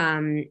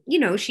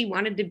 She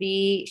wanted to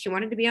be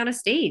on a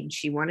stage.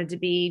 She wanted to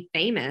be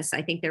famous.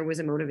 I think there was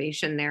a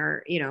motivation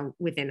there,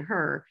 within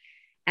her.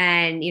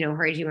 And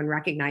Harijiwan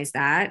recognized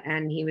that,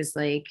 and he was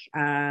like,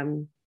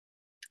 I'm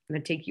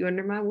going to take you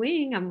under my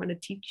wing. I'm going to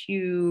teach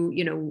you,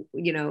 I'm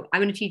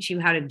going to teach you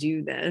how to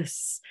do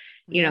this,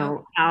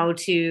 how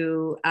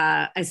to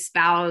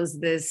espouse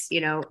this,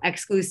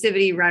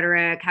 exclusivity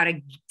rhetoric, how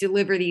to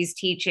deliver these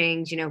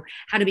teachings,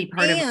 how to be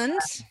part of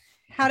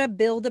how to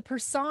build a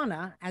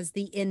persona as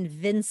the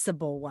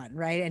invincible one,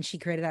 right? And she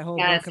created that whole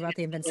book about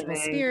the invincible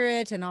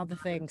spirit and all the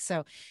things.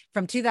 So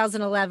from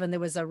 2011, there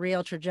was a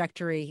real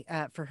trajectory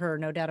for her,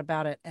 no doubt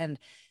about it. And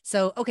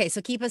so, okay,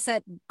 so keep us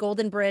at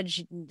Golden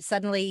Bridge.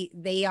 Suddenly,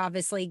 they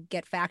obviously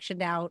get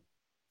factioned out.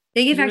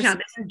 They get factioned out.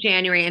 This is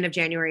end of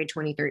January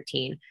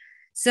 2013.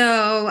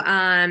 So,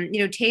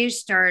 Tej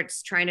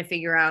starts trying to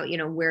figure out,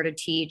 where to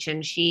teach.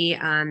 And she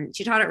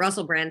taught at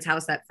Russell Brand's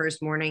house that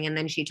first morning. And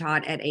then she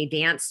taught at a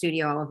dance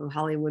studio off of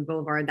Hollywood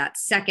Boulevard, that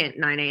second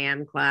 9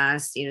 a.m.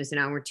 class, so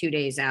now we're 2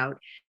 days out.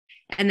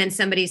 And then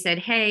somebody said,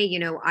 hey,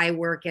 I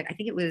work at, I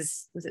think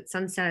was it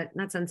Sunset,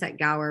 not Sunset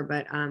Gower,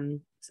 but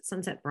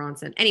Sunset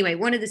Bronson. Anyway,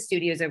 one of the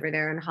studios over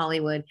there in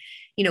Hollywood,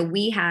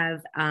 we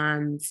have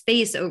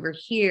space over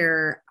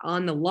here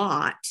on the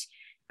lot.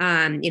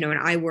 And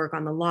I work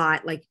on the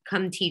lot, like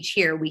come teach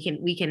here. We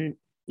can,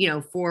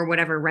 for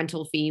whatever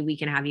rental fee, we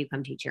can have you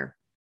come teach here.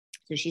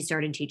 So she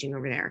started teaching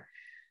over there.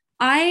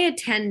 I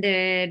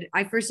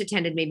first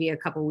attended maybe a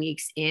couple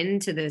weeks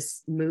into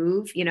this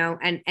move,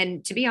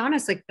 and to be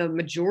honest, like the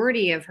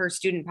majority of her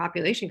student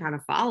population kind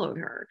of followed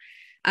her.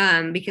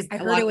 Because I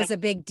heard it was a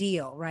big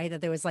deal, right?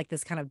 That there was like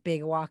this kind of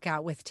big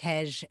walkout with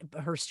Tej,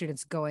 her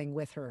students going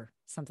with her,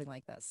 something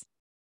like this.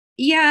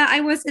 Yeah,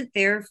 I wasn't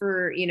there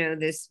for,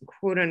 this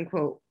quote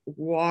unquote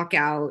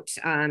walkout.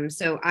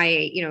 So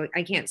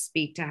I can't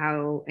speak to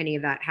how any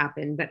of that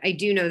happened, but I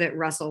do know that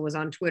Russell was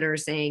on Twitter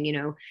saying,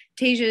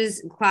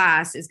 Tasia's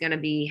class is going to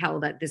be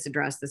held at this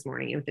address this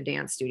morning with the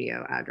dance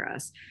studio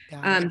address.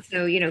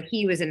 So,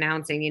 he was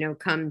announcing,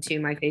 come to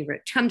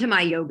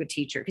my yoga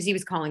teacher, because he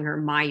was calling her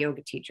my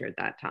yoga teacher at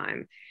that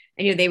time.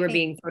 And, they were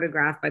being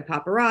photographed by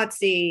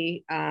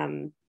paparazzi,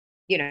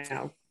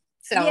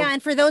 So yeah,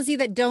 and for those of you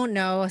that don't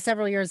know,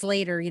 several years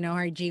later,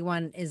 Hari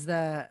Jiwan is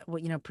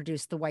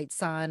produced The White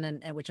Sun,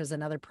 and which was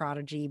another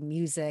Prodigy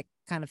music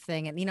kind of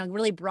thing, and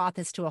really brought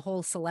this to a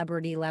whole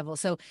celebrity level.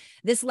 So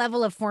this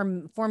level of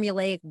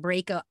formulaic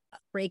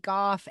break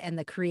off and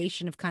the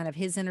creation of kind of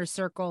his inner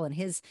circle and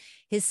his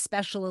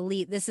special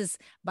elite, this is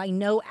by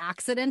no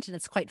accident, and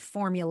it's quite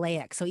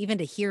formulaic. So even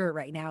to hear it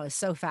right now is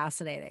so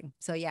fascinating.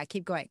 So yeah,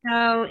 keep going.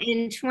 So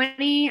in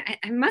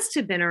I must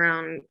have been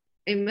around.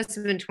 It must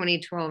have been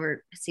 2012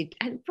 it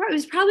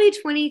was probably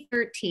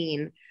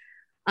 2013.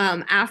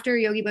 After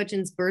Yogi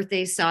Bhajan's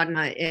birthday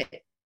sadhana,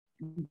 it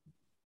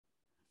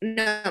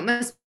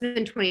must have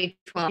been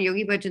 2012.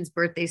 Yogi Bhajan's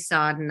birthday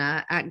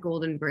sadhana at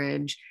Golden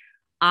Bridge.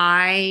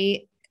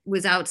 I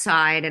was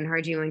outside and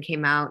Harjiwan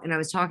came out, and I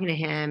was talking to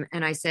him,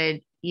 and I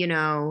said, is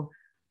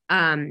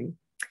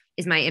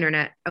my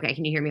internet okay?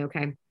 Can you hear me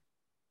okay?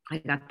 I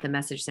got the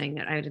message saying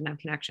that I didn't have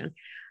connection.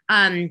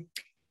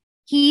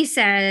 he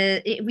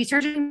said we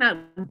started talking about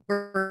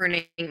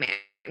Burning Man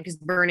because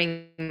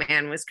Burning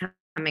Man was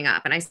coming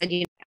up, and I said,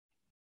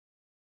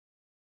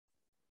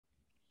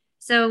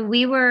 so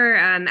we were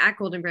at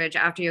Golden Bridge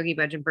after Yogi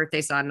Bhajan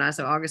birthday sadhana,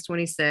 so August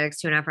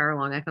 26th, 2.5 hour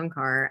long Ekon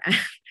car.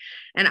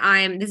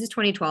 And this is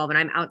 2012, and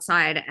I'm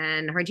outside,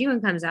 and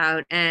Harjivan comes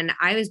out, and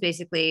I was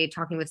basically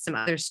talking with some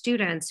other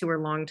students who were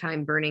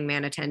longtime Burning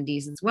Man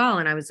attendees as well.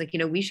 And I was like,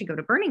 we should go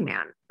to Burning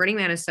Man. Burning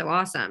Man is so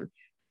awesome.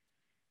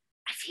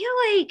 I feel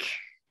like,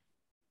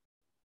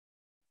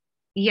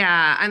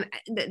 yeah,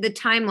 the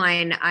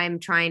timeline I'm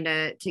trying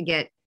to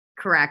get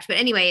correct. But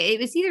anyway, it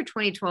was either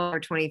 2012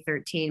 or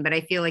 2013, but I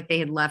feel like they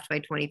had left by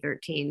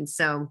 2013.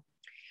 So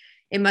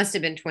it must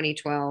have been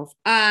 2012.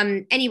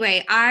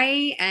 Anyway,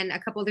 I and a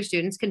couple other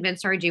students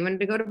convinced Harjivan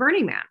to go to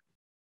Burning Man.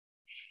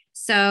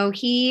 So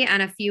he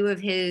and a few of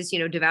his,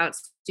 devout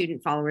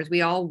student followers,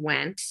 we all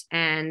went,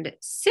 and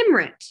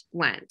Simrit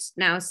went.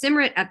 Now,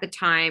 Simrit at the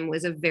time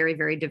was a very,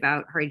 very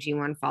devout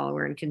Harjivan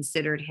follower and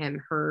considered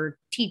him her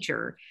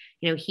teacher.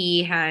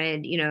 He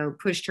had,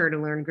 pushed her to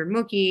learn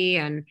Gurmukhi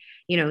and,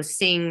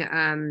 sing,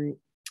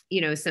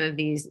 some of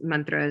these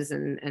mantras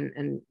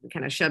and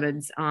kind of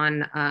shabads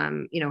on,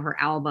 her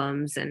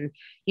albums. And,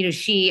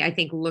 she, I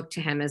think, looked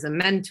to him as a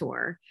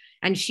mentor.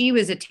 And she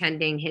was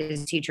attending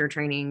his teacher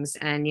trainings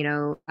and,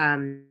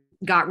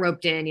 got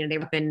roped in, they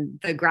were in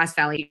the Grass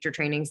Valley teacher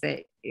trainings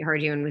that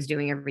Harjivan was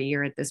doing every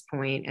year at this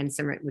point. And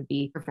Simrit would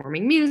be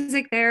performing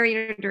music there,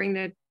 during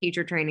the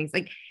teacher trainings.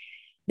 Like,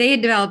 they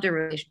had developed a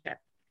relationship.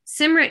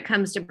 Simrit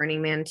comes to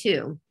Burning Man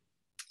too.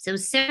 So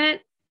Simrit,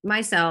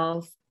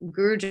 myself,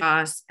 Guru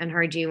Jas, and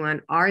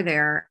Harjivan are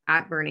there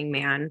at Burning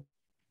Man.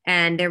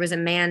 And there was a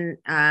man,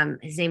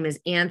 his name is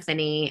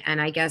Anthony, and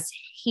I guess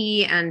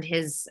he and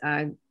his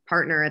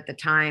partner at the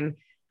time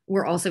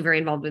were also very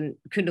involved in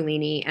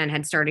Kundalini and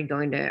had started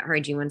going to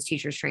Harjivan's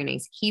teachers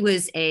trainings. He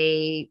was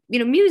a,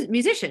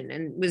 musician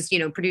and was,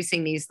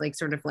 producing these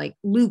sort of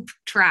loop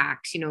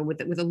tracks, with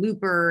a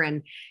looper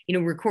and,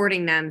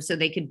 recording them so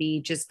they could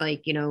be just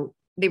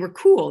they were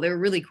cool. They were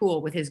really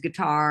cool with his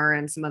guitar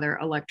and some other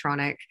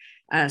electronic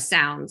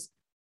sounds.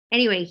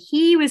 Anyway,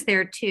 he was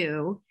there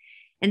too.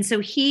 And so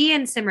he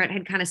and Simrit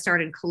had kind of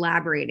started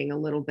collaborating a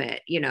little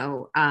bit,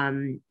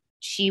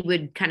 she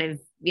would kind of,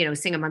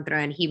 sing a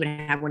mantra and he would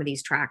have one of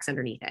these tracks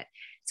underneath it.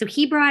 So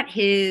he brought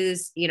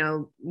his,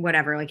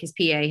 whatever, his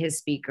PA, his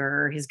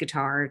speaker, his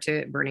guitar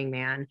to Burning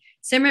Man.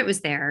 Simrit was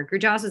there. Guru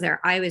Jas was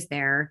there. I was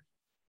there.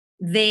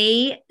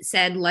 They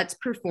said, let's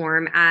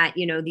perform at,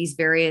 these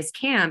various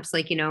camps.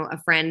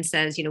 A friend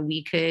says,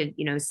 we could,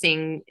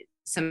 sing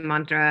some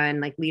mantra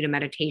and lead a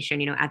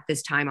meditation, at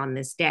this time on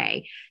this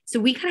day. So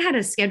we kind of had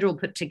a schedule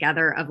put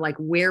together of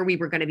where we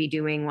were going to be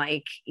doing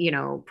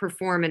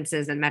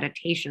performances and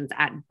meditations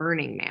at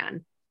Burning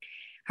Man.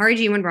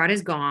 Harjivan brought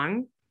his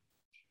gong.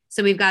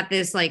 So we've got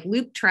this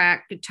loop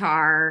track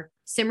guitar,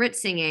 Simrit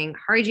singing,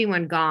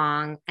 Harjivan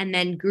gong, and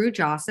then Guru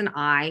Jas and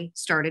I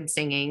started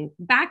singing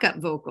backup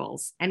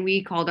vocals, and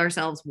we called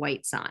ourselves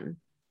White Sun.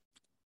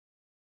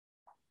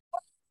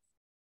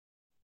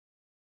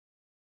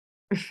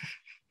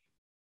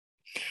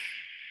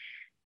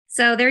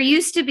 So there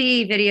used to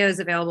be videos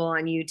available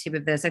on YouTube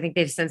of this. I think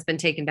they've since been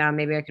taken down.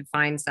 Maybe I could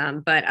find some.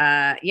 But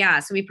yeah,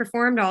 so we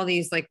performed all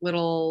these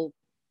little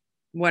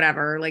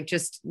whatever,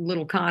 just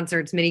little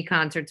concerts, mini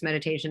concerts,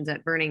 meditations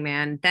at Burning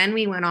Man. Then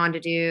we went on to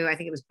do, I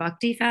think it was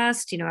Bhakti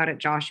Fest, out at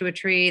Joshua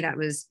Tree.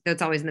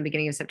 That's always in the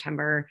beginning of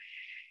September.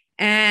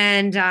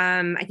 And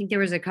I think there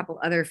was a couple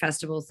other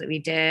festivals that we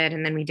did.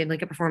 And then we did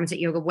a performance at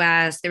Yoga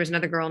West. There was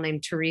another girl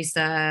named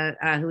Teresa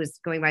who was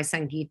going by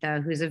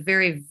Sangeeta, who's a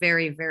very,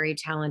 very, very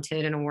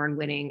talented and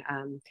award-winning.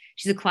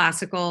 She's a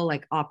classical,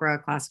 opera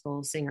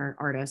classical singer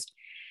artist.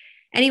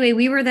 Anyway,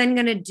 we were then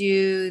going to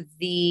do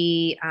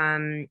the,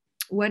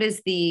 what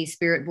is the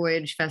Spirit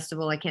Voyage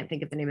Festival? I can't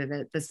think of the name of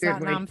it. The Spirit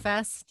Satnam Voyage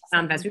Fest.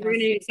 Fest. We were going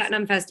to do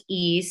Satnam Fest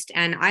East.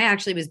 And I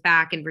actually was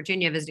back in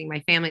Virginia visiting my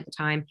family at the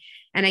time.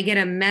 And I get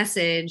a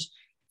message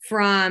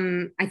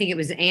from, I think it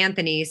was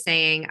Anthony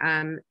saying,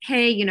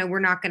 hey, we're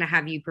not going to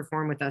have you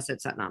perform with us at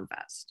Satnam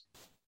Fest,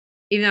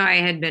 even though I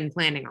had been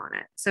planning on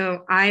it.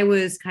 So I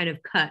was kind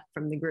of cut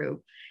from the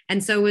group.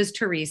 And so was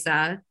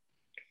Teresa.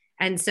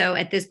 And so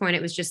at this point,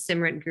 it was just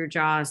Simrit, Guru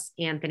Jas,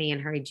 Anthony,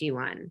 and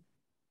Harjivan.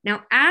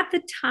 Now, at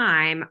the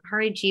time,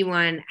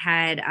 Harjivan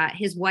had,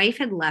 his wife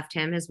had left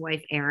him. His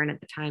wife, Erin,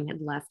 at the time had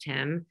left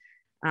him.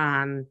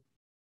 I'm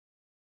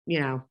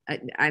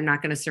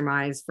not going to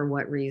surmise for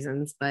what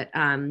reasons, but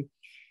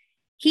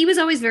he was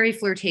always very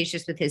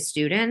flirtatious with his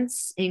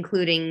students,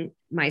 including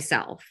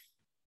myself.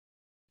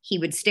 He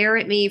would stare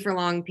at me for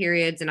long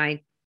periods, and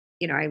I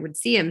would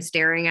see him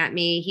staring at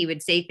me. He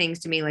would say things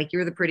to me like,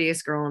 "You're the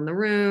prettiest girl in the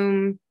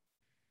room.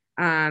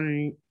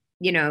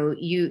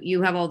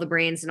 You have all the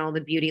brains and all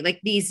the beauty,"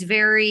 these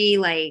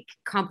very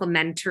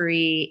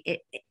complimentary,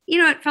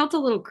 it felt a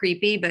little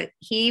creepy, but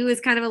he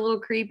was kind of a little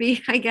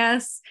creepy, I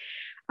guess.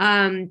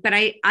 But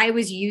I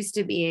was used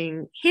to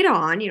being hit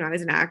on, I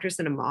was an actress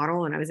and a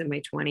model and I was in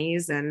my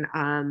 20s. And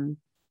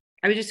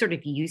I was just sort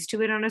of used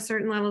to it on a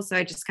certain level. So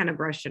I just kind of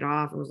brushed it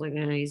off. I was like,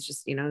 he's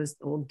just, this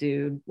old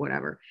dude,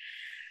 whatever.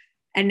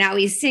 And now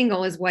he's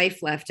single. His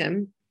wife left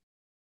him.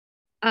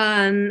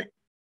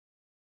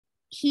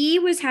 He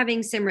was having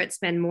Simrit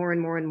spend more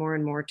and more and more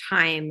and more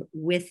time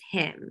with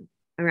him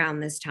around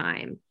this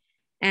time.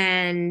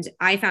 And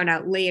I found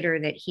out later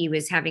that he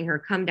was having her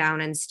come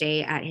down and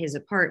stay at his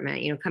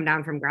apartment, come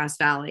down from Grass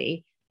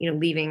Valley,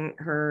 leaving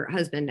her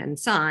husband and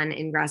son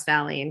in Grass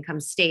Valley and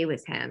come stay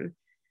with him.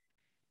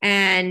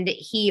 And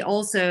he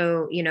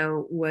also,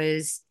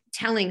 was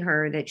telling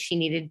her that she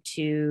needed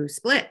to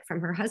split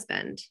from her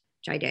husband,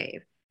 Jaidev.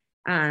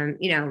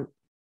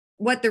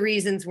 What the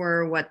reasons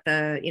were, what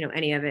the,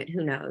 any of it,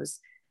 who knows.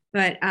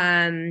 But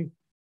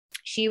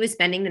she was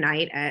spending the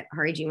night at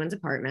Hari Jiwan's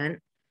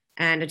apartment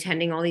and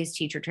attending all these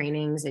teacher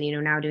trainings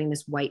and, now doing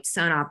this White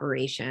Sun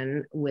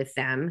operation with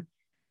them.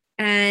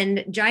 And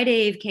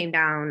Jaidev came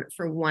down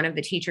for one of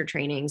the teacher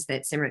trainings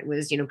that Simrit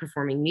was,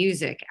 performing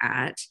music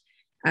at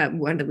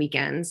one of the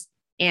weekends.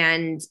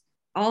 And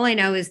all I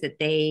know is that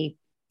they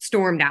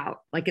stormed out,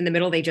 like in the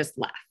middle, they just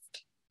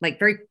left, like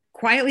very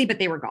quietly, but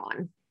they were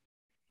gone.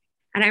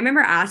 And I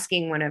remember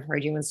asking one of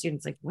Hari Jiwan's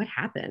students, like, what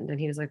happened? And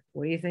he was like,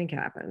 what do you think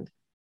happened?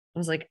 I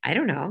was like, I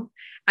don't know.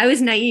 I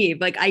was naive.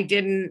 Like, I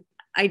didn't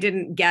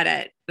get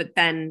it, but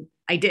then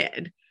I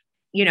did.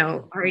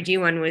 Hari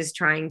Jiwan was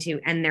trying to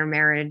end their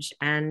marriage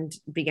and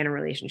begin a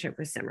relationship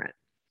with Simrit.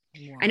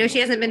 Wow. I know she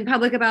hasn't been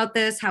public about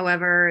this.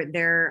 However,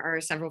 there are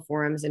several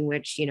forums in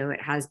which,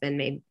 it has been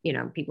made,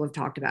 people have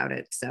talked about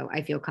it. So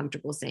I feel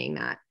comfortable saying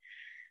that.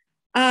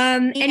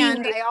 And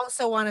anyway, I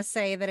also want to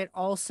say that it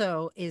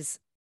also is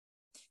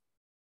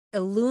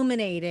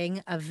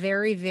illuminating a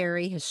very,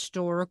 very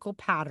historical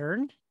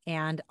pattern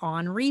and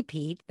on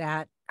repeat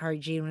that Hari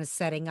Jiwan is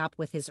setting up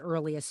with his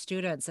earliest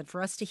students. And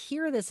for us to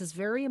hear this is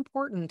very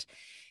important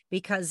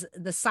because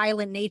the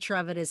silent nature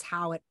of it is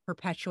how it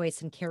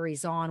perpetuates and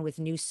carries on with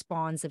new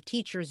spawns of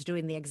teachers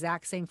doing the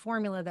exact same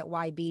formula that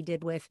YB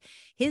did with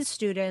his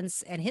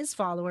students and his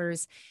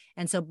followers.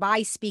 And so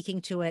by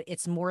speaking to it,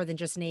 it's more than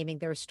just naming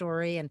their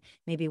story. And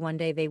maybe one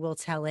day they will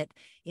tell it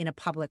in a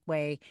public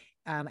way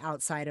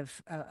outside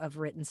of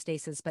written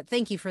stasis. But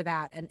thank you for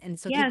that. And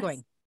so yes. Keep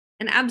going.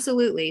 And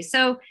absolutely.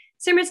 So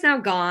Simrit's now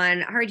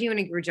gone. Hari Jiwan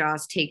and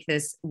Gurjas take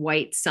this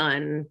White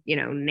Sun,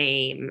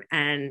 name,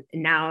 and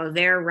now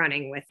they're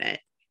running with it.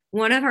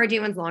 One of Hari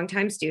Jiwan's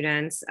longtime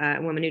students, a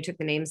woman who took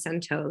the name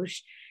Santosh,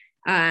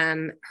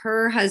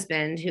 her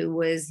husband, who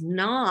was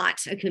not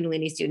a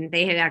Kundalini student,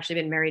 they had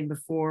actually been married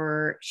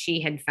before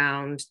she had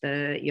found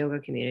the yoga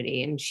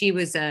community, and she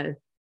was a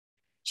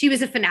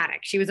fanatic.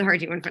 She was a Hari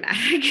Jiwan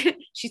fanatic.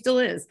 She still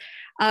is.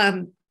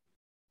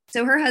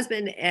 So her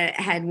husband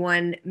had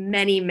won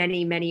many,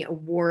 many, many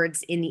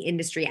awards in the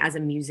industry as a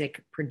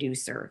music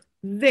producer.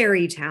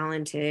 Very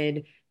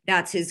talented.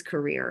 That's his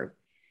career.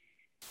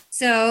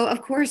 So,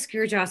 of course,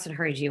 Gurjas and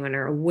Hari Jiwan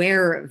are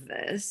aware of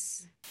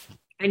this.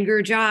 And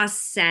Gurjas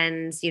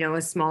sends,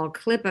 a small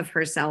clip of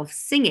herself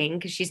singing,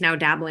 because she's now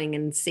dabbling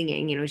in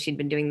singing. She'd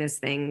been doing this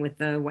thing with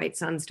the White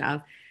Sun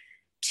stuff,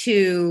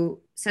 to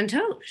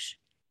Santosh.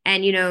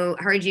 And,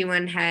 Hari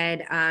Jiwan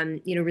had,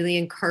 really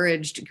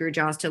encouraged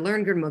Gurjas to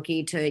learn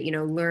Gurmukhi,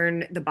 to,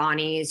 learn the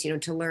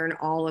Banis, to learn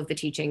all of the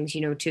teachings,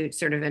 to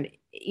sort of an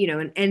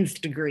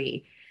nth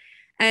degree.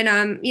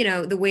 And,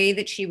 the way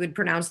that she would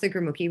pronounce the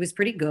Gurmukhi was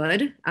pretty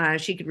good.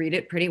 She could read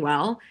it pretty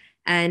well.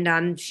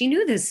 And she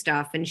knew this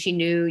stuff, and she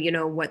knew,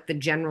 what the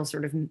general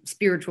sort of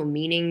spiritual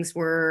meanings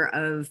were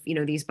of,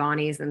 these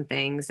Banis and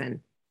things.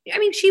 And I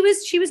mean, she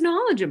was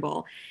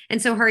knowledgeable. And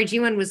so Hari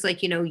Jiwan was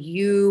like,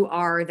 you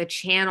are the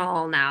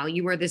channel now.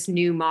 You are this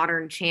new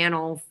modern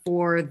channel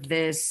for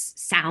this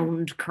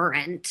sound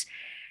current.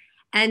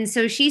 And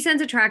so she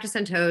sends a track to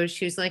Santosh.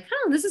 She was like,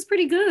 oh, this is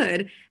pretty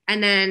good.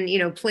 And then,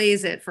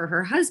 plays it for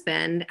her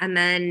husband. And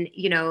then,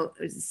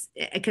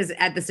 because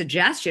at the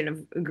suggestion of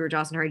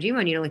Gurjas and Hari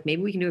Jiwan, like,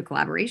 maybe we can do a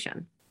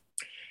collaboration.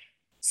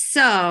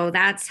 So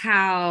that's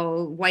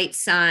how White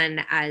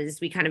Sun, as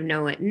we kind of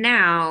know it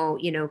now,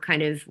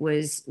 kind of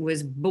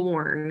was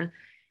born.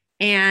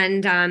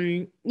 And,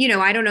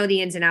 I don't know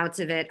the ins and outs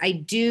of it. I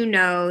do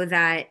know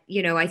that,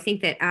 I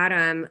think that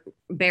Adam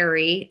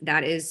Berry,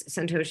 that is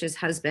Santosh's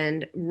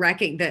husband,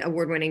 the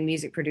award-winning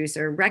music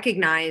producer,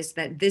 recognized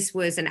that this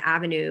was an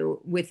avenue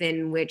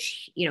within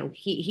which,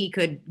 he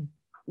could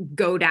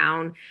go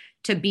down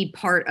to be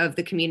part of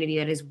the community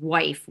that his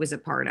wife was a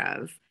part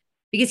of.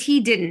 Because he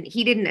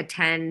didn't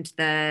attend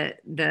the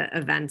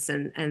events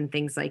and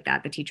things like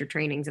that, the teacher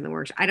trainings and the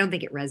works. I don't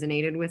think it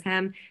resonated with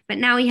him, but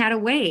now he had a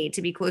way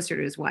to be closer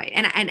to his wife.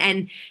 And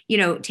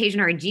Tej and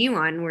Hari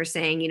Jiwan were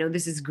saying,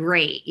 this is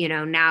great.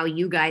 Now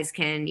you guys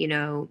can,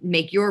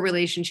 make your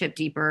relationship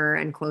deeper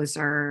and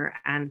closer.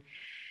 And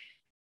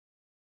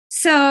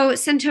so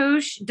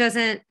Santosh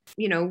doesn't,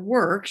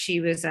 work. She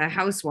was a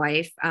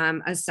housewife,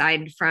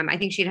 aside from, I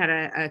think she'd had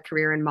a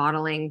career in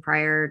modeling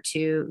prior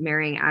to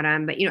marrying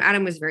Adam. But,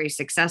 Adam was very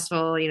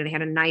successful. They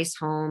had a nice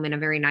home in a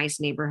very nice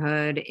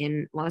neighborhood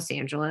in Los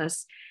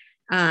Angeles.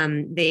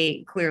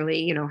 They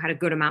clearly, had a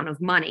good amount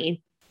of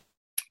money.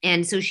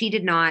 And so she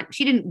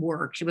didn't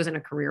work. She wasn't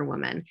a career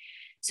woman.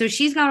 So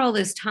she's got all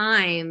this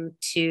time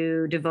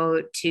to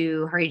devote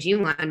to Hari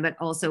Jiwan, but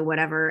also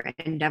whatever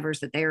endeavors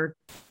that they're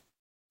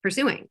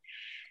pursuing.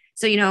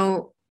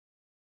 So,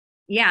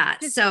 yeah.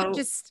 So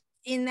Just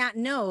in that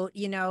note,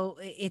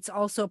 it's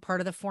also part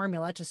of the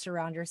formula to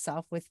surround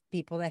yourself with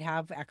people that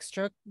have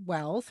extra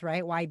wealth,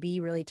 right? YB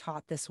really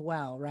taught this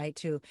well, right?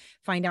 To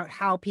find out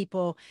how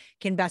people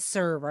can best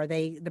serve. Are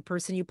they the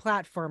person you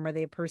platform? Are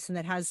they a person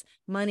that has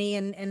money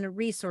and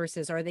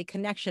resources? Are they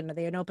connection? Are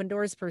they an open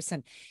doors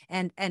person?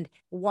 And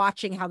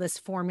watching how this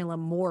formula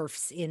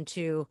morphs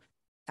into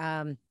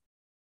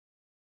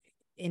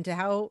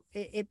how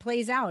it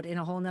plays out in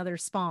a whole nother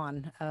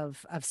spawn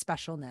of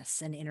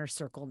specialness and inner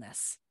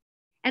circleness.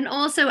 and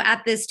also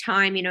at this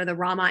time, the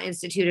Rama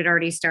Institute had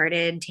already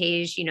started.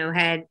 Tej,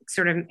 had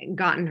sort of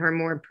gotten her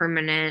more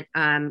permanent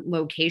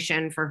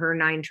location for her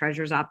Nine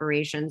Treasures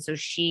operation. So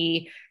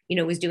she,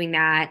 was doing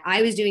that.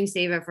 I was doing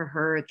Seva for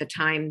her at the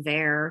time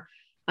there.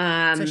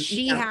 So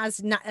she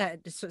has not,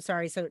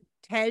 sorry. So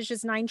Tej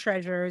is Nine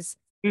Treasures.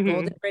 Mm-hmm.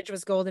 Golden Bridge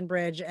was Golden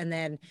Bridge. And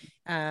then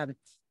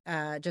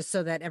just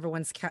so that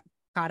everyone's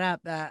caught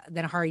up,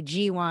 then Hari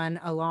Jiwan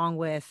along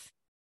with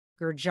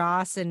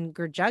Gurjas and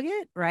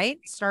Gurjugit, right?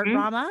 Start Mm-hmm.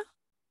 Rama.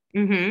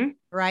 Mm-hmm.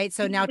 Right.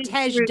 So now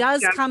Tej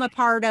does come a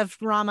part of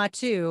Rama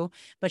too,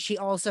 but she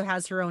also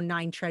has her own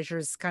Nine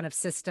Treasures kind of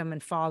system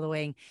and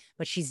following,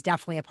 but she's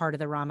definitely a part of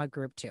the Rama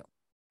group too.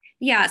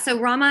 Yeah, so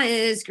Rama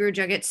is Guru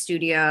Jagat's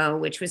studio,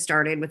 which was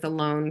started with a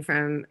loan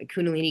from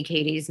Kundalini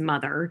Katie's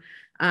mother.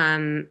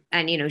 And,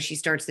 she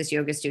starts this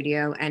yoga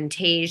studio, and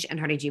Tej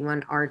and Hari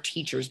Jiwan are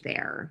teachers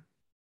there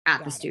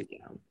at the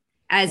studio,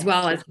 as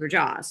well as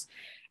Gurjas.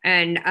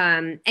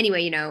 And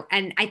anyway,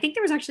 and I think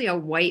there was actually a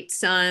White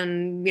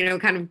Sun,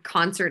 kind of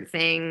concert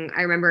thing.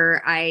 I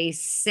remember I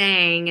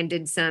sang and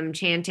did some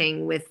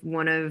chanting with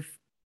one of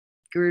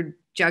Guru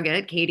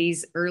Jagat,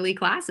 Katie's early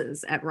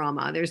classes at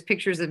Rama. There's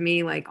pictures of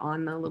me like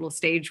on the little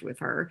stage with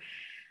her.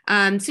 So,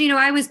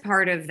 I was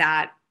part of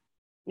that,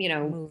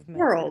 movement.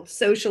 World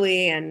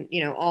socially and,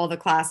 all the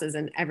classes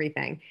and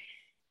everything.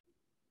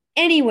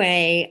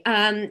 Anyway,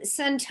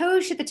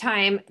 Santosh at the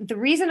time, the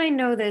reason I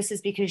know this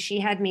is because she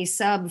had me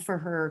sub for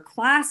her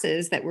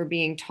classes that were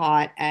being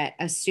taught at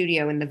a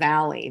studio in the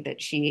Valley,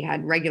 that she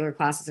had regular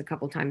classes a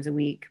couple times a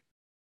week.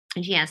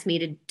 And she asked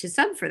me to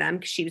sub for them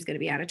because she was going to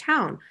be out of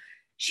town.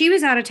 She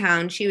was out of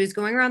town. She was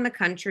going around the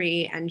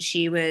country, and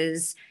she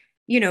was,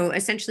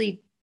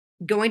 essentially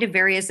going to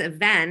various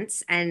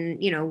events and,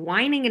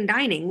 wining and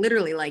dining,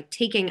 literally like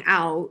taking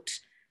out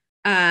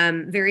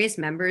various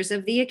members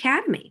of the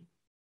academy,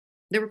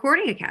 the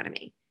Recording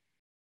Academy,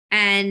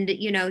 and,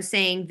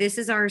 saying, this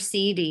is our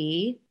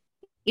CD.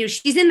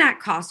 She's in that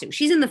costume.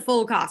 She's in the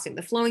full costume,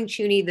 the flowing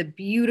chuni, the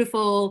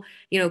beautiful,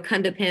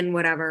 kunda pin,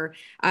 whatever,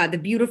 the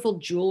beautiful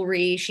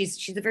jewelry.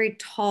 She's a very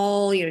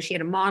tall, she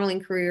had a modeling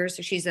career.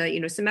 So she's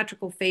a,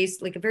 symmetrical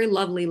face, like a very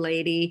lovely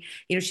lady.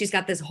 She's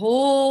got this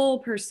whole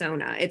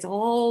persona. It's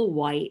all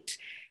white.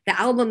 The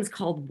album's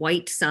called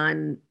White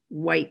Sun,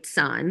 White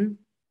Sun.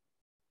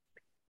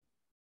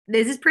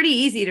 This is pretty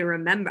easy to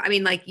remember. I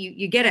mean, like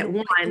you get it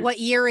one. What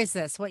year is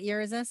this? What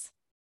year is this?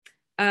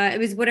 It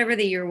was whatever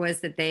the year was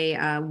that they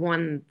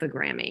won the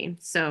Grammy.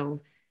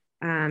 So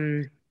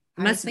I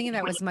was thinking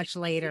that was much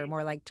later,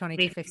 more like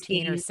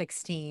 2015 or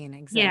 16.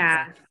 Exactly.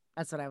 Yeah.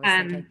 That's what I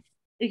was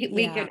thinking.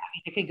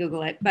 I could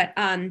Google it. But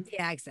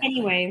yeah, exactly.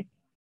 Anyway.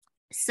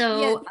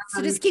 So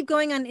just keep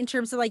going on in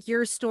terms of like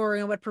your story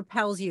and what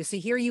propels you. So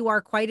here you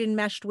are quite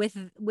enmeshed with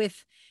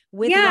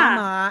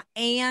Rama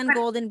and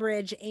Golden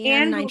Bridge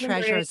and Nine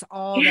Treasures,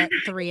 all that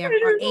three of,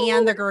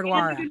 and the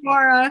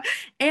Gurdwara.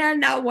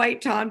 And now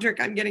White Tantric.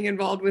 I'm getting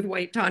involved with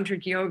White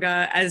Tantric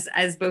yoga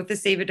as both the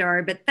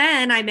Sevadar. But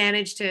then I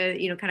managed to,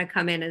 kind of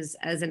come in as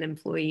an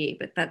employee.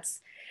 But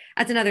that's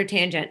another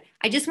tangent.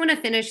 I just want to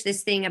finish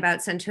this thing about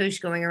Santosh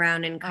going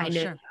around and kind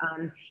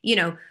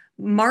of,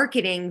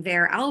 marketing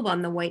their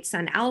album, the White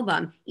Sun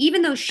album,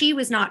 even though she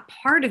was not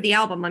part of the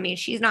album. I mean,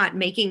 she's not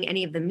making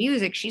any of the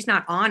music. She's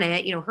not on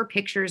it. Her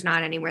picture is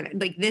not anywhere.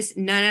 Like this,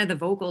 none of the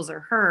vocals are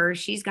her.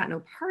 She's got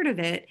no part of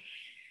it.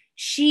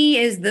 She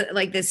is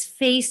this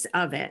face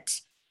of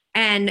it.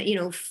 And,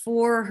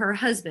 for her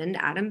husband,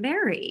 Adam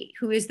Berry,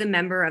 who is the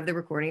member of the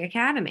Recording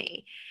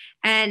Academy.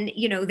 And,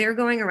 they're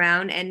going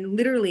around and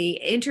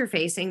literally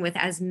interfacing with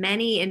as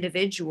many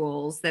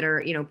individuals that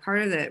are, part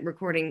of the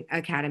Recording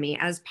Academy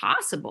as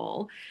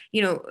possible,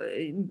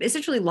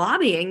 essentially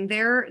lobbying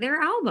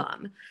their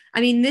album. I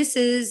mean, this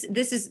is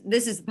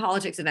the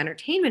politics of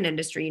entertainment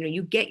industry.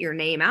 You get your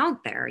name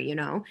out there,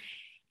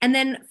 and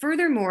then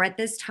furthermore, at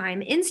this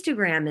time,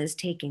 Instagram is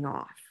taking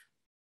off.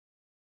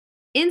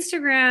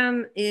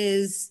 Instagram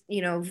is,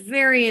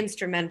 very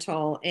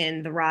instrumental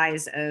in the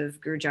rise of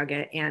Guru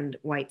Jagat and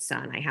White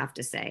Sun, I have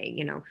to say.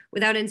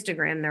 Without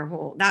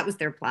Instagram, that was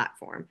their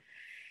platform.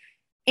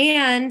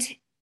 And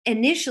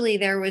initially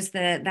there was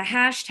the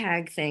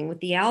hashtag thing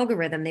with the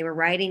algorithm. They were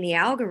writing the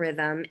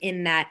algorithm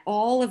in that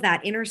all of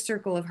that inner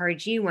circle of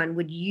Hari-Ji-won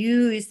would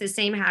use the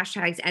same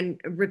hashtags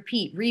and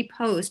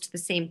repost the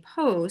same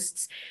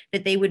posts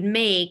that they would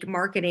make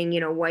marketing,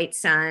 White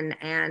Sun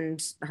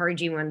and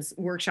Hari-Ji-won's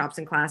workshops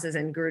and classes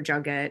and Guru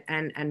Jagat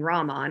and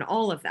Rama and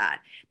all of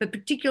that. But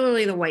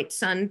particularly the White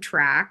Sun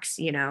tracks,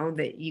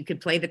 that you could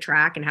play the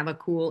track and have a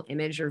cool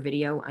image or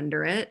video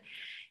under it,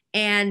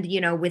 and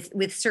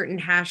with certain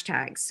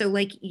hashtags. So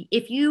like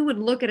if you would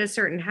look at a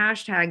certain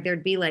hashtag,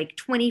 there'd be like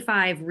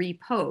 25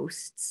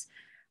 reposts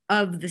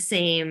of the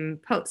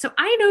same post. So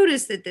I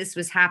noticed that this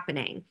was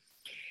happening.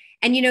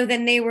 And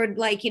then they were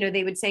like,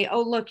 they would say,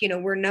 oh look,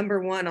 we're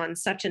number one on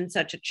such and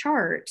such a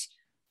chart.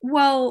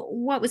 Well,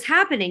 what was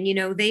happening,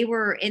 they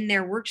were in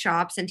their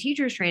workshops and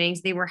teachers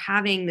trainings, they were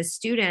having the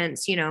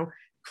students,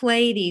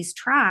 play these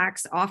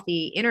tracks off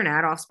the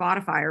internet, off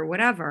Spotify or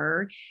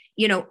whatever,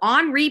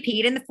 on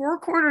repeat in the four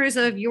corners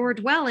of your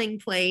dwelling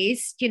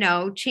place,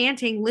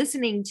 chanting,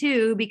 listening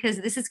to,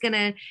 because this is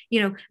going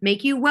to,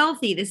 make you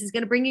wealthy. This is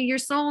going to bring you your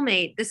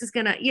soulmate. This is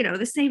going to,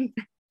 the same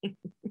thing.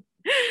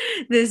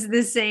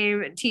 the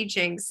same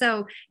teaching.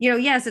 So,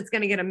 yes, it's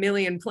going to get a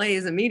million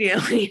plays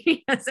immediately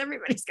because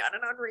everybody's got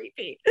it on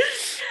repeat.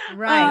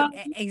 Right.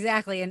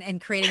 Exactly.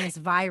 And creating this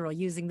viral,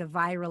 using the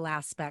viral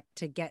aspect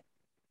to get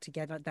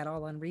that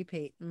all on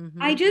repeat.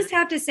 Mm-hmm. I just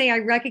have to say, I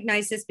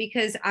recognize this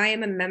because I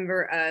am a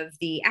member of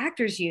the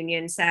Actors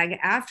Union,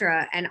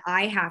 SAG-AFTRA, and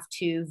I have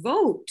to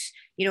vote.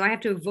 I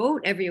have to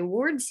vote every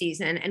award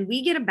season, and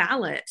we get a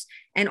ballot.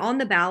 And on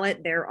the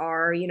ballot, there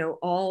are,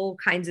 all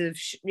kinds of,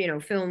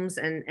 films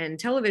and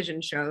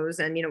television shows,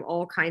 and,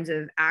 all kinds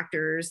of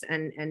actors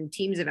and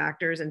teams of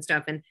actors and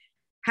stuff. And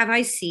have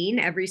I seen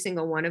every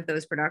single one of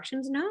those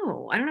productions?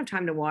 No, I don't have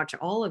time to watch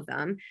all of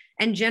them.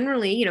 And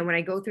generally, when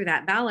I go through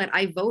that ballot,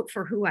 I vote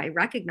for who I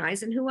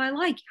recognize and who I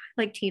like.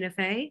 Like Tina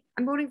Fey,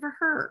 I'm voting for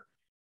her.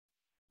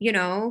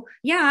 Yeah,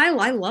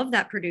 I love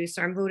that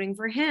producer. I'm voting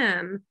for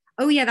him.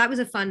 Oh yeah, that was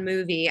a fun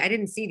movie. I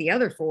didn't see the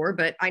other four,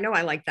 but I know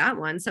I like that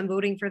one, so I'm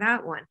voting for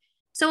that one.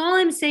 So all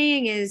I'm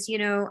saying is,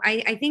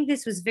 I think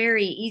this was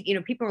very easy.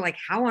 People are like,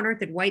 how on earth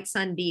did White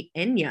Sun beat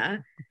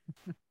Enya?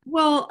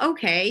 Well,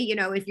 okay,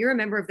 if you're a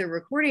member of the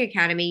Recording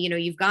Academy,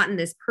 you've gotten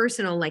this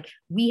personal, like,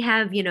 we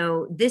have,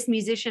 this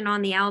musician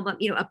on the album,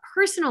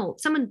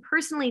 someone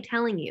personally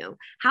telling you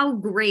how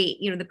great,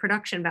 the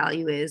production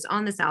value is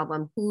on this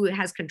album, who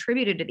has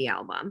contributed to the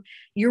album.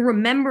 You're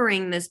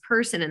remembering this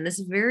person in this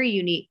very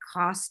unique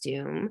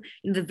costume,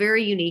 the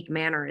very unique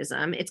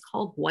mannerism. It's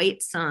called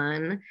White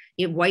Sun.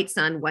 White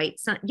Sun, White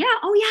Sun. Yeah.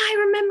 Oh yeah,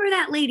 I remember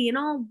that lady in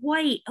all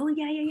white. Oh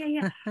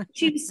yeah.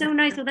 She was so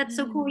nice. Oh, that's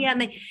so cool. Yeah.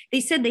 And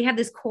they said they have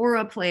this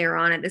Cora player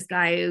on it. This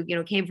guy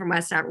who, came from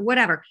West Side,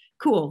 whatever.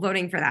 Cool.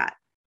 Voting for that.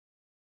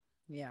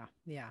 Yeah.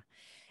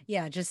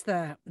 Just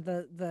the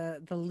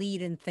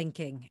lead in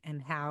thinking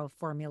and how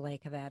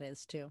formulaic that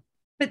is too.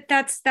 But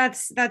that's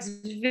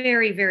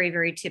very, very,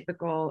 very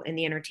typical in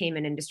the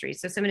entertainment industry.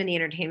 So someone in the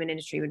entertainment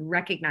industry would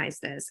recognize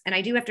this. And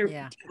I do have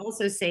to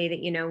also say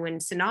that, when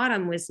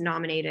Sonatum was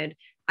nominated,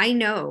 I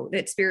know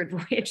that Spirit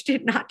Voyage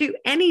did not do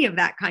any of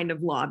that kind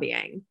of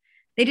lobbying.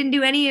 They didn't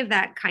do any of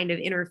that kind of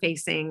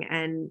interfacing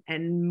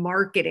and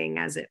marketing,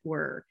 as it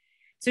were.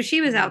 So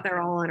she was out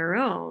there all on her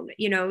own,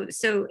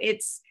 so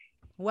it's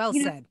well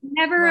said.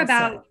 Never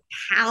about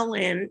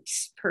talent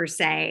per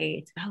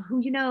se. It's about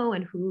who you know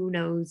and who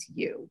knows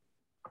you.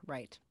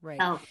 Right.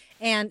 Oh.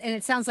 And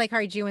it sounds like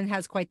Hari-Ji-won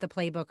has quite the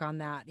playbook on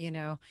that,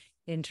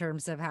 in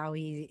terms of how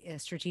he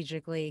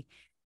strategically,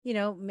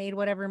 made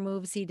whatever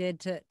moves he did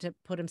to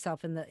put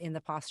himself in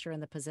the posture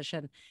and the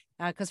position.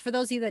 Because for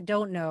those of you that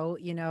don't know,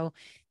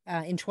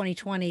 in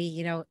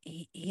 2020,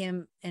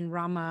 him and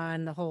Rama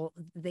and the whole,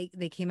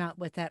 they came out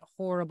with that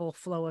horrible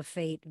Flow of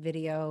Fate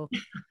video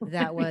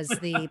that was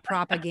the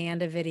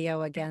propaganda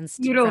video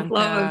against Flow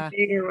of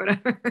Fate or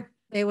whatever.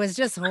 It was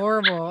just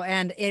horrible.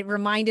 And it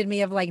reminded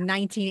me of like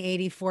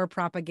 1984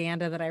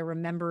 propaganda that I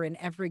remember in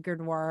every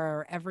gurdwara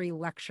or every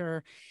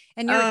lecture.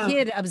 And you're a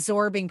kid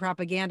absorbing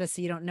propaganda,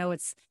 so you don't know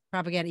it's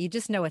propaganda. You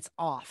just know it's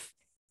off.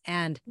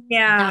 And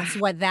that's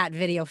what that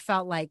video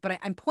felt like. But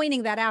I'm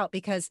pointing that out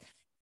because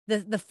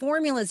the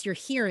formulas you're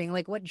hearing,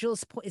 like what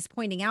Jules is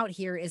pointing out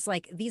here, is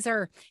like, these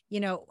are,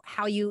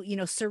 how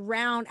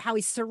how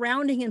he's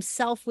surrounding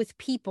himself with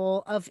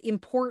people of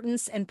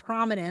importance and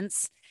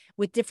prominence,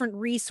 with different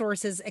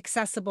resources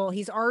accessible.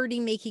 He's already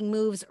making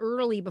moves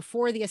early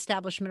before the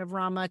establishment of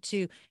Rama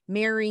to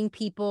marrying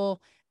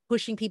people,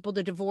 pushing people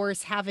to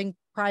divorce, having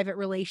private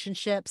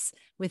relationships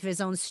with his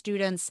own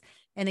students.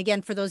 And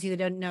again, for those of you that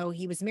don't know,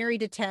 he was married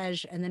to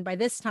Tej. And then by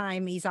this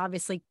time, he's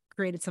obviously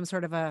created some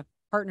sort of a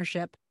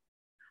partnership.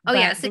 Oh,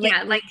 yeah. So,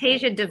 like Tej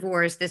had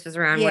divorced. This was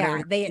around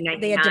whatever. They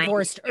had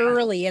divorced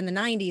early in the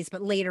 90s,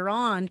 but later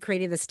on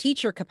created this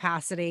teacher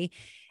capacity.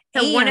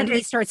 So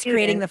he starts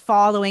creating the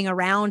following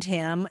around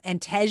him,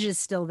 and Tej is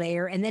still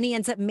there. And then he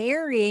ends up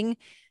marrying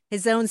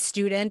his own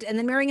student and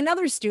then marrying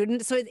another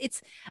student. So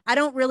I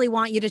don't really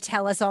want you to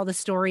tell us all the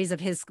stories of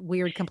his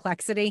weird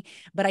complexity,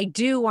 but I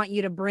do want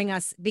you to bring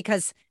us,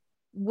 because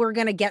we're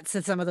going to get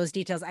to some of those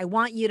details. I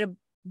want you to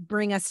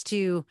bring us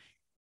to,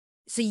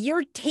 so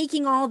you're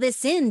taking all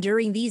this in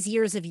during these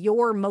years of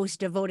your most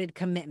devoted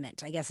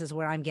commitment, I guess is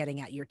what I'm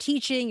getting at. You're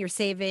teaching, you're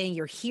saving,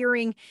 you're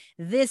hearing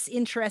this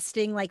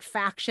interesting like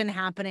faction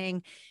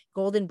happening.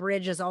 Golden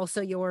Bridge is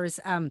also yours.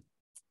 And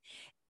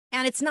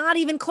it's not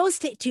even close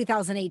to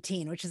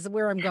 2018, which is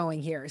where I'm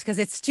going here, is because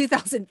it's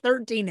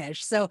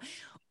 2013-ish. So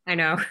I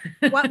know.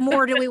 what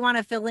more do we want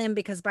to fill in?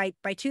 Because by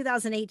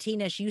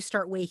 2018-ish, you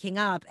start waking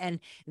up, and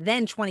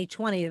then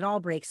 2020, it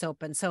all breaks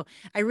open. So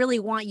I really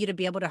want you to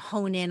be able to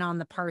hone in on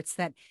the parts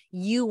that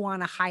you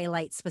want to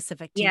highlight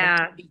specific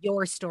to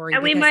your story.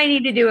 And we might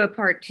need to do a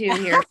part 2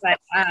 here, but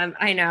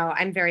I know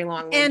I'm very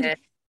long-winded.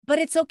 But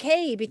it's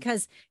okay,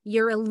 because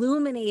you're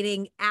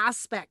illuminating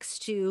aspects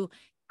to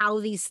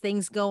how these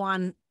things go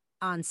on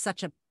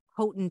such a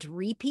potent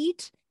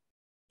repeat,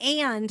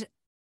 and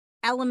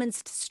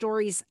elements to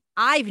stories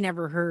I've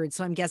never heard.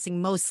 So I'm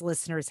guessing most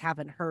listeners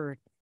haven't heard.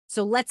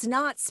 So let's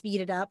not speed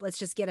it up. Let's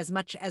just get as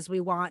much as we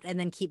want and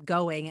then keep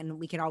going. And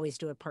we can always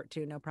do a part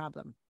 2, no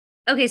problem.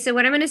 Okay, so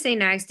what I'm going to say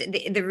next,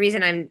 the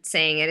reason I'm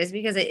saying it is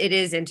because it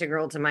is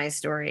integral to my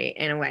story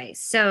in a way.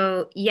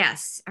 So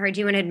yes,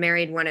 Harjiwan had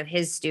married one of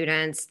his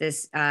students,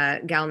 this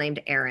gal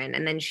named Erin,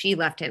 and then she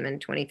left him in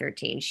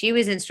 2013. She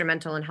was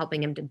instrumental in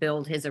helping him to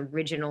build his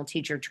original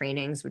teacher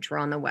trainings, which were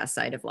on the west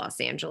side of Los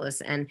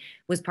Angeles, and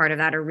was part of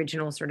that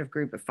original sort of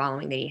group of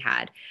following that he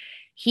had.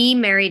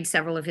 Harjiwan married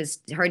several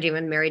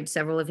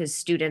of his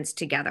students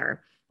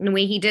together. And the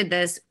way he did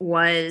this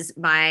was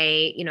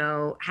by,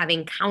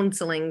 having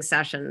counseling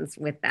sessions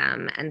with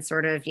them and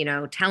sort of,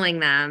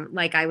 telling them,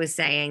 like I was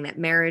saying, that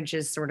marriage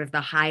is sort of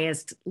the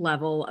highest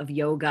level of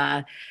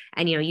yoga.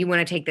 And, you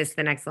want to take this to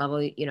the next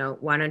level,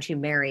 why don't you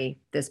marry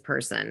this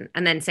person?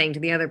 And then saying to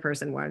the other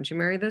person, why don't you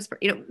marry this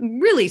person?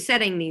 Really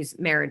setting these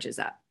marriages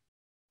up.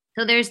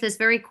 So there's this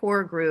very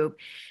core group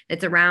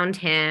that's around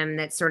him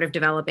that's sort of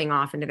developing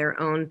off into their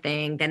own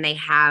thing. Then they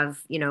have,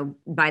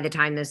 by the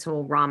time this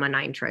whole Rama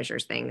Nine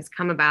Treasures thing has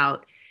come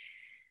about,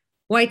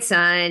 White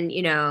Sun,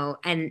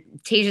 and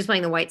Tasia's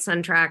playing the White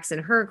Sun tracks in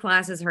her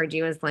classes.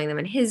 Harjiwan's playing them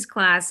in his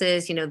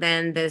classes.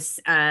 Then this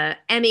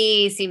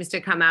Grammy seems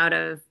to come out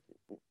of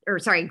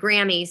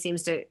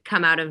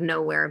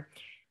nowhere.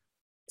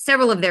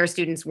 Several of their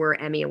students were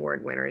Emmy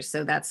Award winners,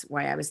 so that's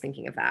why I was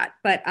thinking of that.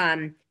 But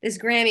this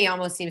Grammy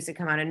almost seems to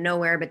come out of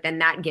nowhere, but then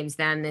that gives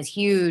them this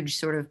huge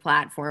sort of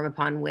platform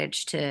upon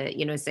which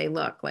to, say,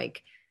 look,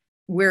 like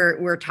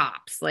we're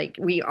tops, like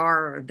we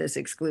are this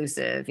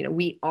exclusive,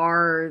 we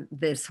are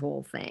this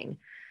whole thing.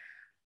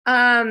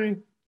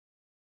 In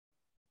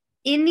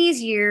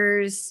these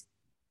years,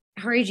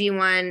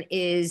 Harjiwan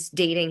is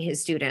dating his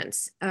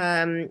students.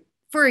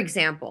 For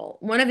example,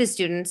 one of his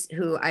students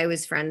who I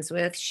was friends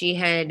with, she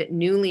had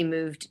newly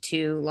moved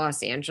to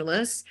Los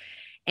Angeles,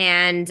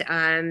 and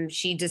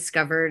she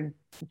discovered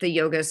the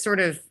yoga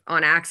sort of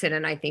on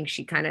accident. I think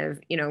she kind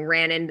of,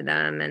 ran into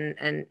them,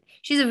 and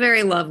she's a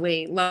very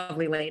lovely,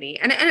 lovely lady.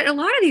 And a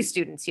lot of these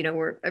students,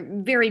 were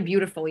very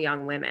beautiful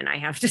young women, I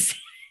have to say,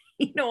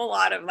 a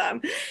lot of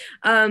them.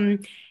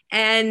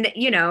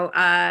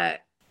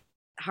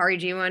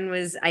 Harjiwan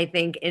was, I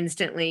think,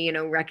 instantly,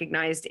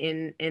 recognized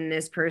in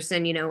this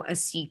person, a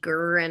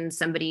seeker and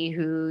somebody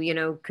who,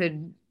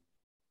 could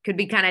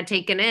be kind of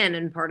taken in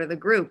and part of the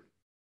group.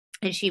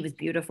 And she was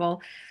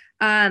beautiful.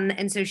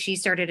 And so she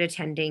started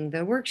attending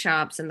the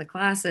workshops and the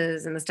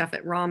classes and the stuff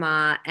at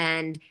Rama.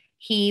 And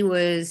he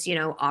was,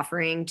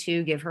 offering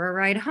to give her a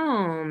ride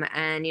home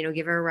and,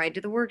 give her a ride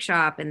to the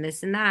workshop and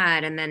this and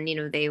that. And then,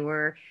 they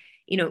were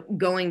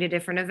going to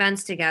different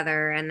events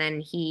together. And then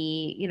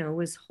he,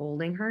 was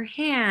holding her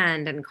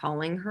hand and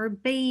calling her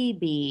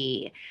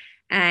baby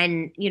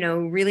and,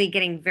 really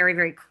getting very,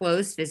 very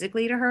close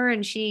physically to her.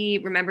 And she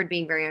remembered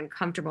being very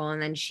uncomfortable.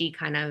 And then she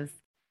kind of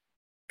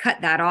cut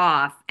that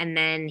off. And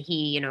then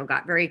he,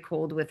 got very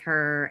cold with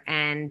her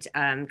and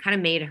kind of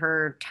made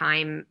her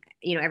time,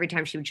 every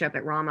time she would show up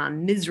at Rama,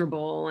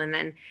 miserable. And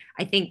then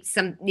I think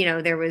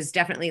there was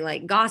definitely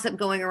like gossip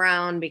going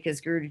around because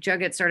Guru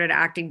Jagat started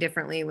acting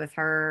differently with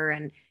her.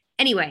 And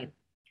anyway,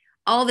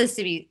 all this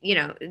to be,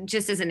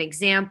 just as an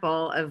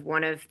example of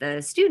one of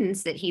the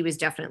students that he was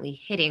definitely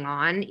hitting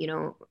on,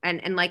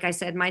 and like I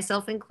said,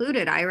 myself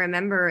included. I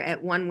remember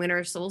at one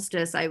winter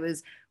solstice, I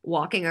was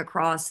walking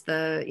across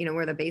the,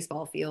 where the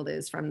baseball field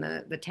is from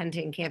the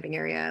tenting camping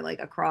area, like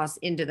across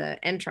into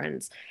the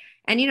entrance.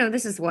 And,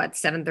 this is what,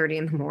 7:30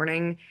 in the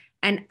morning.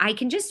 And I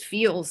can just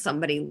feel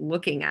somebody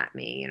looking at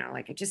me,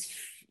 like I just,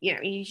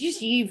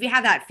 you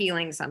have that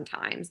feeling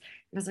sometimes.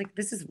 And I was like,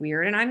 this is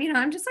weird. And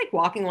I'm just like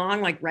walking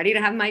along, like ready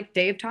to have my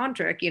day of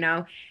tantric,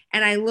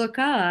 and I look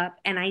up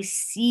and I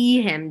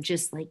see him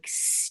just like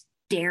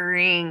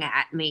staring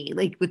at me,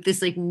 like with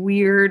this like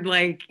weird,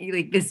 like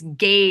this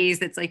gaze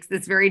that's like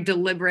this very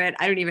deliberate.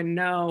 I don't even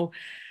know.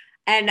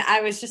 And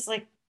I was just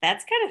like,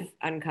 that's kind of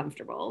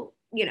uncomfortable,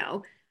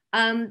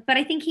 But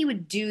I think he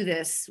would do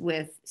this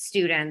with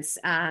students,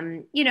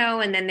 and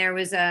then there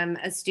was a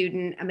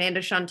student,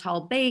 Amanda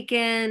Chantal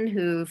Bacon,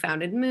 who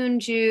founded Moon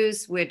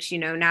Juice, which,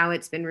 now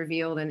it's been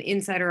revealed in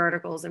insider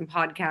articles and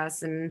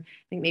podcasts. And I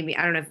think maybe,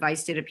 I don't know if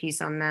Vice did a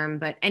piece on them,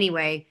 but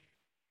anyway,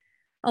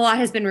 a lot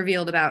has been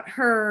revealed about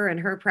her and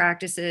her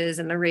practices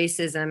and the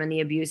racism and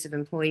the abuse of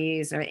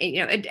employees.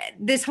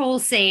 This whole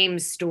same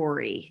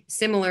story,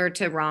 similar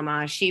to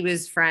Rama. She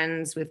was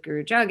friends with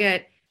Guru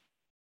Jagat.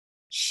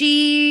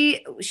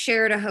 She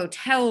shared a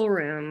hotel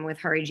room with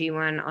Hari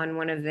Jiwan on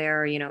one of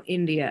their,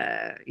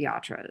 India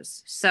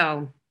yatras.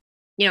 So,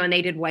 and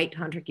they did white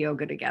tantric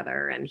yoga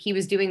together, and he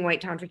was doing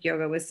white tantric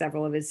yoga with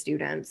several of his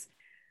students.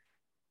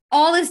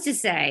 All this to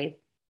say,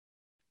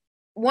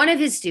 one of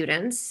his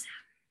students,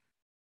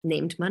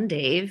 named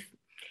Mundev,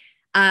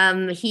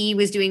 he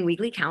was doing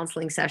weekly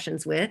counseling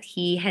sessions with.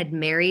 He had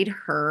married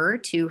her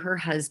to her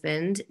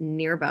husband,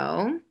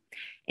 Nirbo,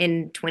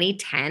 in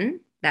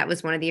 2010. That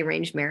was one of the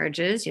arranged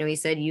marriages. He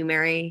said, you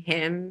marry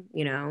him,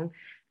 you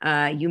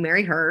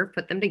marry her,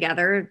 put them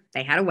together.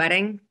 They had a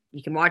wedding.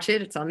 You can watch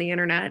it. It's on the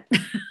internet.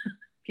 If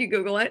you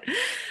Google it.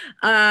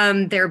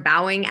 They're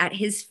bowing at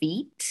his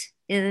feet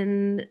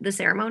in the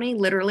ceremony.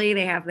 Literally,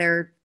 they have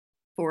their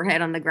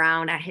forehead on the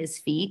ground at his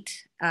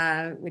feet,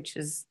 which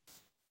is,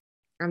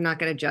 I'm not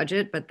going to judge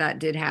it, but that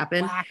did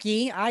happen.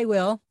 Wacky.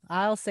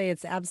 I'll say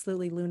it's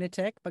absolutely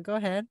lunatic, but go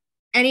ahead.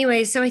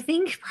 Anyway, so I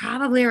think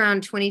probably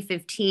around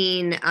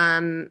 2015,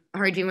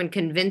 Hari Jiwan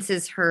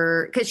convinces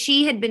her, because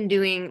she had been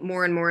doing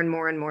more and more and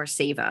more and more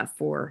seva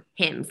for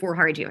him, for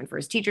Hari Jiwan, for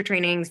his teacher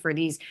trainings, for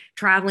these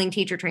traveling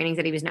teacher trainings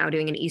that he was now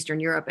doing in Eastern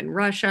Europe and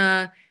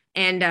Russia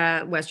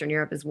and Western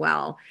Europe as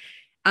well.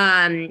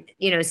 Saying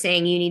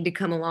you need to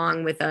come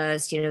along with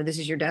us, this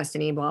is your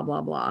destiny, blah,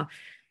 blah, blah.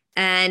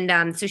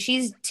 And so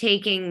she's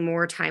taking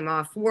more time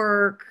off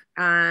work.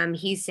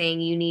 He's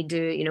saying you need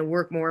to,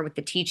 work more with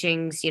the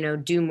teachings,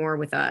 do more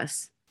with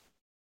us.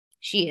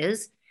 She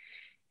is.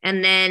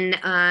 And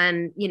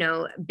then,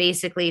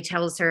 basically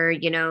tells her,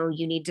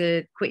 you need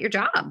to quit your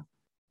job,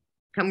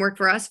 come work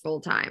for us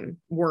full time,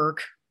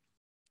 work,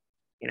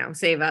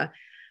 seva.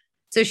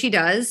 So she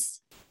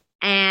does.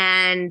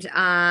 And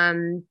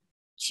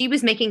she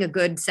was making a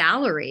good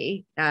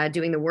salary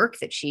doing the work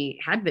that she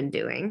had been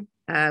doing,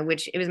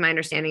 which it was my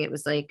understanding it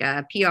was like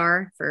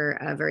PR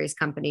for various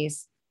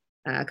companies,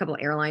 a couple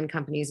of airline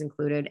companies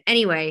included.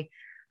 Anyway,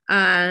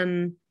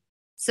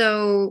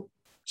 so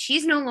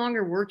she's no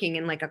longer working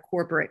in like a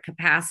corporate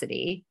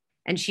capacity,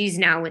 and she's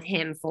now with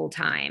him full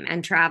time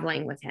and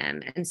traveling with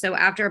him. And so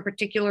after a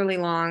particularly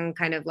long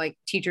kind of like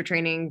teacher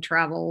training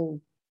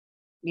travel,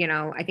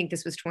 I think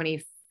this was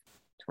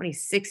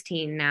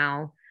 2016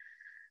 now.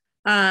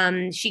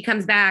 She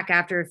comes back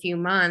after a few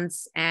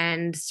months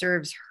and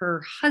serves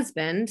her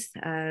husband,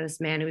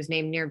 this man who was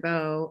named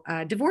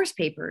Nirbo, divorce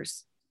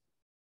papers.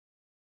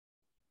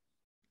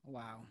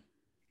 Wow.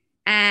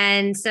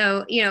 And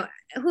so,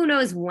 who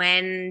knows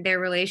when their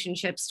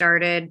relationship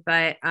started,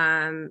 but,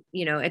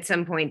 at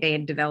some point they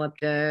had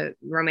developed a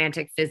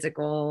romantic,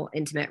 physical,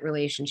 intimate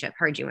relationship,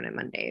 Hari Jiwan and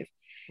Mundev.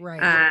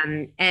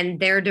 Right. And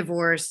their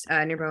divorce,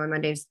 Nirbo and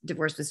Mundev's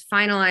divorce, was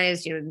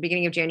finalized, the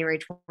beginning of January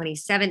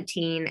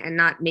 2017, and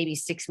not maybe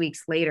 6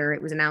 weeks later,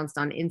 it was announced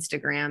on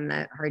Instagram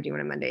that Hari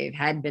Jiwan and Mundev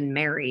had been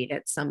married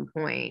at some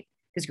point,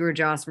 because Guru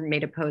Joss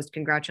made a post,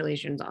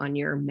 "Congratulations on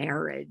your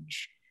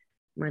marriage,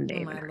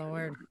 Mundev." Oh my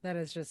Lord, that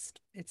is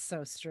just, it's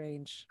so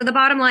strange. So the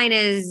bottom line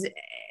is,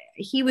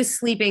 he was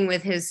sleeping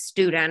with his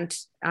student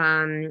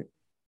at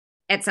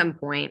some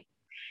point.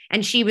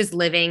 And she was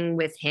living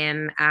with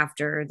him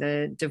after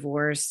the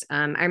divorce.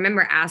 I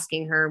remember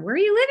asking her, "Where are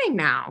you living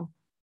now?"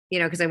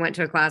 Because I went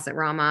to a class at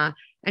Rama,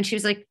 and she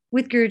was like,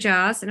 "With Guru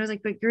Joss." And I was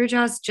like, "But Guru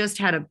Joss just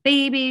had a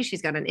baby.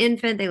 She's got an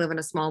infant. They live in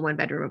a small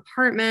 1-bedroom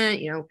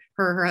apartment.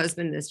 Her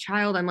husband, this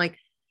child." I'm like,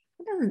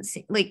 it doesn't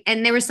seem like,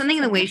 and there was something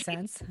in the way she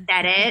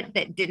said it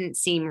that didn't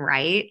seem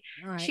right.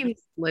 She was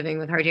living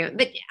with Hari Jiwan,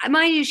 but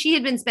mind you, she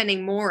had been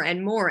spending more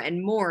and more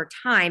and more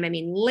time. I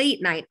mean,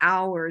 late night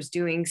hours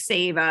doing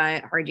seva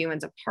at Hari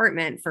Jiwan's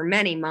apartment for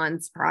many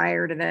months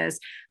prior to this,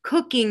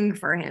 cooking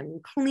for him,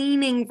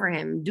 cleaning for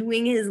him,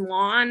 doing his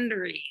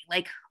laundry,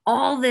 like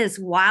all this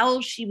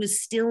while she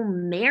was still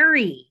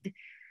married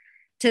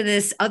to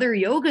this other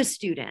yoga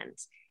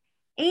student.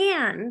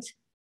 And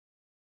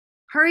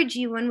Hari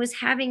Jiwan was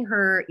having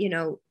her,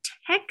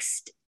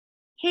 text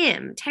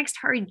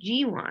Hari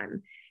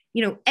Jiwan,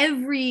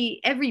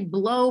 every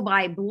blow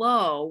by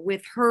blow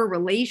with her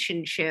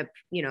relationship,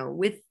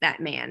 with that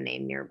man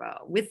named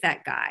Nirbo, with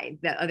that guy,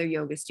 that other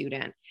yoga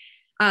student.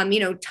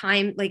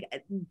 Time, like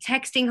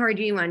texting Hari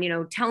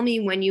Jiwan, tell me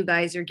when you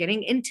guys are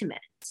getting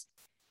intimate,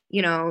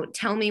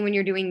 tell me when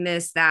you're doing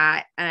this,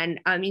 that. And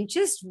I mean,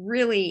 just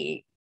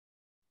really,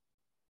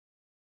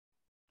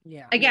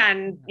 yeah.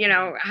 Again,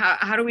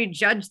 how do we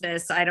judge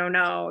this? I don't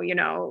know.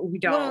 We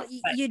don't. Well,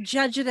 you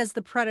judge it as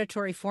the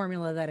predatory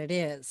formula that it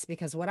is,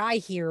 because what I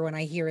hear when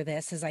I hear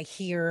this is I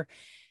hear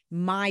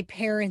my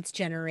parents'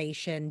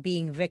 generation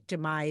being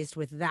victimized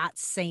with that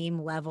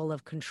same level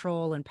of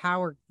control and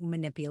power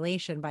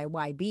manipulation by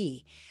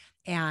YB.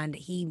 and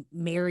he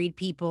married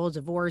people,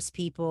 divorced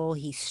people,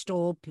 he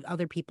stole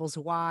other people's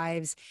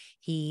wives,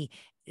 he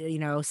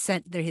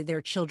sent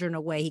their children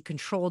away, he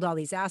controlled all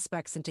these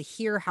aspects. And to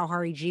hear how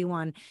Hari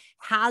Jiwan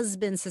has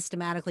been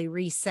systematically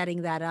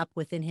resetting that up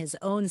within his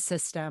own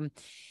system,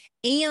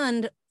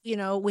 and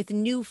with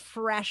new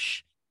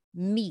fresh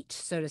meat,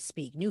 so to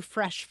speak, new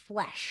fresh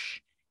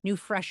flesh, new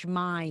fresh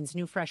minds,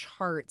 new fresh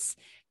hearts.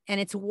 And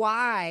it's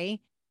why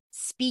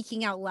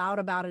speaking out loud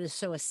about it is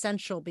so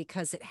essential,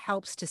 because it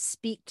helps to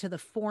speak to the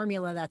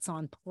formula that's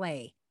on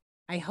play.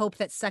 I hope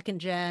that second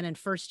gen and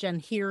first gen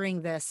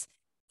hearing this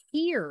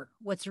hear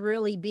what's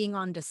really being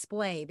on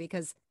display,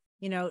 because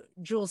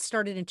Jules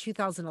started in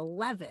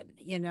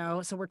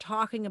 2011, so we're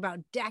talking about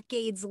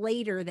decades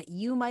later that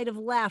you might have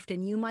left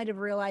and you might have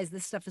realized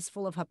this stuff is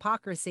full of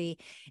hypocrisy.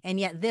 And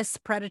yet this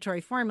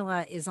predatory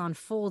formula is on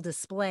full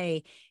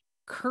display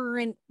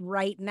current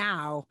right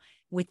now,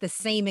 with the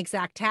same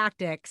exact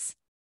tactics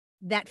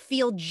that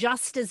feel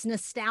just as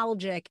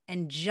nostalgic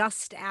and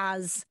just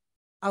as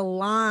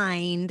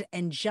aligned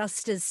and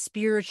just as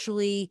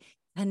spiritually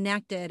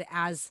connected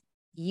as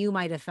you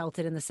might have felt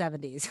it in the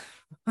 70s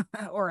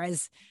or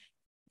as,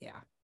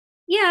 yeah.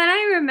 Yeah. And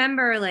I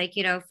remember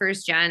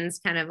first gens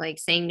kind of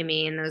saying to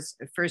me in those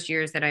first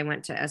years that I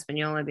went to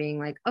Espanola, being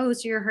like, oh,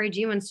 so you're a Hari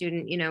Jiwan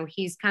student,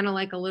 he's kind of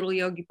like a little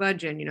Yogi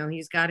Bhajan,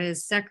 he's got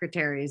his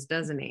secretaries,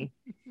 doesn't he?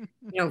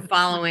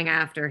 Following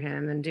after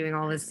him and doing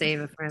all this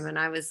seva for him. And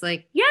I was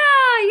like, yeah,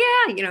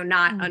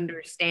 not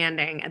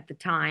understanding at the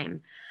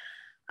time.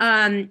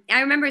 I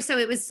remember, so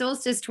it was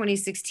Solstice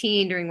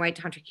 2016 during White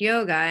Tantric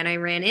Yoga, and I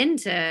ran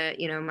into,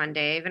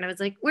 Monday, and I was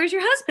like, where's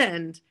your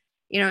husband?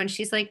 And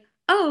she's like,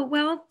 oh,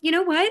 well, you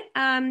know what?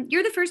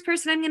 You're the first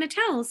person I'm going to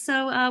tell.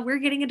 So we're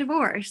getting a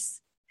divorce.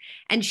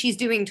 And she's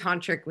doing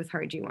Tantric with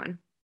Hari Jiwan.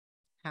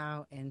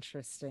 How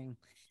interesting.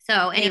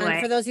 So anyway,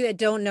 and for those of you that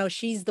don't know,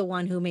 she's the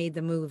one who made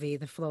the movie,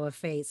 The Flow of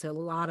Fate. So a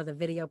lot of the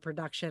video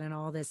production and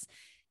all this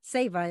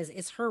seva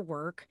is her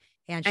work.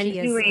 And she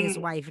is his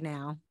wife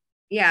now.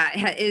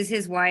 Yeah, is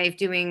his wife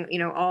doing,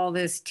 all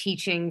this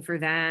teaching for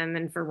them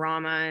and for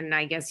Rama. And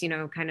I guess,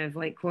 kind of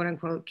like, quote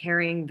unquote,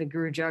 carrying the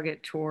Guru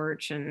Jagat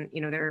torch. And,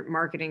 they're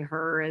marketing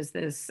her as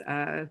this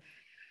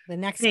the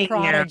next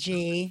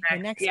prodigy, the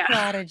next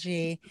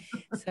prodigy.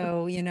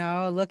 So,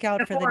 look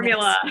out for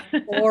formula. The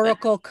next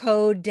Oracle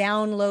code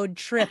download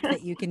trip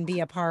that you can be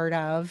a part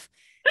of.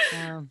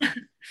 So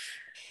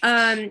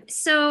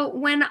so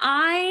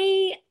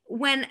I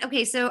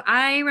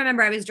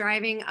remember I was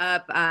driving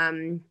up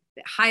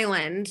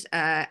Highland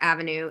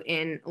Avenue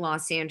in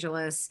Los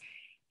Angeles,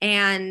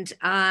 and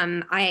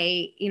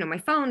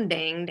my phone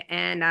dinged,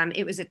 and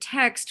it was a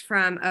text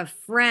from a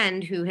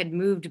friend who had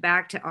moved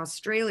back to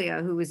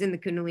Australia, who was in the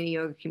Kundalini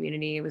Yoga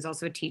community. It was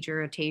also a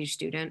teacher, a TAGE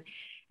student.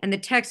 And the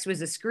text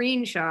was a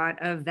screenshot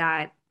of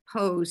that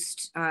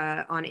post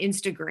on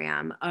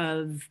Instagram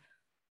of,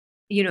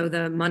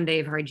 the Monday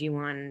of Hari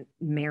Jiwan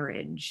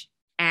marriage.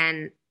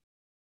 And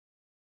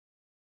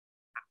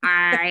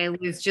I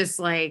was just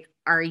like,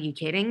 are you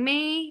kidding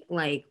me?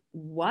 Like,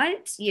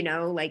 what?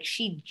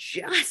 She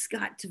just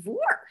got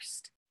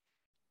divorced.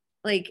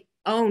 Like,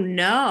 oh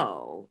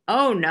no.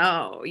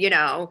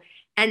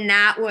 And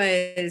that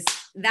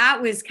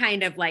was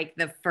kind of like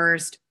the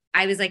first,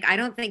 I was like, I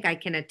don't think I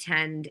can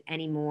attend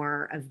any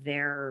more of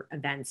their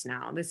events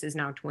now. This is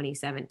now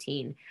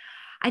 2017.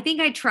 I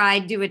think I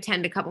tried to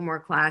attend a couple more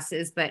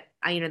classes, but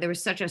there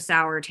was such a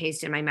sour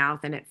taste in my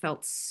mouth, and it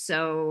felt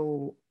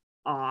so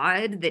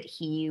odd that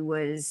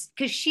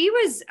because she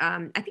was,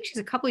 I think she's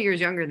a couple of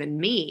years younger than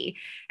me.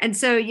 And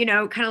so,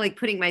 kind of like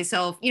putting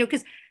myself,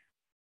 because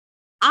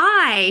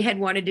I had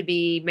wanted to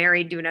be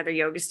married to another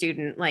yoga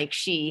student like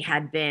she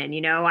had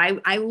been.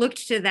 I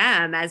looked to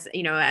them as,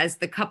 as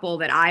the couple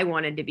that I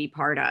wanted to be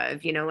part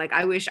of. Like,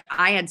 I wish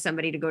I had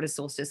somebody to go to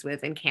Solstice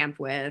with and camp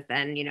with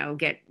and,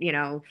 get,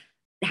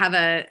 have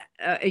a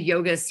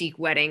yoga Sikh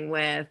wedding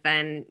with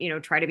and,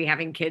 try to be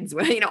having kids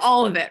with,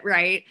 all of it.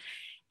 Right.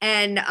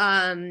 And,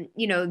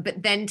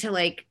 but then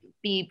to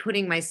be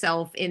putting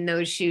myself in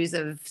those shoes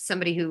of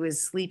somebody who was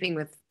sleeping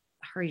with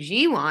Hari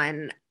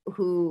Jiwan,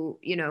 who,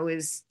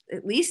 is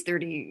at least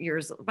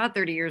about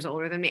 30 years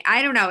older than me.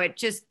 I don't know. It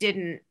just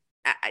didn't.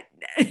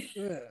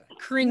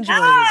 Cringe.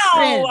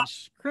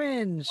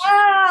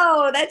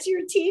 Oh, that's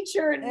your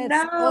teacher.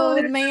 That's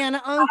old man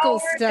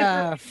uncle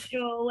stuff.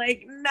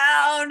 Like,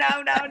 no.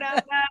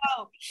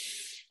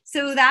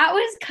 So that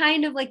was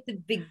kind of like the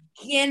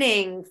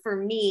beginning for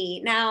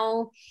me.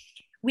 Now,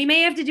 we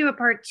may have to do a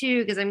part 2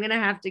 because I'm going to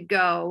have to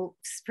go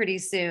pretty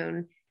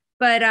soon.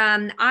 But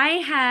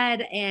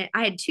I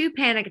had 2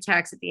 panic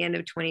attacks at the end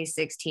of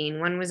 2016.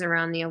 One was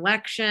around the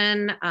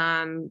election.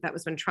 That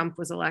was when Trump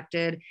was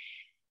elected.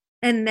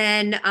 And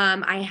then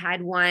I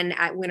had one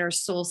at Winter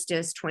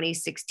Solstice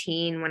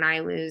 2016 when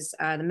I was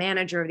the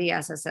manager of the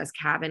SSS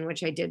cabin,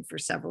 which I did for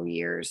several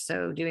years.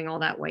 So doing all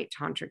that White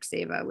Tantric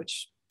Seva,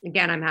 which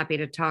again, I'm happy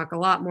to talk a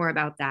lot more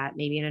about that,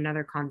 maybe in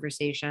another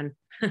conversation.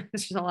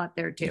 There's a lot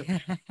there too.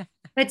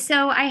 But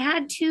so I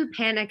had two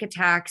panic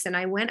attacks and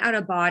I went out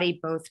of body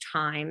both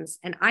times.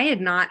 And I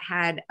had not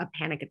had a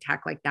panic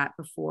attack like that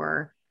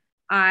before.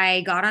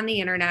 I got on the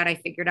internet. I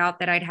figured out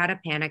that I'd had a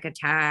panic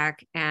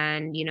attack.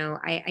 And,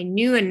 I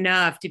knew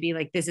enough to be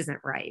like, this isn't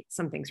right.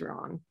 Something's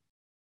wrong.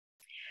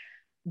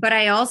 But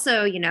I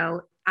also,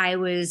 I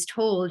was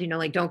told,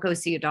 like, don't go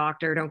see a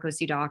doctor, don't go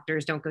see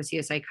doctors, don't go see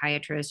a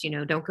psychiatrist,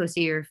 don't go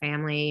see your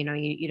family.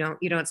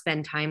 You don't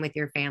spend time with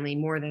your family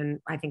more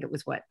than, I think it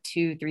was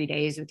 2-3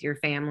 days with your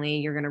family.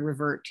 You're going to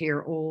revert to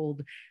your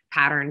old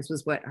patterns,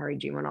 was what Hari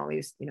Jiwan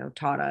always,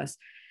 taught us.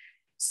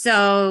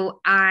 So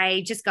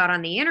I just got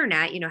on the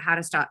internet, how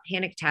to stop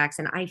panic attacks.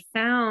 And I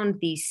found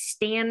these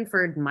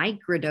Stanford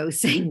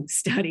microdosing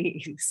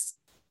studies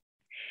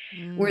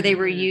where they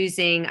were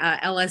using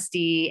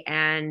LSD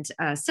and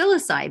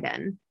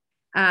psilocybin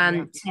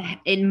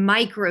in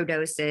micro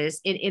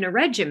doses in a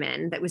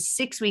regimen that was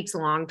 6 weeks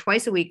long,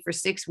 twice a week for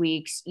 6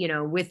 weeks,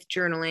 with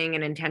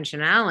journaling and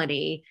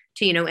intentionality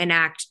to,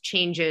 enact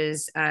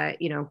changes,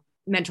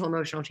 mental,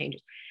 emotional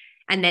changes.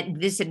 And that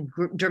this had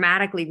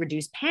dramatically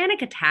reduced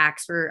panic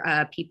attacks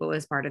for people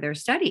as part of their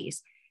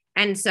studies.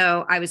 And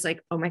so I was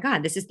like, oh my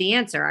God, this is the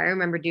answer. I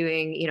remember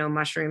doing,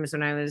 mushrooms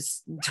when I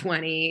was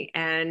 20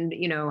 and,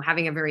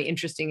 having a very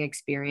interesting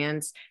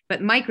experience,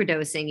 but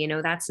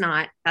microdosing, that's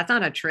not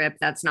a trip.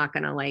 That's not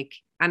going to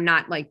I'm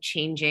not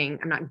changing.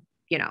 I'm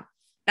not,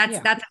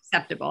 that's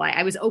acceptable.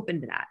 I was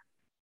open to that.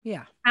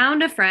 Yeah.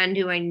 Found a friend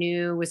who I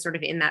knew was sort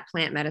of in that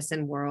plant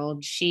medicine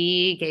world.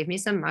 She gave me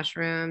some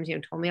mushrooms,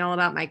 told me all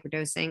about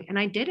microdosing, and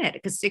I did it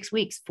because 6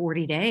 weeks,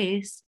 40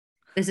 days.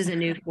 This is a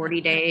new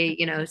 40-day,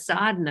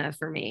 sadhana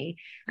for me.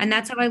 And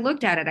that's how I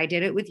looked at it. I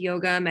did it with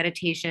yoga,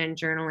 meditation,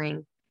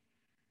 journaling.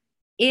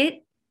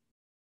 It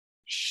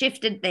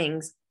shifted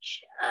things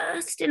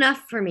just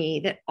enough for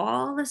me that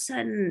all of a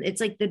sudden it's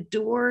like the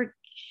door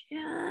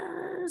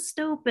just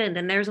opened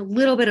and there's a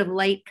little bit of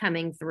light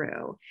coming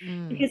through.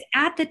 Because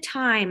at the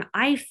time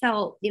I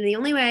felt, the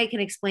only way I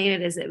can explain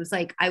it is it was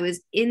like I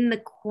was in the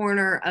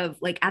corner of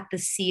at the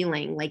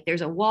ceiling, like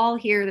there's a wall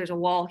here, there's a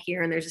wall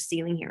here, and there's a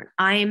ceiling here. And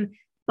I'm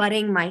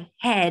butting my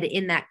head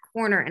in that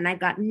corner and I've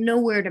got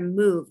nowhere to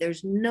move.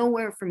 There's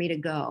nowhere for me to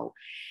go.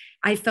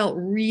 I felt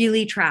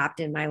really trapped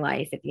in my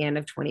life at the end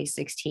of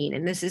 2016.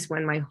 And this is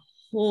when my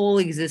whole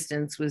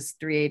existence was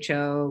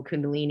 3HO,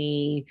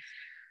 Kundalini,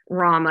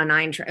 Rama,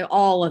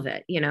 all of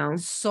it,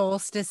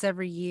 Solstice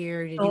every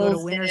year. Did you go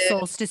to winter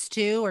solstice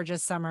too, or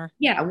just summer?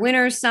 Yeah,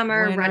 winter,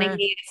 summer, running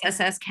the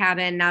SS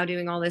cabin, now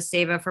doing all this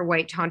seva for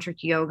White Tantric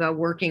Yoga,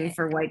 working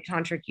for White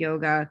Tantric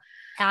Yoga.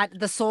 At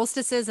the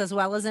solstices as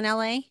well as in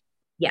LA?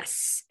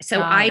 Yes.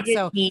 So I did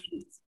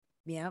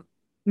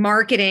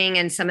marketing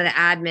and some of the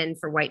admin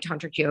for White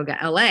Tantric Yoga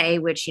LA,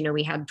 which,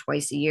 we had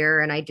twice a year.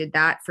 And I did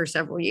that for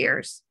several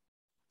years.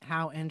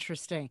 How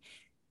interesting.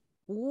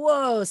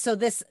 Whoa. So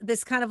this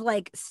kind of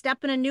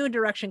step in a new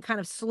direction kind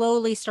of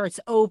slowly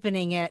starts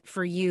opening it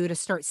for you to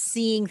start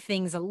seeing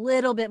things a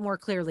little bit more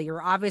clearly.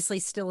 You're obviously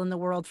still in the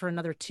world for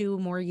another 2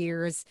 more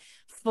years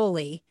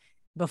fully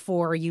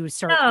before you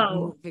start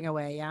moving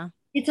away. Yeah.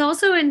 It's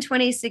also in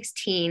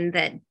 2016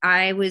 that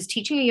I was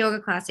teaching a yoga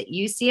class at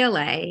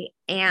UCLA,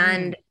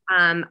 and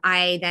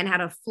I then had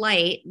a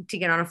flight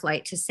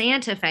to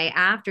Santa Fe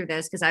after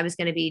this because I was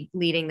going to be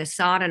leading the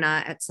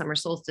sadhana at summer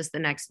solstice the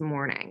next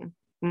morning,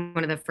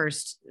 one of the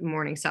first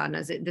morning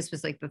sadhanas. This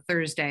was the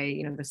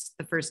Thursday,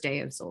 the first day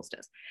of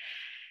solstice.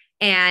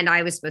 And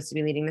I was supposed to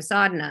be leading the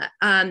sadhana.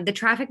 The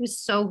traffic was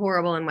so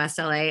horrible in West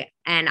LA,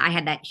 and I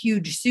had that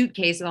huge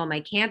suitcase of all my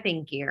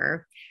camping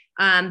gear.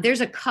 There's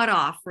a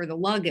cutoff for the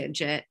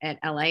luggage at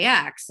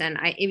LAX, and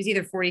it was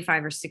either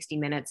 45 or 60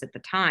 minutes at the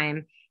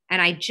time.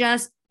 And I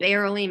just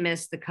barely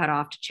missed the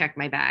cutoff to check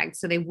my bag.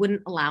 So they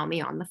wouldn't allow me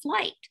on the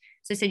flight.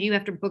 So I said, you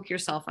have to book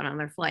yourself on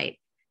another flight.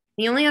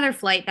 The only other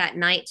flight that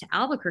night to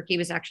Albuquerque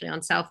was actually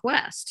on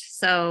Southwest.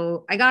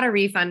 So I got a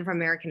refund from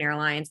American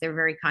Airlines. They were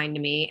very kind to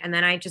me. And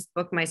then I just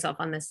booked myself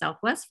on the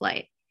Southwest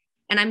flight.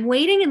 And I'm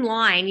waiting in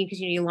line because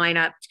you line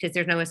up because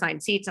there's no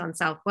assigned seats on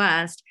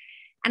Southwest.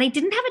 And I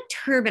didn't have a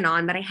turban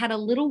on, but I had a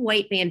little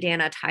white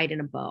bandana tied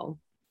in a bow.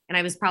 And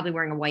I was probably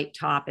wearing a white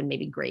top and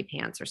maybe gray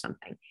pants or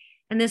something.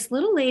 And this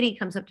little lady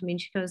comes up to me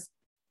and she goes,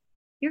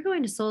 "You're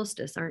going to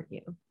Solstice, aren't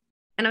you?"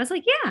 And I was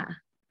like, "Yeah."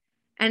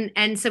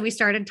 And so we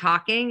started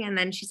talking, and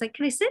then she's like,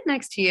 "Can I sit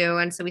next to you?"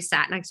 And so we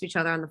sat next to each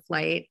other on the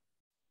flight.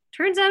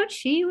 Turns out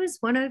she was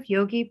one of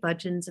Yogi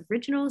Bhajan's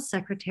original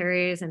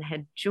secretaries and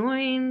had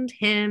joined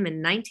him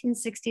in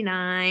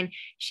 1969.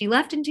 She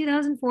left in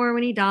 2004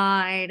 when he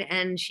died,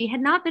 and she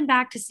had not been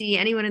back to see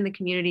anyone in the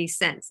community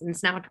since. And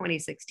it's now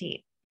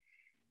 2016.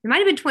 It might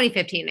have been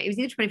 2015. It was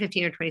either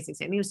 2015 or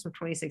 2016. I think it was from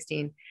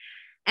 2016.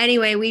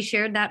 Anyway, we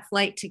shared that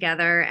flight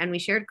together, and we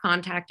shared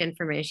contact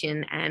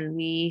information, and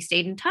we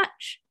stayed in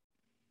touch.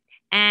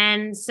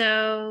 And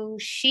so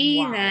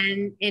she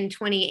then in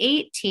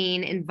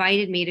 2018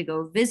 invited me to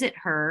go visit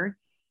her.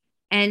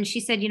 And she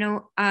said,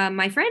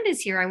 my friend is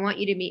here. I want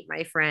you to meet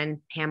my friend,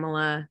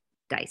 Pamela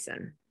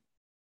Dyson.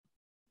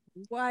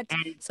 What?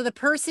 And So the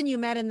person you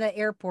met in the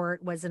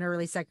airport was an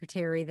early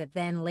secretary that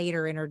then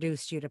later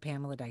introduced you to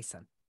Pamela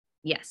Dyson.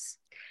 yes.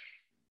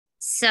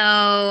 So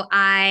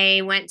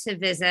I went to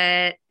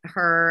visit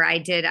her.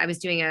 I was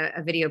doing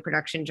a video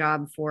production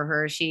job for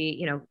her.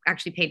 She,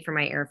 actually paid for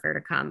my airfare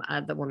to come,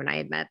 the woman I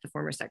had met, the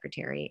former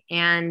secretary.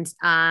 And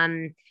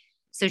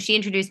so she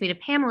introduced me to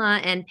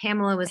Pamela, and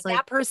Pamela was like,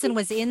 That person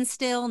was in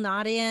still,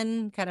 not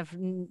in, kind of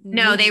no,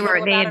 neutral they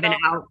about had it been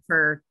all. out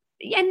for,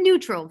 yeah,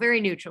 neutral, very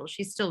neutral.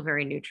 She's still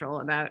very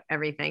neutral about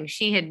everything.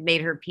 She had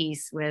made her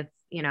peace with,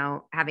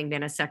 having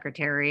been a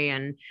secretary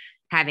and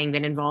having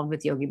been involved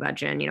with Yogi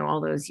Bhajan,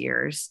 all those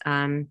years.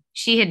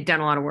 She had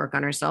done a lot of work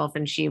on herself,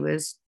 and she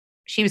was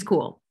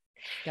cool.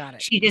 Got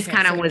it. She just Okay.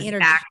 kind So of was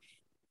back.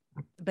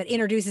 but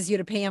introduces you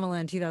to Pamela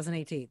in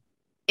 2018.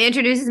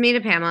 Introduces me to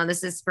Pamela.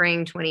 This is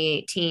spring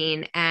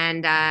 2018,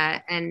 and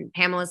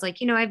Pamela's like,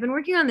 I've been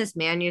working on this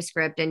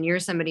manuscript, and you're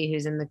somebody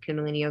who's in the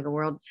Kundalini yoga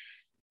world.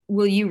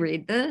 Will you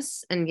read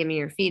this and give me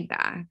your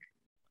feedback?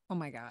 Oh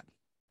my God.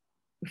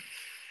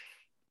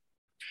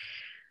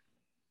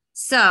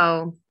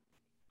 So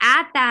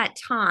at that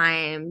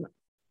time,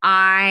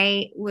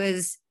 I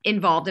was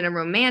involved in a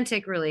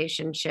romantic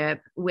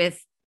relationship with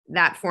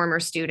that former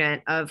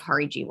student of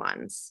Hari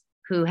G1's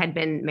who had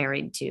been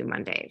married to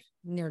Monday.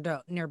 Near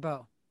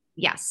Bo.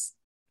 Yes.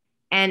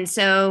 And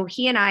so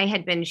he and I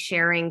had been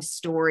sharing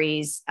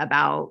stories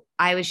about,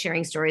 I was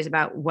sharing stories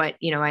about what,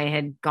 I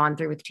had gone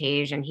through with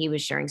Tej, and he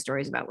was sharing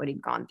stories about what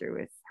he'd gone through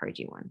with Hari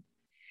G1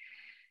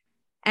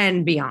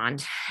 and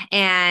beyond,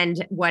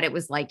 and what it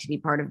was like to be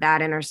part of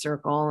that inner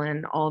circle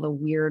and all the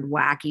weird,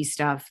 wacky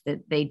stuff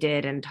that they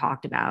did and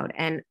talked about.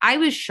 And I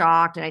was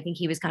shocked. And I think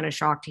he was kind of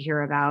shocked to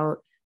hear about,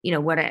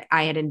 what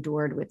I had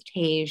endured with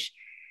Tej.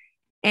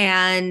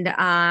 And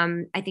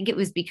I think it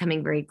was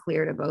becoming very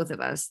clear to both of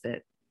us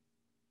that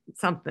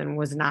something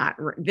was not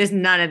this.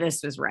 None of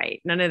this was right.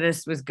 None of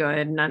this was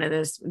good. None of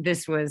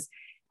this was.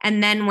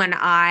 And then when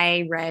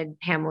I read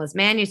Pamela's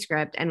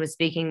manuscript and was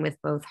speaking with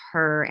both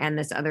her and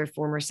this other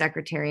former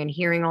secretary and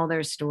hearing all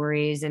their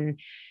stories and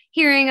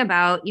hearing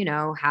about,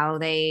 how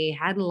they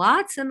had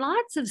lots and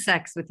lots of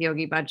sex with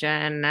Yogi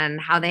Bhajan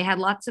and how they had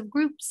lots of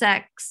group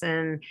sex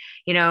and,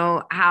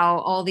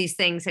 how all these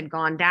things had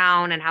gone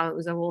down and how it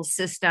was a whole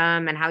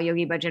system and how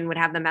Yogi Bhajan would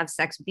have them have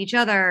sex with each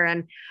other.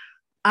 And,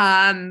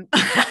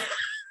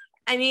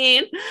 I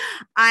mean,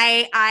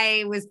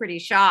 I was pretty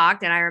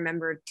shocked, and I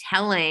remember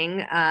telling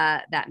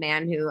that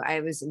man who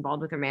I was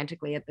involved with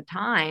romantically at the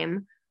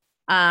time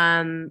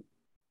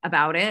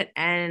about it,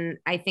 and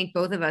I think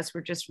both of us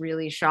were just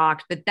really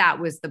shocked. But that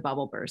was the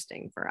bubble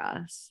bursting for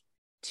us.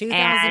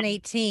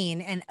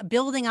 2018. And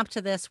building up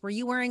to this, were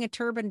you wearing a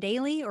turban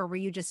daily, or were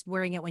you just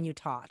wearing it when you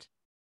taught?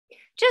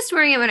 Just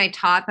wearing it when I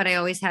taught, but I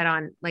always had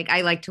on, like,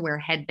 I like to wear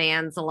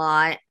headbands a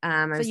lot.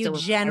 So you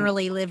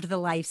generally lived the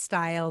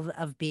lifestyle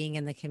of being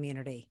in the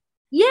community.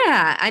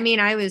 Yeah, I mean,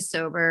 I was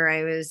sober.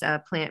 I was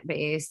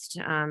plant-based,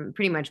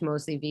 pretty much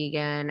mostly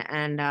vegan,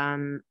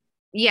 and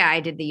yeah, I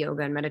did the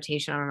yoga and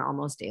meditation on an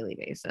almost daily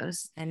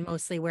basis. And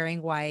mostly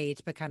wearing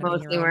white, but kind of in your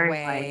Mostly own wearing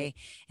way, white.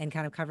 and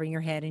kind of covering your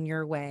head in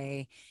your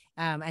way.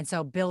 And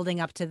so building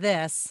up to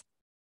this,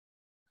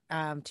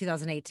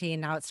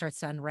 2018, now it starts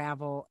to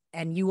unravel,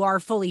 and you are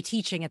fully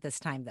teaching at this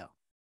time, though.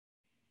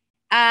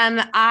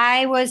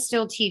 I was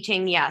still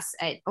teaching, yes,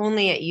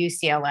 only at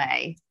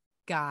UCLA.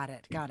 Got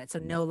it. So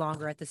no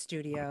longer at the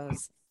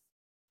studios.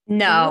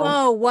 No.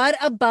 Whoa, what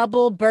a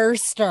bubble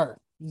burster.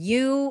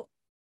 You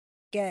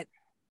get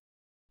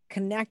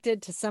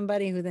connected to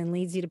somebody who then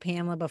leads you to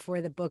Pamela before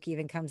the book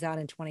even comes out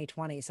in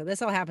 2020. So this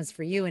all happens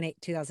for you in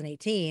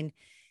 2018.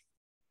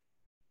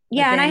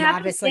 Yeah, and I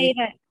have to say obviously,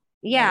 that,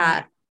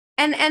 yeah.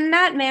 And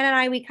that man and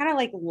I, we kind of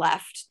like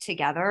left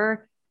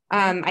together.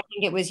 I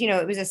think it was,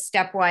 it was a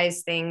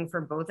stepwise thing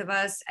for both of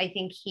us. I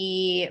think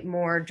he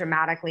more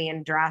dramatically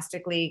and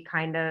drastically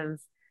kind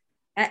of,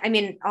 I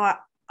mean,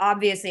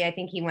 obviously, I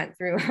think he went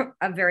through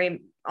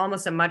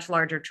almost a much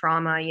larger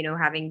trauma,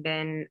 having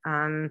been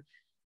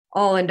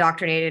all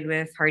indoctrinated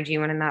with Hari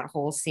G1 and that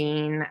whole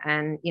scene,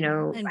 and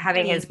and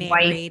having his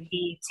wife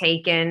be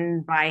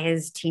taken by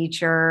his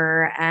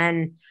teacher,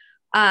 and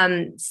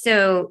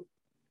so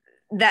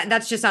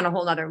that's just on a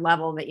whole other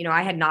level that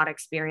I had not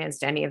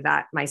experienced any of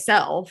that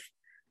myself.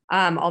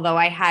 Although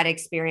I had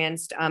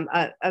experienced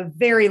a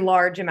very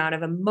large amount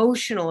of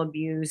emotional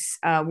abuse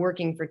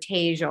working for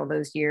Tej all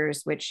those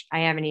years, which I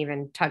haven't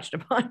even touched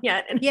upon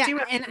yet. Yeah,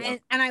 and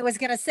I was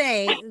gonna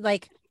say,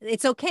 like,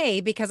 it's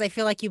okay, because I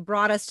feel like you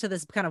brought us to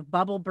this kind of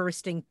bubble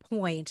bursting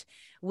point,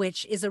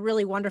 which is a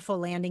really wonderful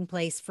landing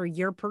place for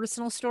your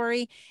personal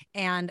story.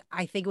 And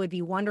I think it would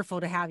be wonderful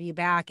to have you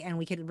back, and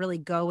we could really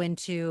go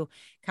into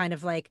kind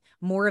of like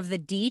more of the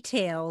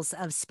details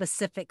of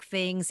specific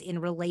things in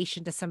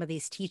relation to some of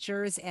these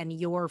teachers and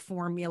your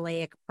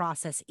formulaic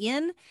process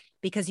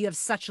because you have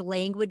such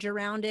language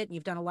around it.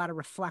 You've done a lot of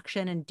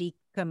reflection and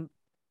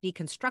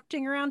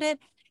deconstructing around it.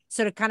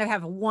 So to kind of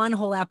have one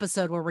whole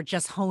episode where we're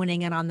just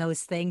honing in on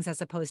those things,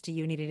 as opposed to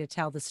you needing to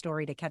tell the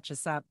story to catch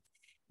us up,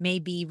 may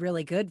be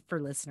really good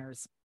for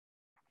listeners.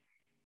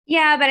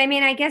 Yeah, but I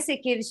mean, I guess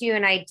it gives you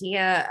an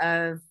idea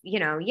of,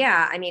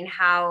 yeah, I mean,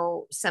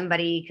 how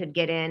somebody could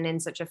get in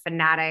such a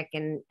fanatic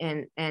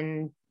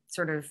and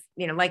sort of,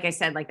 like I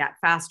said, like that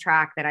fast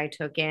track that I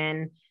took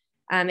in.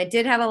 It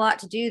did have a lot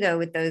to do though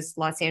with those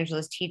Los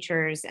Angeles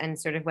teachers and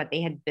sort of what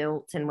they had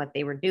built and what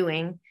they were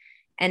doing.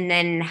 And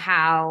then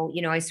how,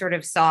 I sort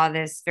of saw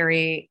this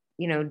very,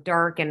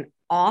 dark and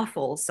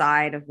awful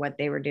side of what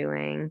they were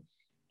doing.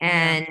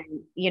 Yeah. And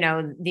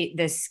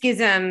the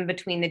schism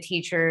between the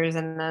teachers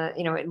and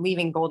the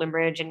leaving Golden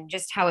Bridge, and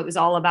just how it was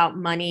all about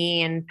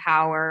money and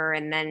power,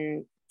 and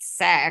then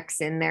sex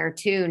in there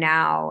too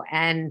now.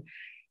 And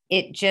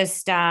it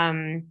just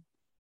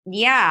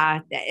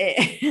yeah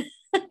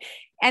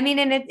I mean,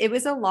 and it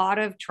was a lot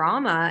of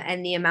trauma,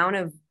 and the amount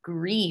of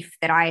grief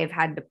that I have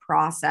had to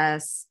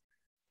process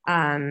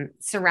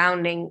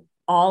surrounding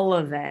all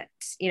of it,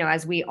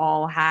 as we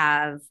all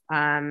have,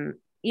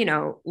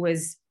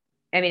 was,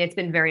 I mean, it's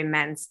been very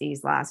immense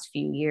these last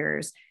few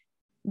years.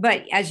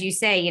 But as you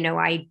say,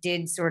 I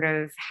did sort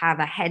of have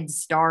a head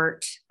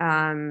start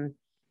in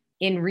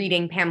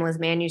reading Pamela's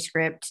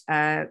manuscript,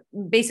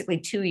 basically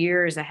 2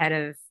 years ahead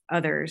of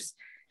others.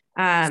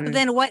 So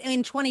then what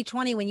in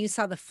 2020, when you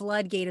saw the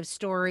floodgate of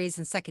stories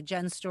and second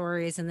gen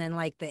stories, and then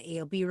like the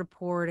AOB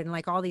report and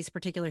like all these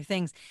particular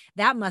things,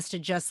 that must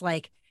have just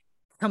like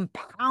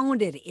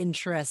compounded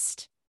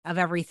interest of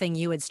everything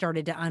you had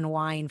started to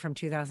unwind from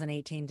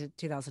 2018 to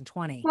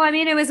 2020. Well, I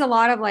mean, it was a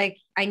lot of like,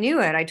 I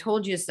knew it. I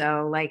told you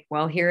so. Like,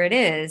 well, here it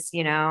is,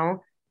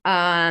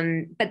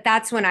 But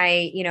that's when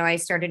I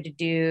started to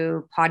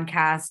do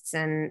podcasts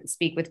and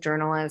speak with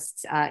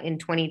journalists in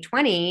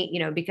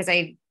 2020, because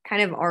I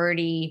kind of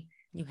already,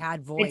 You had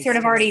I'd voice sort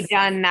of to already it.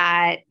 done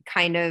that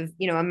kind of,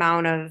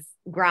 amount of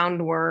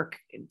groundwork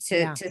to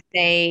Yeah. to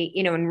say,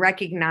 and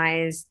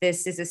recognize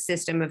this is a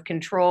system of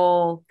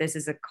control. This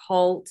is a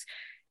cult.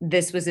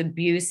 This was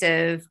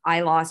abusive.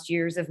 I lost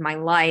years of my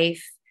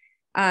life.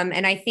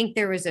 And I think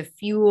there was a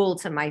fuel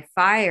to my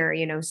fire,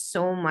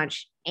 so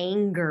much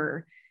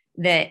anger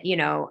that,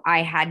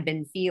 I had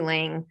been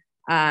feeling,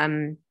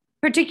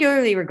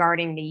 particularly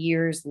regarding the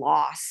years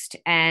lost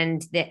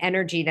and the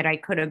energy that I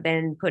could have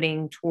been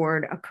putting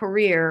toward a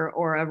career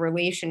or a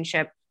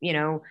relationship,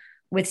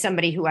 with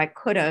somebody who I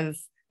could have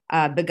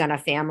begun a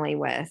family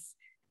with.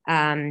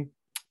 And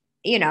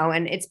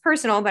it's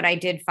personal, but I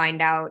did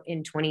find out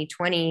in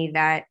 2020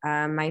 that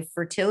my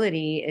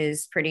fertility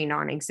is pretty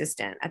non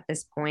existent at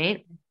this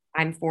point.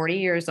 I'm 40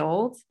 years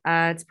old.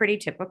 It's pretty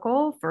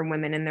typical for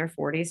women in their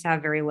 40s to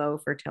have very low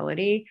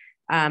fertility.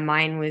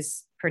 Mine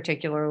was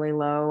particularly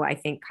low, I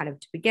think, kind of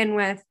to begin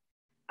with.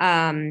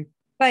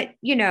 But,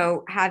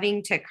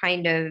 having to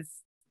kind of,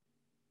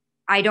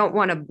 I don't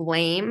want to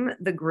blame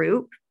the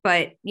group,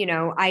 but,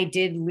 I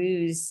did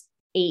lose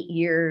 8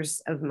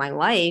 years of my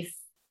life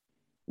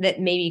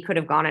that maybe could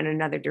have gone in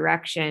another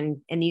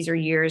direction. And these are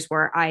years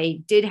where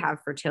I did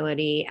have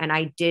fertility, and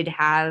I did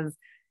have,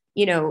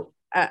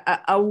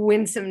 a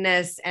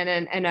winsomeness and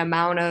an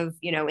amount of,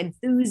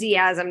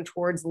 enthusiasm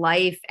towards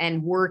life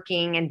and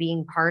working and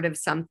being part of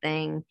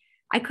something.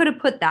 I could have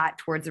put that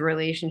towards a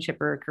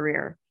relationship or a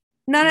career.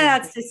 None of Yeah.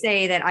 that's to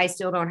say that I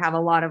still don't have a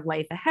lot of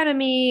life ahead of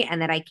me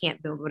and that I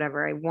can't build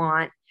whatever I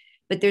want.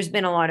 But there's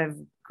been a lot of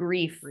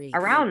grief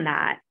around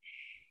that.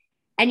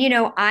 And,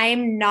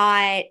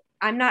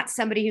 I'm not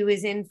somebody who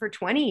is in for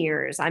 20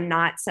 years. I'm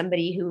not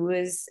somebody who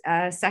was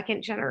a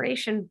second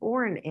generation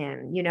born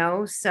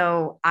in,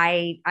 so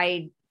I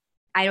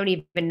don't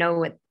even know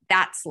what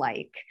that's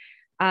like.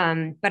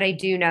 But I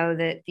do know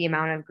that the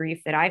amount of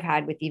grief that I've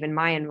had with even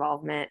my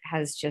involvement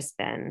has just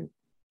been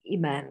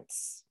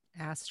immense.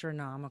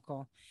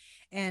 Astronomical.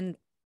 And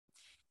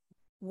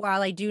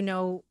while I do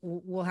know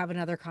we'll have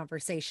another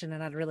conversation,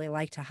 and I'd really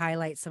like to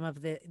highlight some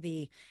of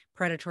the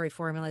predatory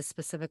formulas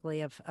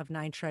specifically of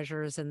Nine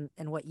Treasures and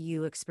what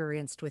you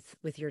experienced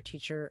with your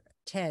teacher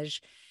Tej,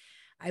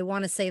 I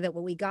want to say that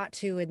what we got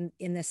to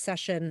in this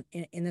session,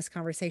 in this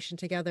conversation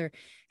together,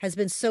 has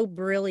been so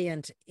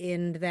brilliant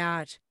in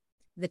that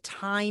the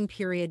time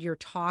period you're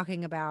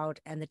talking about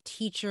and the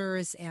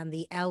teachers and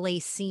the LA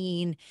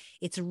scene,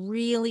 it's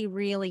really,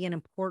 really an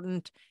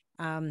important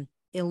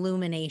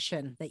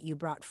illumination that you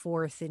brought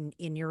forth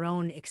in your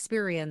own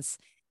experience,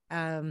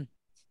 to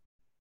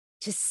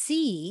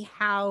see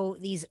how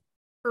these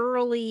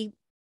early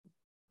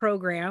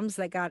programs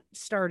that got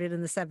started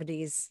in the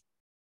 70s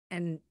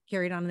and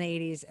carried on in the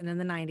 80s and in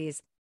the 90s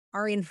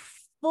are in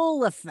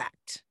full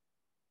effect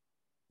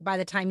by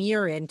the time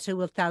you're in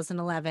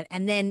 2011,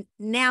 and then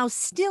now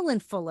still in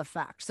full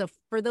effect. So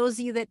for those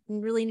of you that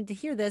really need to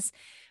hear this,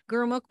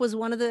 Gurmukh was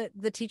one of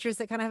the teachers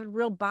that kind of had a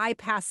real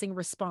bypassing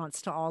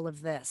response to all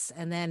of this.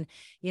 And then,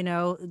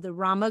 the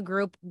Rama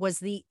group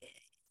was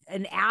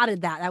and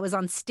added that was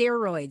on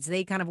steroids.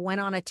 They kind of went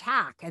on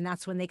attack, and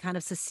that's when they kind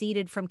of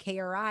seceded from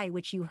KRI,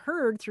 which you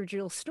heard through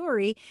Jill's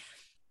story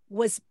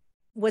was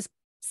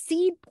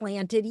seed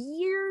planted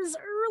years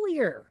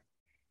earlier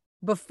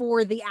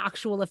before the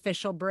actual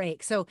official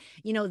break. So,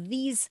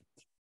 these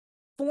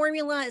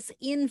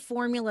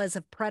formulas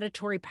of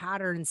predatory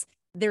patterns,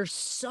 there's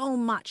so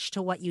much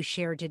to what you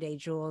shared today,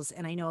 Jules.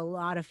 And I know a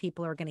lot of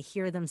people are going to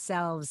hear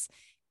themselves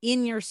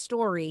in your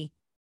story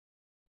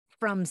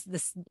from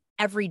this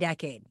every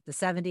decade, the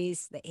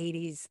 70s, the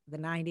 80s, the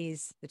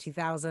 90s, the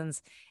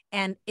 2000s.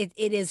 And it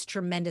is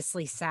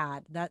tremendously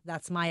sad.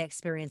 That's my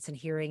experience in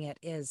hearing it,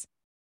 is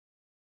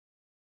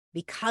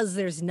because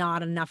there's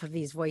not enough of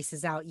these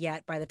voices out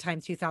yet. By the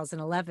time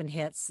 2011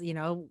 hits,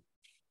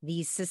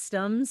 these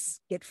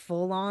systems get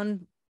full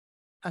on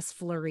us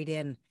flurried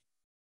in.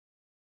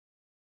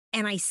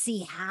 And I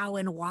see how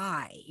and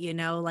why,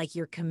 like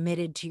you're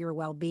committed to your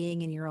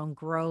well-being and your own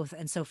growth.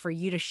 And so for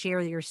you to share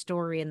your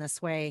story in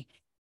this way,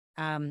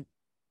 and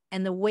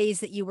the ways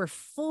that you were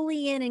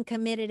fully in and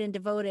committed and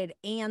devoted,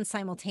 and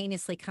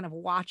simultaneously kind of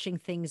watching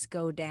things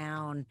go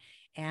down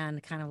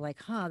and kind of like,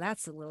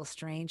 that's a little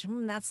strange.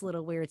 That's a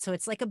little weird. So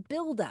it's like a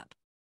buildup.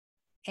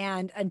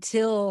 And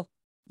until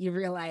you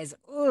realize,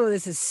 oh,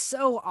 this is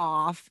so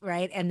off,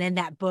 right? And then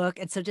that book.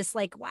 And so just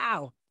like,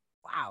 wow.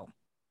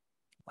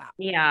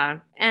 Yeah.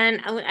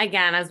 And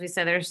again, as we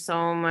said, there's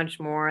so much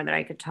more that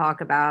I could talk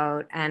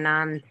about. And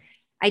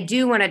I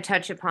do want to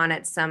touch upon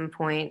at some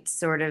point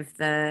sort of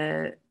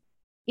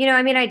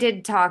I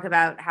did talk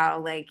about how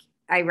like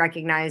I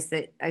recognize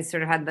that I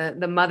sort of had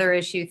the mother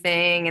issue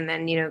thing, and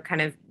then,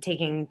 kind of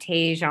taking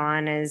Tage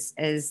on as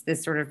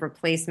this sort of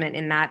replacement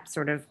in that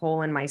sort of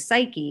hole in my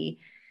psyche.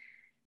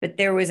 But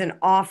there was an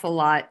awful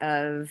lot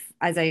of,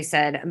 as I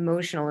said,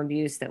 emotional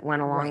abuse that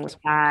went along with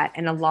that,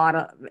 and a lot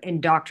of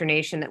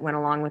indoctrination that went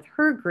along with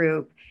her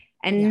group.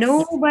 And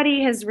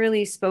nobody has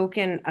really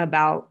spoken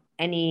about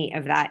any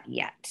of that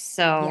yet.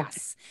 So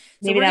yes.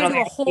 So maybe we're that'll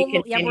gonna do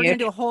we're gonna continue.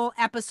 do a whole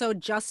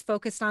episode just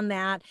focused on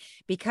that,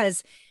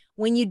 because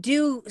when you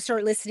do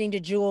start listening to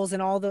Jules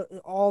and all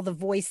the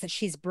voice that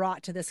she's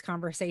brought to this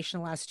conversation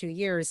the last 2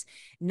 years,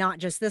 not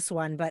just this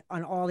one, but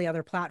on all the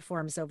other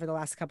platforms over the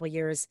last couple of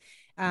years,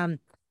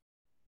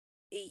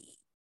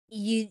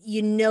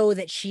 you know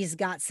that she's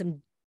got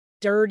some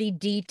dirty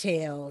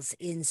details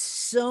in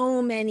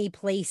so many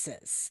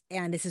places.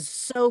 And this is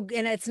so,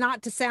 and it's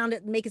not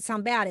to make it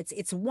sound bad.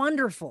 It's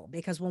wonderful,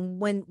 because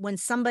when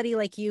somebody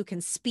like you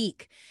can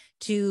speak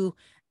to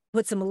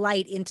put some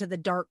light into the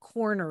dark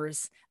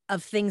corners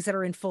of things that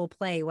are in full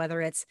play,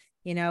 whether it's,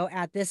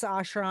 at this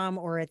ashram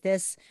or at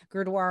this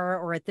gurdwara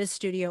or at this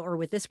studio or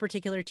with this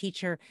particular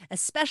teacher,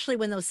 especially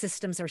when those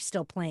systems are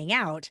still playing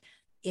out,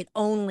 it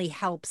only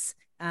helps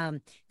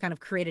kind of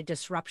create a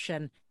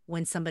disruption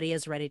when somebody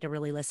is ready to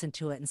really listen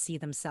to it and see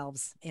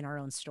themselves in our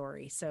own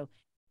story. So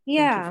thank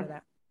you for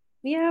that.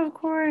 Yeah, of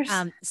course.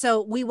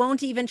 So we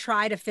won't even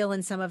try to fill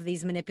in some of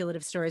these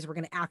manipulative stories. We're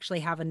going to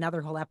actually have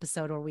another whole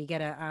episode where we get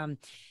to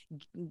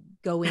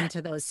go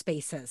into those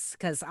spaces,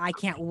 because I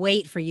can't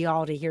wait for you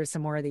all to hear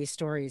some more of these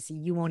stories.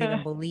 You won't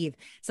even believe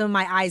some of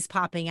my eyes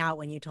popping out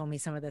when you told me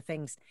some of the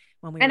things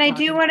when we were And I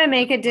talking. do want to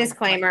make a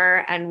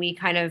disclaimer, and we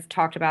kind of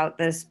talked about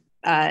this,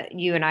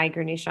 you and I,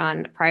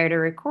 Gurnishan, prior to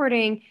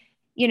recording.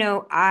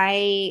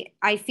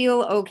 I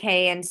feel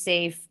okay and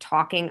safe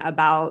talking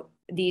about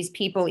these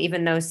people,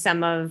 even though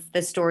some of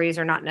the stories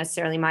are not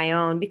necessarily my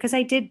own, because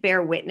I did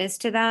bear witness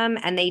to them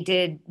and they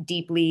did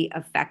deeply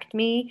affect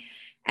me.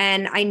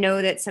 And I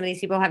know that some of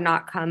these people have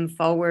not come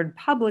forward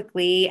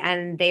publicly,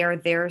 and they are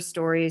their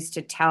stories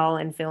to tell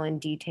and fill in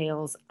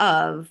details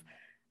of,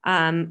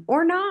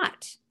 or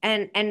not.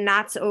 And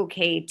that's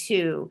okay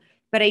too.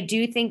 But I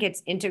do think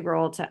it's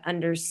integral to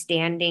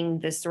understanding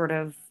the sort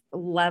of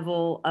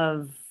level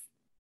of,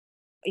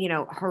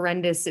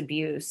 horrendous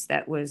abuse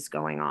that was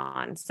going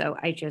on. So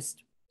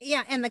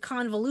yeah, and the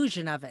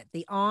convolution of it,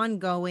 the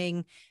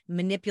ongoing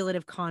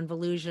manipulative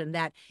convolution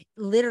that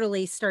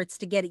literally starts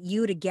to get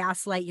you to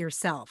gaslight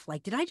yourself.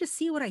 Like, did I just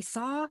see what I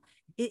saw?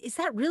 Is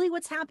that really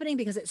what's happening?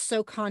 Because it's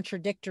so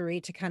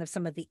contradictory to kind of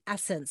some of the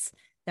essence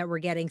that we're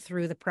getting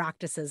through the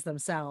practices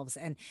themselves.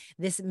 And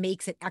this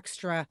makes it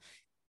extra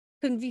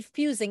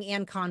confusing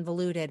and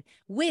convoluted,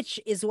 which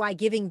is why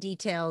giving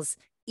details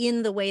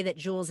in the way that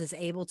Jules is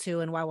able to,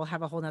 and why we'll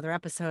have a whole nother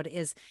episode,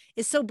 is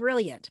so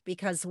brilliant,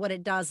 because what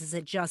it does is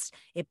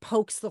it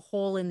pokes the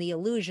hole in the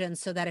illusion,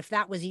 so that if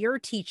that was your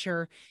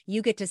teacher,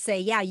 you get to say,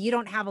 yeah, you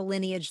don't have a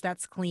lineage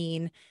that's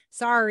clean.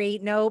 Sorry,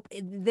 nope.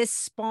 This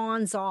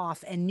spawns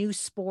off and new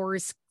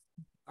spores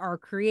are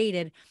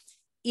created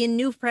in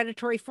new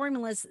predatory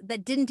formulas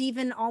that didn't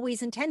even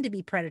always intend to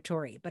be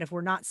predatory. But if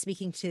we're not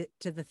speaking to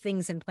the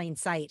things in plain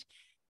sight,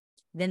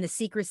 then the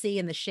secrecy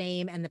and the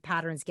shame and the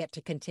patterns get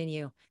to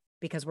continue,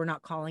 because we're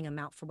not calling them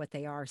out for what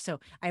they are. So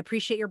I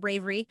appreciate your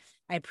bravery.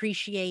 I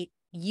appreciate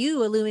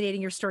you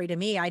illuminating your story to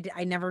me. I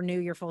never knew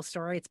your full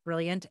story. It's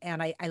brilliant.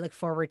 And I look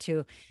forward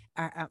to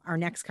our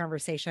next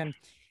conversation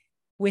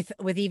with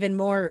even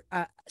more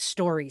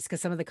stories, because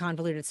some of the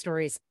convoluted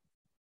stories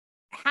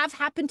have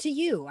happened to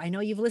you. I know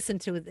you've listened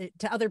to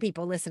other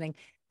people listening,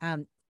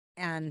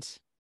 and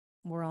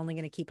we're only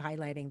going to keep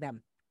highlighting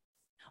them.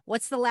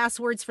 What's the last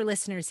words for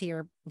listeners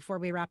here before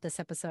we wrap this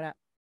episode up?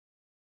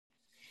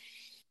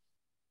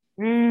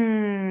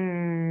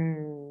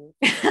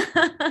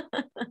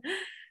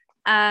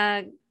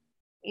 uh,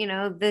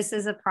 this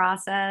is a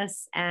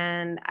process.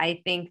 And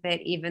I think that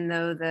even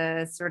though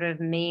the sort of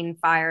main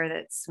fire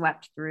that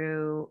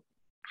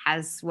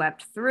has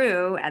swept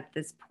through at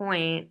this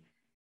point,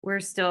 we're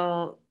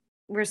still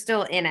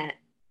in it.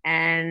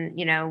 And,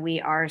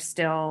 we are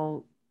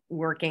still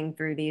working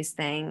through these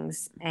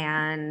things.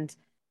 And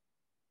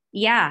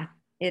yeah,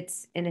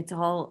 it's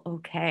all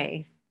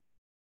okay.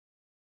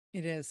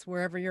 It is.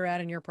 Wherever you're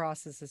at in your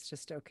process, it's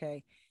just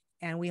okay.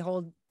 And we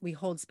hold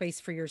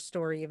space for your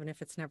story, even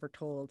if it's never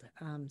told.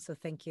 So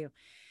thank you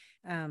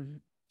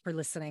for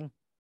listening.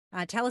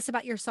 Tell us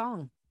about your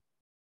song.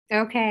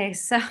 Okay,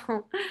 so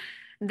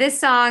this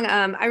song,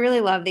 I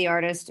really love the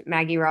artist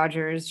Maggie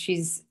Rogers.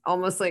 She's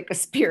almost like a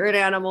spirit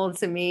animal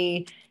to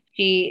me.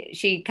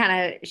 She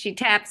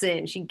taps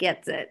in, she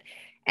gets it.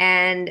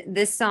 And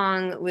this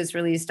song was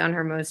released on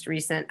her most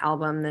recent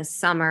album this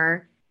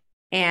summer,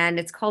 and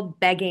it's called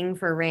Begging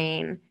for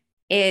Rain.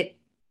 It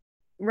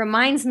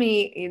reminds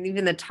me,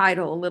 even the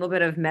title, a little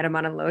bit of Meta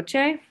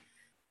Loche,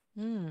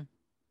 Mm.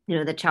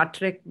 the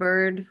chatrik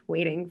bird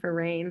waiting for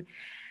rain.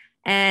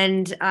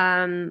 And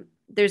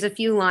there's a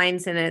few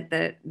lines in it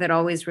that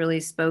always really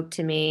spoke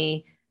to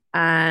me.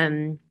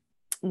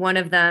 One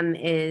of them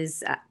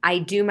is, I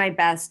do my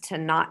best to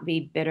not be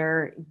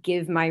bitter,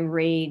 give my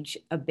rage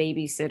a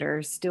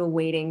babysitter, still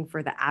waiting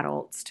for the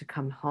adults to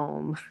come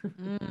home.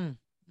 Mm.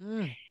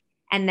 Mm.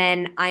 And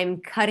then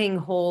I'm cutting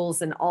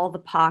holes in all the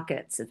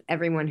pockets of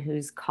everyone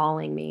who's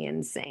calling me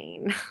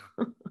insane.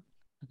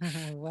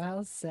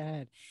 Well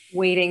said.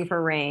 Waiting for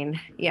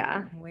rain.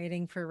 Yeah.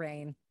 Waiting for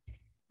rain.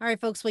 All right,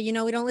 folks. Well, we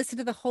don't listen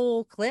to the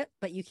whole clip,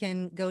 but you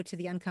can go to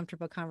the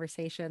Uncomfortable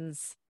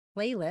Conversations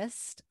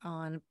playlist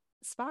on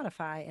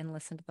Spotify and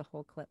listen to the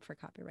whole clip for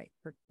copyright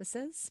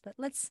purposes. But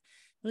let's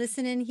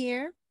listen in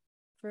here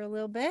for a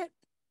little bit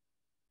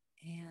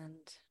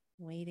and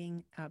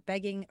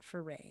begging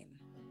for rain.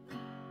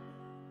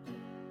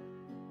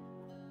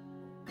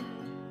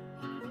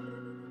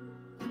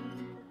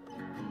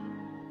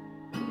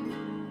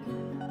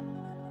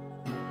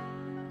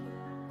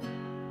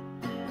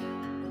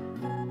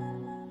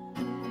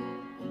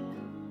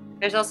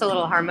 There's also a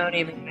little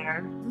harmonium in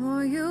there. The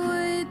more you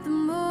wait, the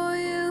more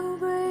you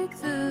break,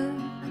 the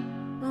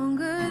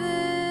longer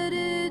that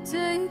it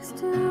takes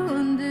to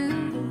undo.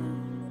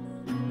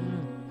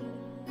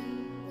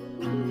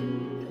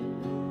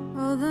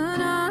 All the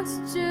knots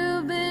that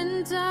you've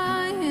been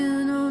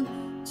tying on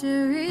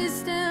cherry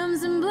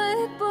stems and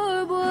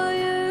blackboard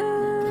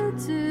wire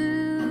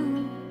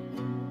too.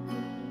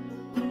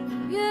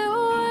 You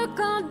work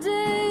all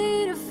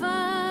day to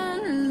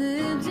find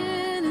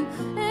religion and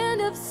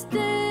end up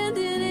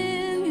standing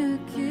in your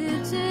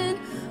kitchen,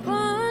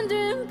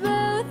 wondering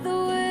about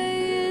the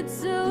way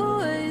it's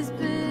always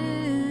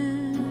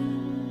been.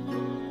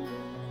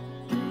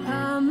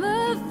 I'm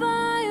a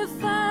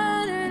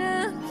firefighter and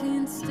I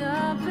can't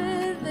stop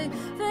it. They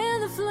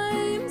fan the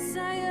flames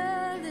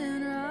higher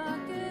than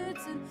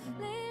rockets and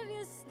leave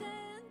you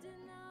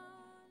standing on.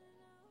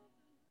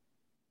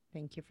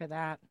 Thank you for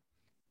that.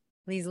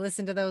 Please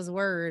listen to those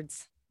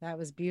words. That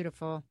was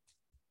beautiful.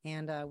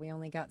 And we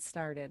only got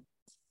started.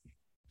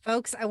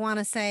 Folks, I want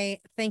to say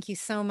thank you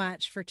so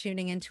much for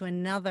tuning into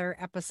another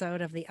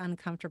episode of the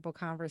Uncomfortable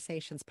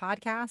Conversations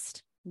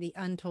podcast, the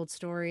untold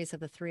stories of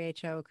the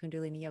 3HO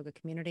Kundalini Yoga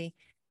community.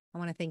 I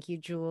want to thank you,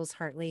 Jules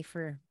Hartley,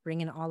 for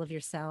bringing all of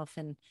yourself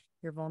and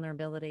your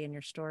vulnerability and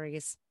your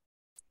stories.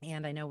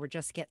 And I know we're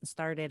just getting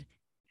started.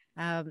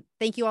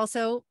 Thank you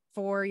also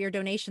for your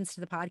donations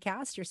to the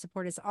podcast. Your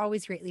support is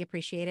always greatly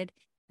appreciated.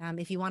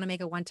 If you want to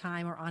make a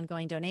one-time or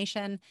ongoing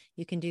donation,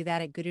 you can do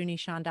that at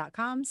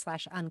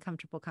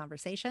gurunishan.com/uncomfortable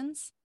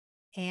conversations.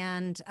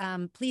 And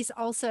please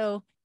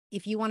also,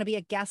 if you want to be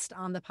a guest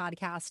on the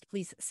podcast,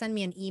 please send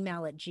me an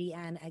email at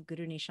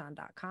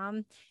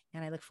gn@gurunishan.com.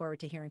 And I look forward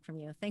to hearing from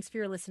you. Thanks for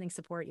your listening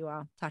support, you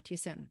all. Talk to you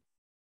soon.